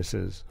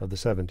geniuses of the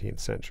 17th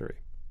century.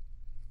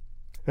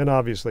 And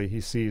obviously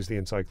he sees the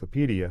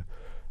encyclopedia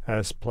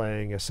as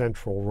playing a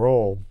central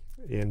role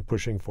in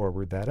pushing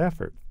forward that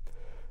effort.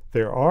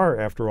 There are,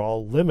 after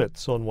all,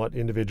 limits on what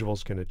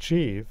individuals can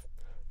achieve.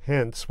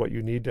 Hence, what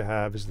you need to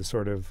have is the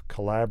sort of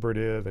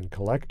collaborative and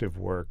collective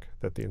work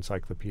that the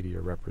encyclopedia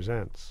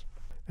represents.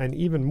 And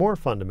even more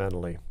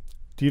fundamentally,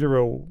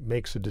 Diderot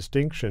makes a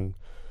distinction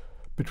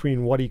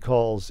between what he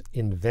calls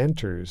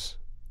inventors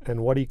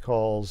and what he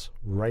calls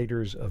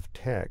writers of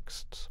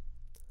texts.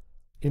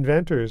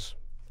 Inventors,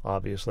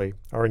 obviously,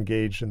 are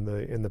engaged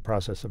in the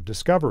process of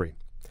discovery.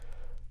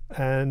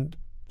 And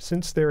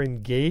since they're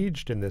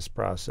engaged in this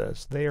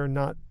process, they are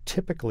not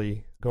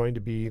typically going to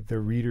be the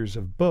readers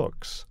of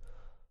books,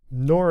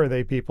 nor are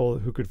they people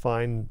who could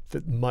find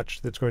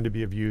much that's going to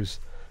be of use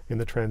in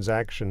the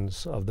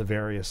transactions of the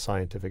various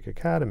scientific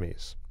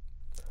academies.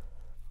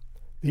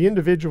 The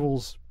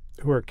individuals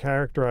who are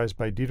characterized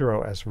by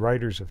Diderot as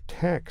writers of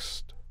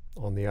text,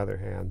 on the other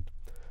hand,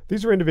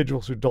 these are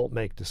individuals who don't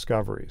make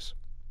discoveries,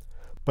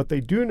 but they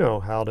do know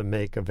how to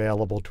make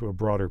available to a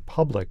broader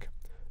public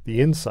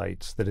the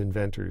insights that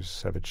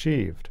inventors have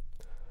achieved.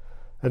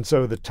 And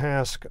so the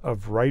task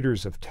of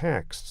writers of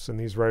texts, and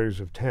these writers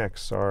of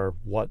texts are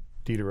what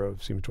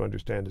Diderot seems to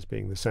understand as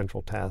being the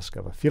central task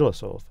of a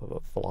philosophe, of a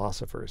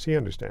philosopher, as he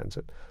understands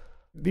it.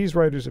 These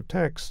writers of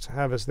texts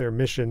have as their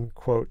mission,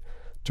 quote,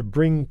 to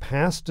bring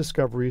past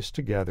discoveries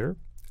together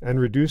and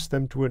reduce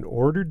them to an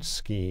ordered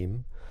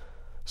scheme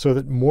so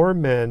that more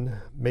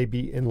men may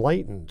be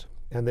enlightened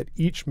and that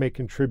each may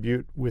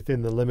contribute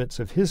within the limits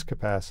of his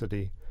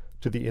capacity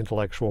to the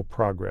intellectual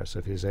progress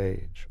of his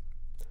age.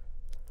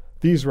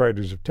 These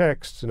writers of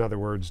texts, in other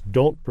words,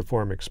 don't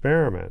perform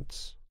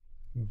experiments,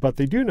 but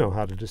they do know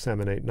how to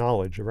disseminate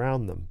knowledge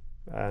around them,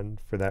 and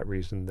for that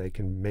reason they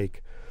can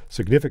make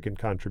significant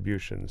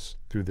contributions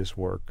through this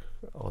work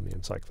on the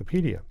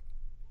encyclopedia.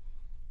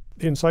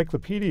 The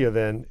encyclopedia,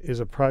 then,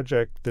 is a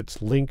project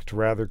that's linked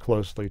rather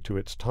closely to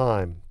its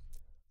time.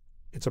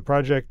 It's a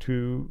project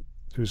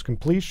whose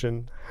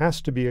completion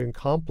has to be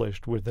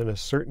accomplished within a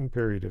certain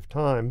period of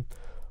time.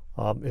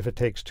 If it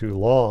takes too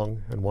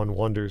long, and one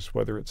wonders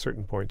whether at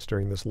certain points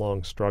during this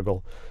long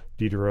struggle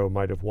Diderot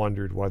might have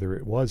wondered whether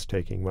it was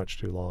taking much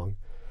too long.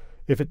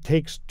 If it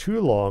takes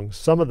too long,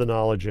 some of the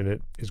knowledge in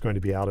it is going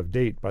to be out of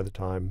date by the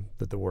time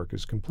that the work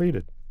is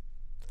completed.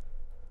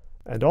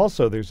 And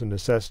also there's a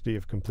necessity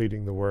of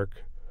completing the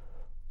work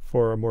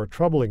for a more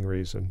troubling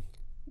reason.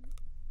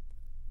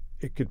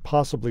 It could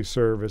possibly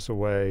serve as a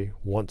way,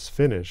 once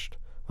finished,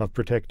 of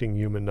protecting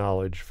human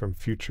knowledge from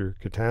future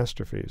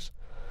catastrophes.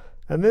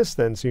 And this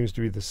then seems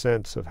to be the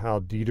sense of how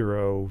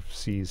Diderot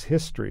sees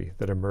history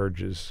that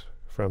emerges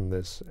from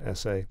this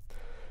essay.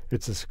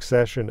 It's a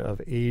succession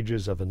of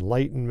ages of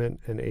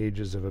enlightenment and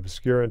ages of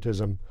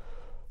obscurantism.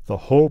 The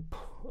hope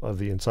of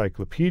the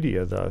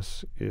encyclopedia,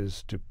 thus,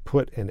 is to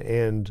put an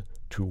end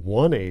to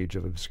one age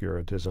of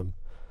obscurantism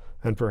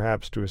and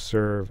perhaps to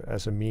serve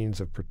as a means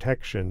of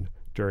protection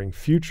during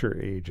future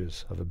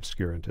ages of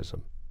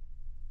obscurantism.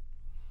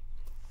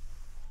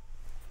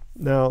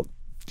 Now,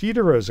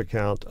 Diderot's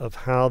account of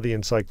how the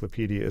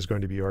encyclopedia is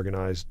going to be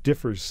organized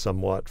differs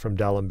somewhat from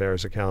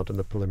D'Alembert's account in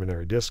the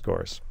preliminary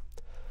discourse.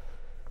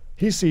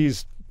 He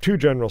sees two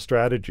general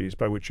strategies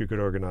by which you could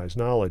organize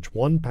knowledge.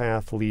 One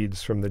path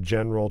leads from the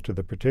general to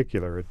the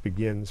particular. It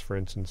begins, for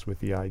instance, with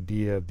the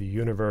idea of the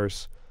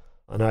universe,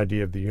 an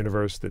idea of the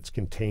universe that's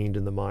contained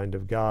in the mind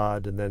of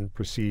God, and then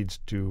proceeds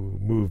to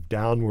move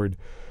downward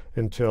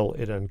until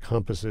it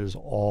encompasses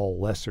all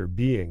lesser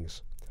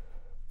beings.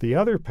 The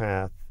other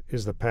path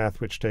is the path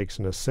which takes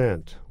an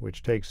ascent,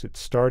 which takes its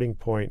starting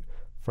point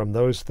from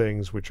those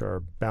things which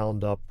are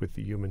bound up with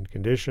the human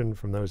condition,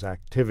 from those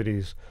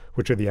activities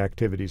which are the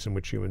activities in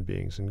which human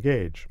beings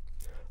engage.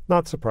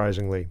 Not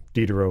surprisingly,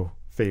 Diderot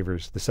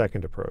favors the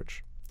second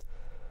approach.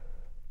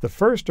 The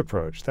first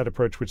approach, that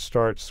approach which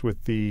starts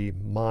with the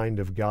mind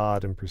of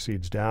God and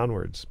proceeds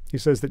downwards, he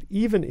says that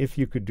even if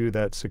you could do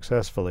that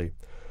successfully,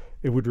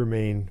 it would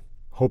remain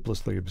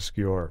hopelessly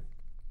obscure.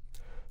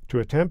 To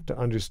attempt to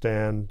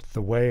understand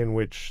the way in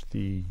which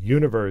the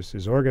universe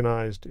is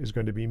organized is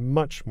going to be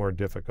much more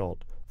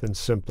difficult than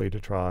simply to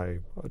try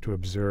to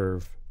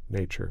observe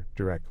nature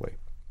directly.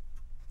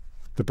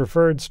 The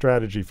preferred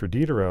strategy for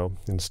Diderot,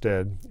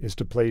 instead, is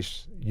to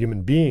place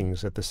human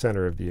beings at the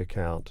center of the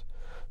account,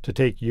 to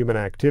take human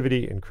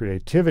activity and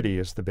creativity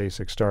as the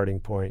basic starting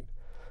point,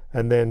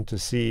 and then to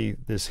see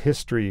this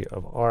history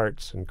of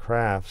arts and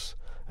crafts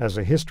as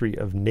a history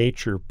of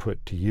nature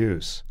put to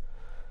use.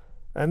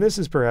 And this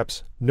is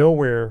perhaps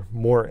nowhere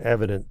more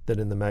evident than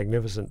in the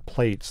magnificent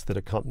plates that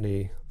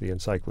accompany the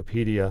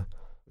encyclopedia.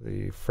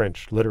 The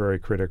French literary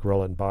critic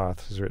Roland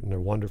Barthes has written a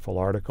wonderful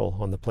article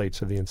on the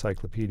plates of the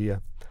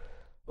encyclopedia.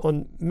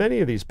 On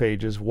many of these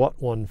pages,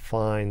 what one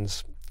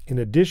finds, in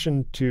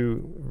addition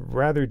to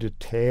rather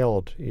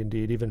detailed,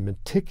 indeed even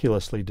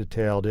meticulously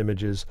detailed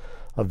images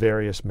of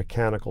various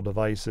mechanical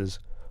devices,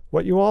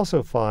 what you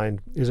also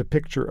find is a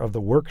picture of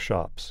the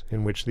workshops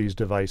in which these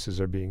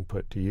devices are being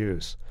put to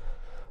use.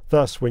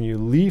 Thus, when you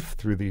leaf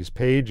through these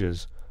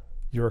pages,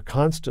 you are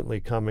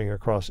constantly coming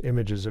across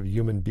images of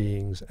human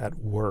beings at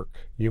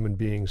work, human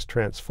beings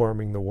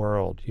transforming the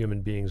world,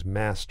 human beings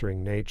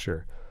mastering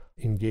nature,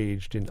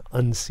 engaged in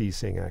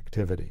unceasing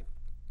activity.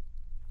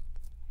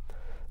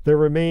 There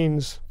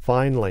remains,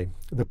 finally,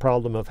 the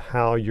problem of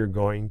how you're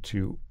going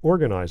to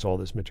organize all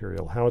this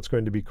material, how it's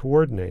going to be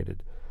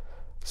coordinated.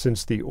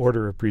 Since the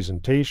order of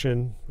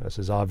presentation, as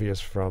is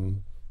obvious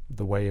from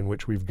the way in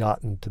which we've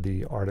gotten to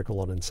the article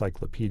on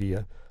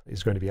encyclopedia,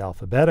 is going to be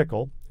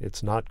alphabetical,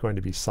 it's not going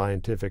to be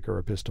scientific or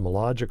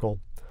epistemological,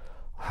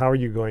 how are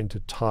you going to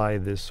tie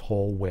this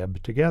whole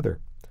web together?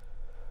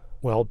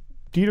 Well,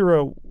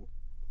 Diderot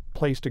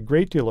placed a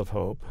great deal of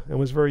hope and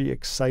was very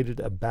excited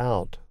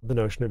about the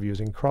notion of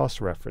using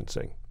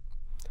cross-referencing.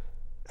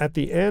 At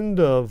the end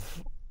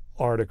of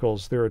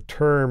articles, there are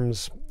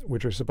terms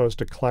which are supposed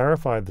to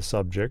clarify the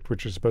subject,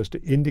 which are supposed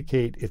to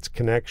indicate its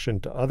connection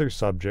to other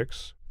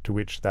subjects to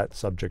which that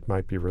subject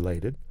might be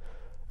related.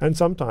 And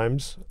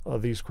sometimes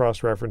these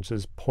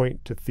cross-references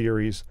point to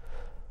theories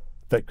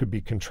that could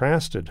be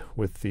contrasted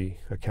with the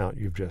account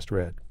you've just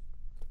read.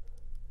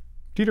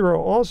 Diderot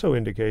also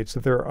indicates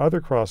that there are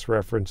other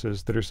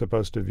cross-references that are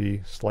supposed to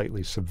be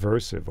slightly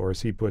subversive, or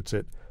as he puts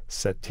it,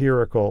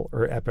 satirical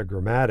or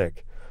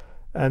epigrammatic,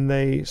 and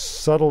they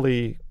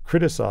subtly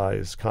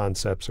criticize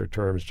concepts or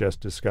terms just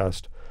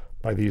discussed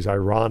by these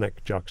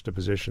ironic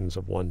juxtapositions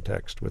of one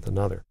text with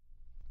another.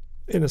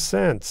 In a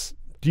sense,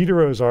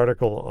 Diderot's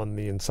article on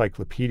the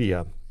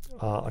encyclopedia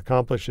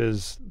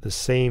accomplishes the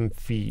same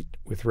feat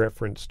with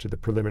reference to the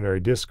preliminary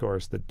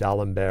discourse that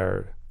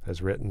D'Alembert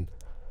has written.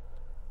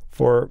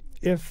 For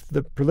if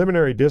the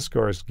preliminary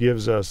discourse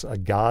gives us a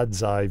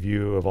God's eye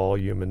view of all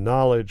human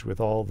knowledge, with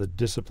all the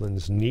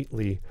disciplines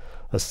neatly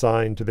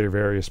assigned to their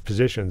various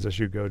positions as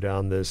you go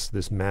down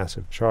this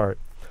massive chart,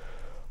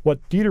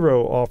 what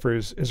Diderot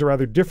offers is a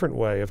rather different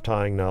way of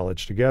tying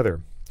knowledge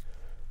together.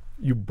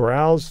 You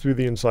browse through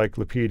the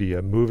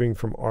encyclopedia, moving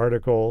from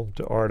article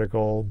to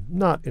article,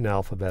 not in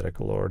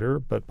alphabetical order,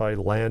 but by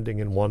landing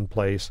in one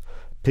place,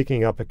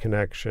 picking up a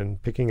connection,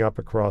 picking up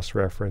a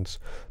cross-reference,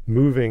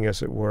 moving,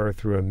 as it were,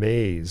 through a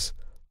maze.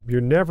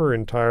 You're never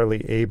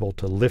entirely able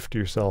to lift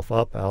yourself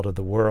up out of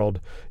the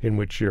world in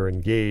which you're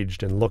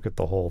engaged and look at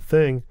the whole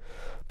thing,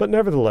 but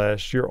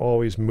nevertheless, you're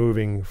always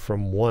moving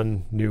from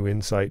one new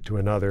insight to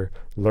another,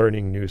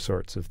 learning new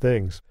sorts of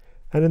things.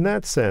 And in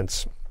that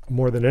sense,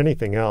 more than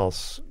anything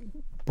else,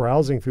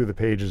 browsing through the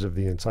pages of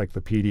the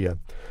encyclopedia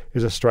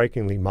is a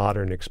strikingly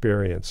modern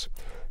experience.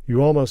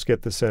 You almost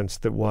get the sense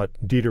that what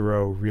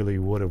Diderot really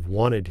would have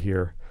wanted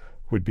here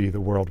would be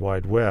the World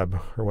Wide Web,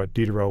 or what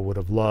Diderot would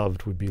have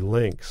loved would be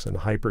links and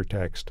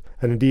hypertext.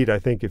 And indeed, I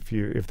think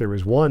if there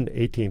was one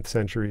 18th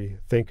century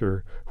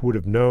thinker who would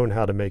have known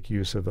how to make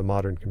use of a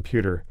modern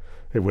computer,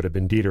 it would have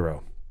been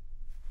Diderot.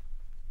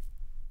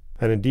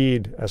 And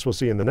indeed, as we'll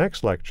see in the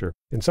next lecture,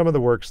 in some of the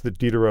works that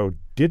Diderot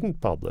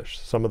didn't publish,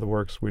 some of the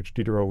works which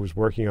Diderot was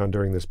working on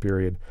during this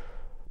period,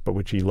 but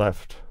which he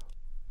left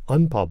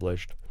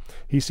unpublished,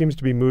 he seems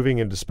to be moving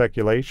into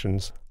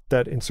speculations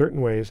that in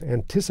certain ways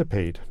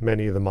anticipate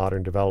many of the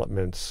modern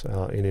developments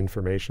in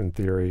information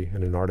theory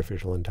and in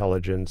artificial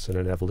intelligence and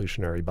in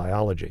evolutionary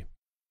biology.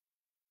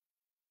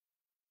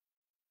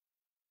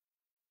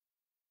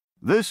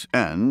 This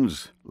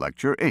ends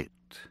Lecture 8,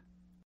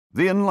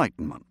 The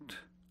Enlightenment.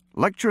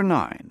 Lecture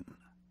 9,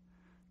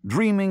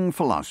 Dreaming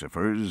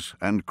Philosophers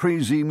and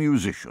Crazy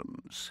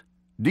Musicians,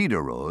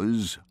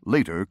 Diderot's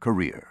Later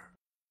Career.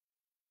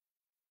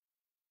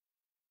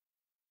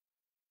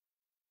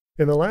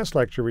 In the last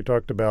lecture, we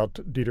talked about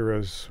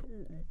Diderot's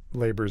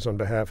labors on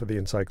behalf of the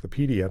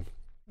encyclopedia.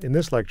 In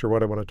this lecture,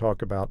 what I want to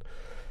talk about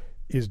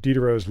is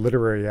Diderot's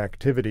literary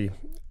activity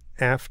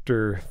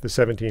after the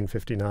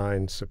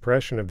 1759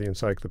 suppression of the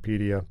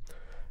encyclopedia,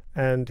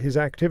 and his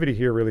activity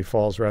here really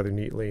falls rather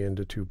neatly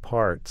into two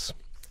parts.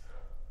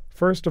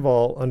 First of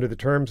all, under the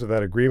terms of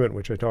that agreement,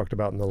 which I talked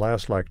about in the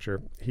last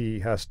lecture,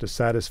 he has to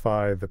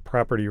satisfy the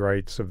property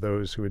rights of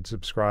those who had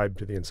subscribed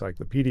to the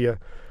encyclopedia,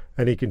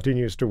 and he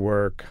continues to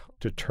work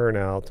to turn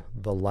out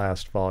the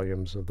last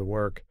volumes of the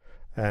work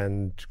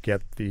and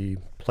get the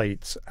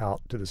plates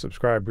out to the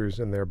subscribers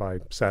and thereby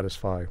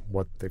satisfy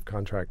what they've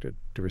contracted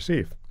to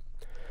receive.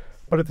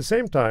 But at the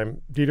same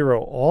time,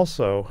 Diderot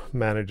also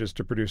manages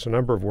to produce a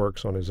number of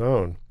works on his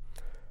own.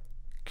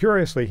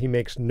 Curiously, he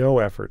makes no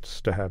efforts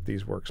to have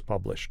these works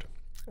published.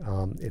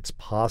 It's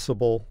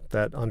possible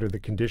that under the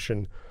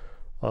condition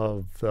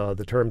of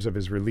the terms of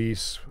his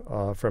release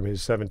from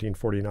his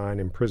 1749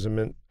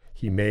 imprisonment,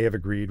 he may have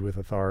agreed with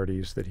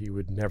authorities that he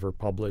would never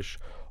publish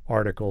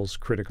articles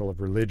critical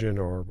of religion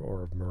or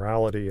of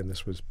morality, and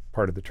this was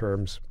part of the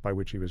terms by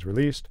which he was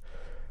released.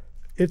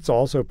 It's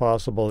also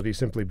possible that he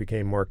simply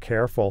became more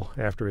careful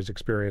after his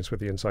experience with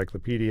the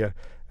encyclopedia,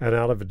 and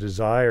out of a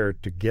desire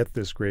to get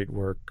this great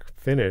work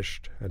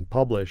finished and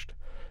published,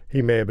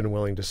 he may have been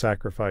willing to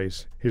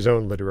sacrifice his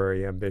own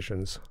literary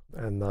ambitions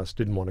and thus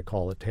didn't want to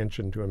call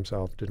attention to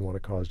himself, didn't want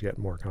to cause yet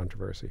more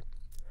controversy.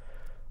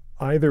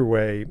 Either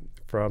way,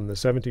 from the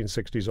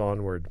 1760s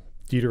onward,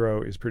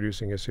 Diderot is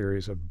producing a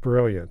series of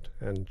brilliant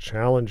and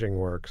challenging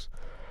works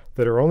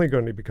that are only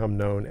going to become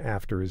known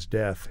after his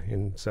death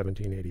in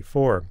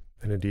 1784,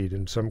 and indeed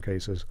in some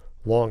cases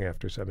long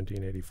after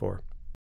 1784.